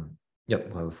 we'll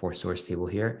have a force source table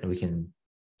here, and we can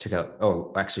check out,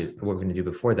 oh, actually, what we're going to do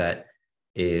before that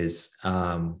is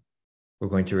we're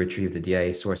going to retrieve the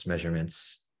DIA source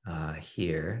measurements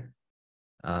here.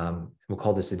 We'll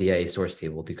call this the DIA source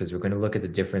table because we're going to look at the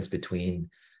difference between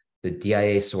the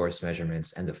DIA source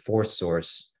measurements and the force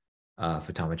source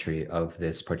photometry of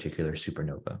this particular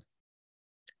supernova.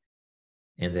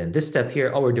 And then this step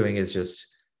here, all we're doing is just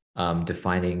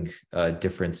defining a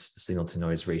difference signal to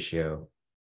noise ratio,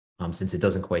 since it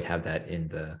doesn't quite have that in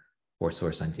the force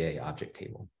source on DIA object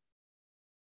table.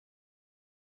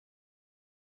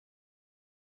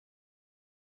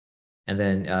 And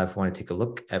then if we want to take a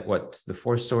look at what the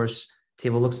force source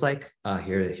table looks like,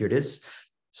 here it is.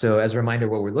 So as a reminder,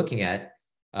 what we're looking at,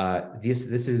 this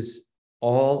is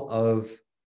all of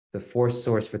the force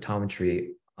source photometry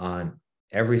on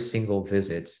every single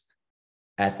visit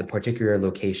at the particular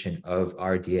location of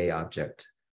our DA object.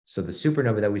 So the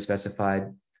supernova that we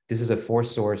specified, this is a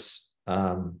force source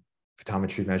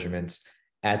photometry measurement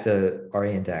at the RA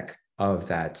index of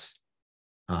that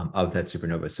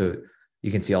supernova. So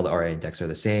you can see all the RA index are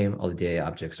the same, all the DA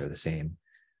objects are the same,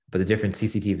 but the different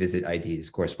CCT visit IDs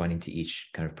corresponding to each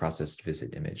kind of processed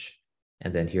visit image.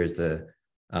 And then here's the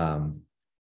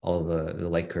all the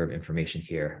light curve information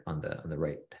here on the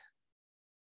right.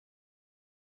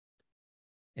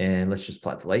 And let's just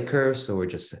plot the light curves. So we're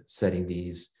just setting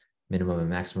these minimum and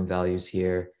maximum values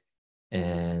here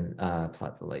and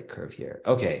plot the light curve here.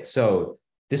 Okay, so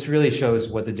this really shows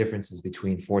what the difference is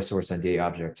between force source on DA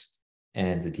object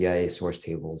and the DIA source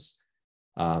tables.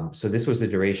 So this was the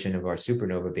duration of our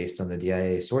supernova based on the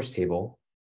DIA source table.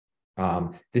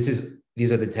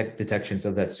 These are the detections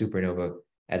of that supernova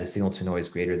at a signal to noise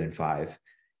greater than 5.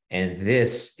 And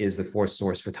this is the force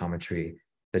source photometry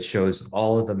that shows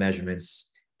all of the measurements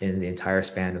in the entire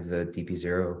span of the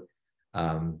DP0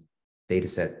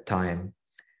 dataset time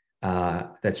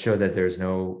that show that there's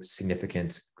no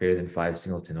significant greater than 5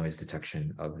 signal to noise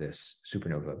detection of this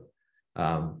supernova.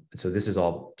 So this is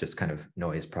all just kind of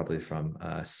noise, probably from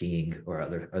seeing or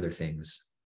other things.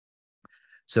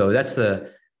 So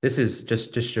this is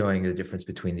just showing the difference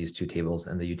between these two tables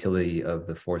and the utility of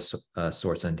the force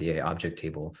source on DA object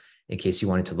table in case you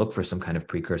wanted to look for some kind of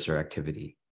precursor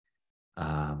activity.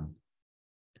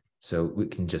 So we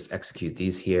can just execute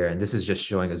these here. And this is just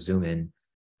showing a zoom in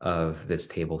of this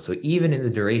table. So even in the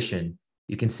duration,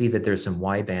 you can see that there's some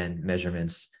wideband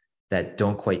measurements that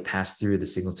don't quite pass through the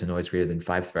signal to noise greater than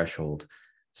 5 threshold.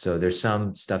 So there's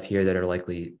some stuff here that are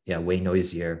likely, way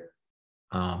noisier,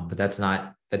 but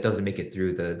that doesn't make it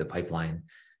through the pipeline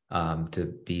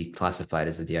to be classified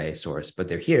as a DIA source. But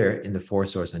they're here in the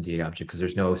force source on DIA object because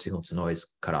there's no signal to noise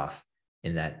cutoff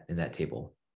in that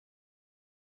table.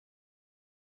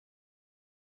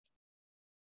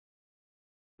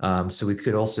 So we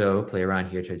could also play around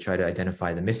here to try to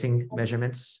identify the missing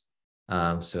measurements.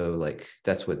 So like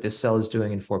that's what this cell is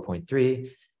doing in 4.3.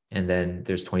 And then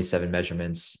there's 27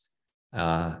 measurements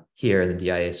here in the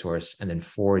DIA source, and then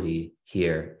 40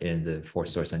 here in the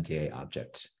force source on DIA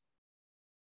object.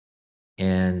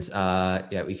 And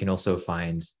we can also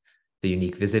find the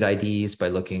unique visit IDs by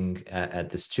looking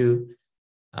at this too.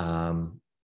 I'm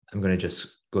going to just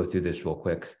go through this real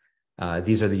quick.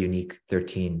 These are the unique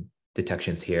 13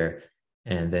 detections here.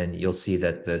 And then you'll see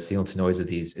that the signal to noise of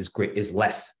these is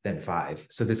less than 5.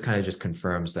 So this kind of just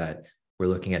confirms that we're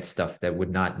looking at stuff that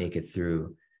would not make it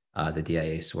through the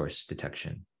DIA source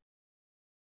detection.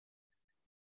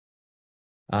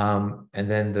 And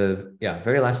then the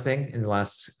very last thing in the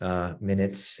last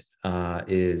minute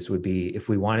would be if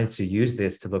we wanted to use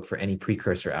this to look for any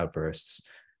precursor outbursts.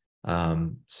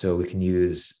 So we can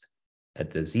use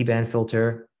at the Z-band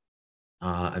filter.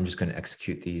 I'm just going to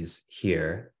execute these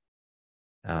here.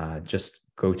 Just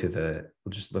go to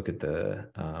we'll just look at the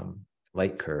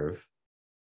light curve.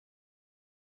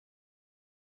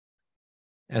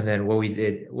 And then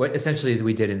what essentially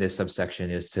we did in this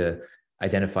subsection is to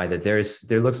identify that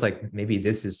there looks like maybe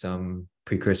this is some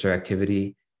precursor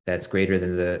activity that's greater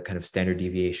than the kind of standard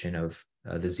deviation of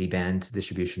the Z-band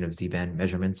distribution of Z-band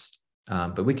measurements.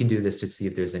 But we can do this to see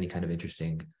if there's any kind of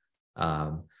interesting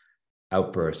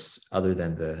outbursts other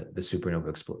than the supernova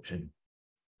explosion,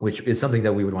 which is something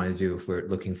that we would want to do if we're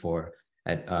looking for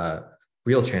at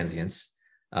real transients.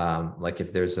 Like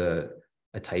if there's a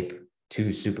type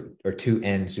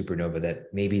 2N supernova,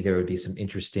 that maybe there would be some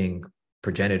interesting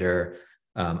progenitor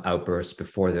outbursts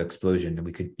before the explosion, and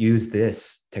we could use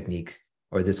this technique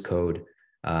or this code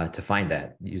to find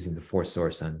that using the force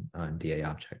source on DA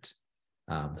object.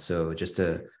 So just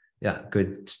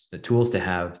good tools to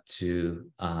have to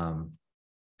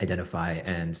identify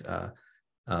and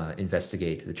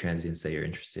investigate the transients that you're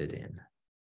interested in.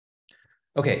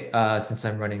 Okay, since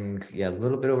I'm running a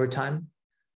little bit over time,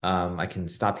 I can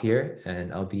stop here,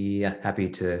 and I'll be happy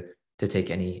to take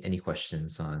any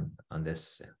questions on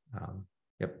this.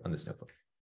 On this notebook.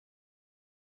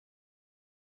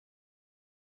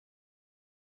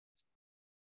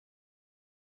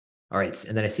 All right,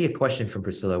 and then I see a question from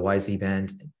Priscilla. Why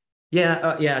Z-band?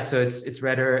 So it's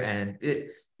redder, and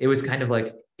it was kind of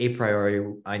like a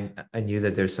priori. I knew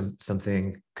that there's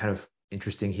something kind of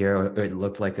interesting here. Or it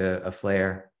looked like a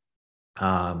flare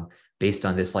based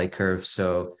on this light curve.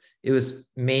 So it was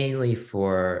mainly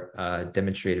for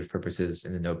demonstrative purposes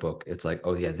in the notebook. It's like,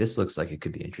 oh yeah, this looks like it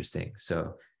could be interesting.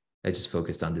 So I just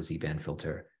focused on the Z-band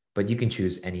filter. But you can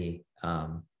choose any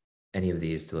of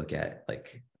these to look at,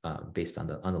 like based on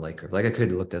the light curve. Like I could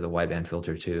have looked at the Y-band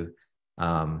filter too.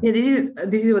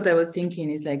 This is what I was thinking.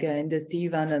 It's like in the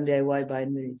Z-band and the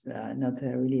Y-band, there is not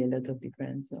really a lot of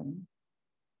difference. So.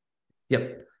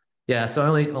 Yep. Yeah, so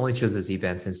I only chose the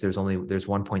Z-band since there's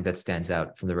one point that stands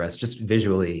out from the rest, just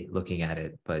visually looking at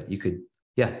it. But you could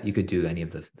do any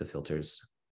of the filters.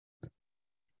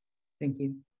 Thank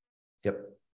you. Yep.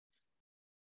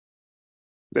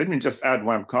 Let me just add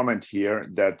one comment here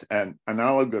that an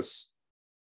analogous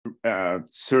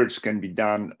search can be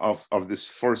done of this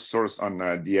force source on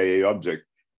a DIA object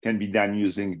can be done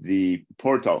using the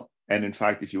portal. And in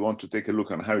fact, if you want to take a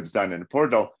look on how it's done in the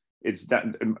portal, it's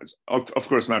done, of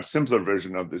course, much simpler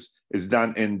version of this is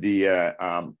done in the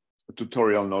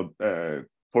tutorial node,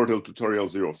 portal tutorial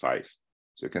 05.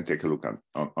 So you can take a look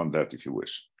on that if you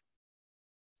wish.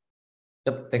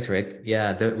 Yep, thanks, Rick.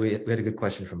 Yeah, we had a good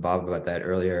question from Bob about that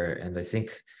earlier, and I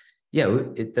think,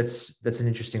 that's an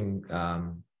interesting.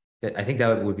 I think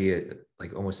that would be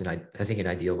almost an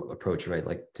ideal approach, right?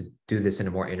 Like to do this in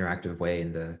a more interactive way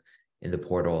in the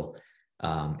portal,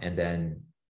 and then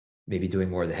maybe doing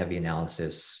more of the heavy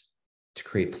analysis to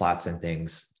create plots and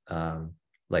things.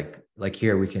 Like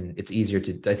here we can. It's easier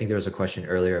to. I think there was a question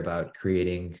earlier about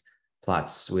creating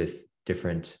plots with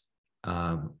different.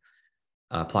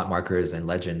 Plot markers and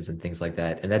legends and things like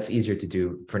that. And that's easier to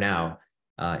do for now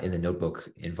in the notebook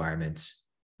environment.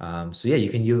 So yeah, you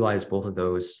can utilize both of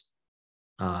those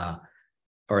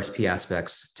RSP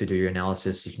aspects to do your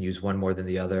analysis. You can use one more than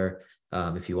the other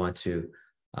if you want to.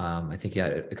 I think,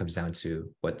 it comes down to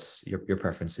what's your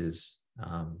preferences.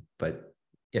 But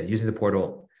yeah, using the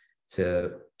portal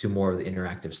to do more of the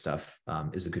interactive stuff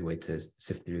is a good way to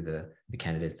sift through the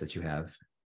candidates that you have.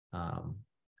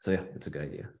 So yeah, it's a good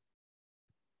idea.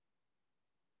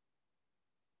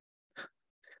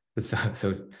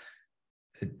 So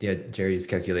yeah, Jerry's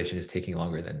calculation is taking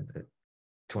longer than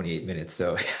 28 minutes.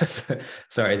 So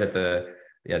sorry that the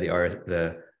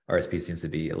RSP seems to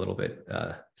be a little bit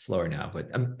slower now, but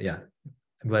I'm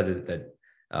glad that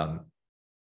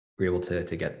we're able to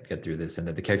get through this, and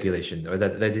that the calculation, or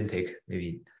that didn't take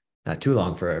maybe not too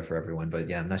long for everyone, but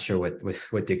yeah, I'm not sure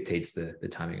what dictates the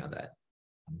timing on that.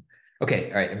 Okay,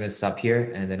 all right, I'm going to stop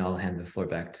here, and then I'll hand the floor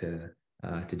back to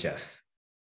Jeff.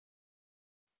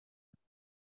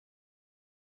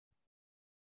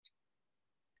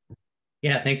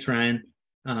 Yeah, thanks, Ryan.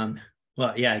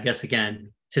 Well, yeah, I guess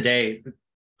again, today,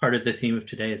 part of the theme of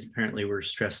today is apparently we're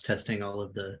stress testing all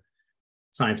of the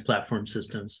science platform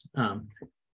systems.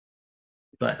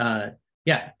 But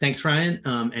thanks, Ryan.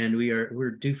 And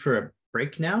we're due for a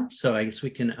break now. So I guess we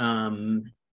can,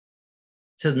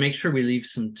 to make sure we leave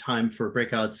some time for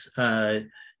breakouts, how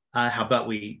about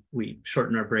we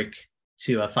shorten our break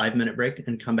to a 5-minute break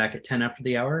and come back at 10 after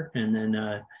the hour. And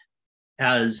then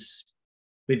as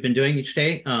we've been doing each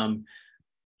day,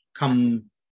 come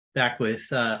back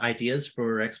with ideas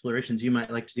for explorations you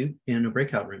might like to do in a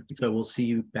breakout room. So we'll see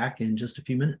you back in just a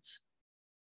few minutes.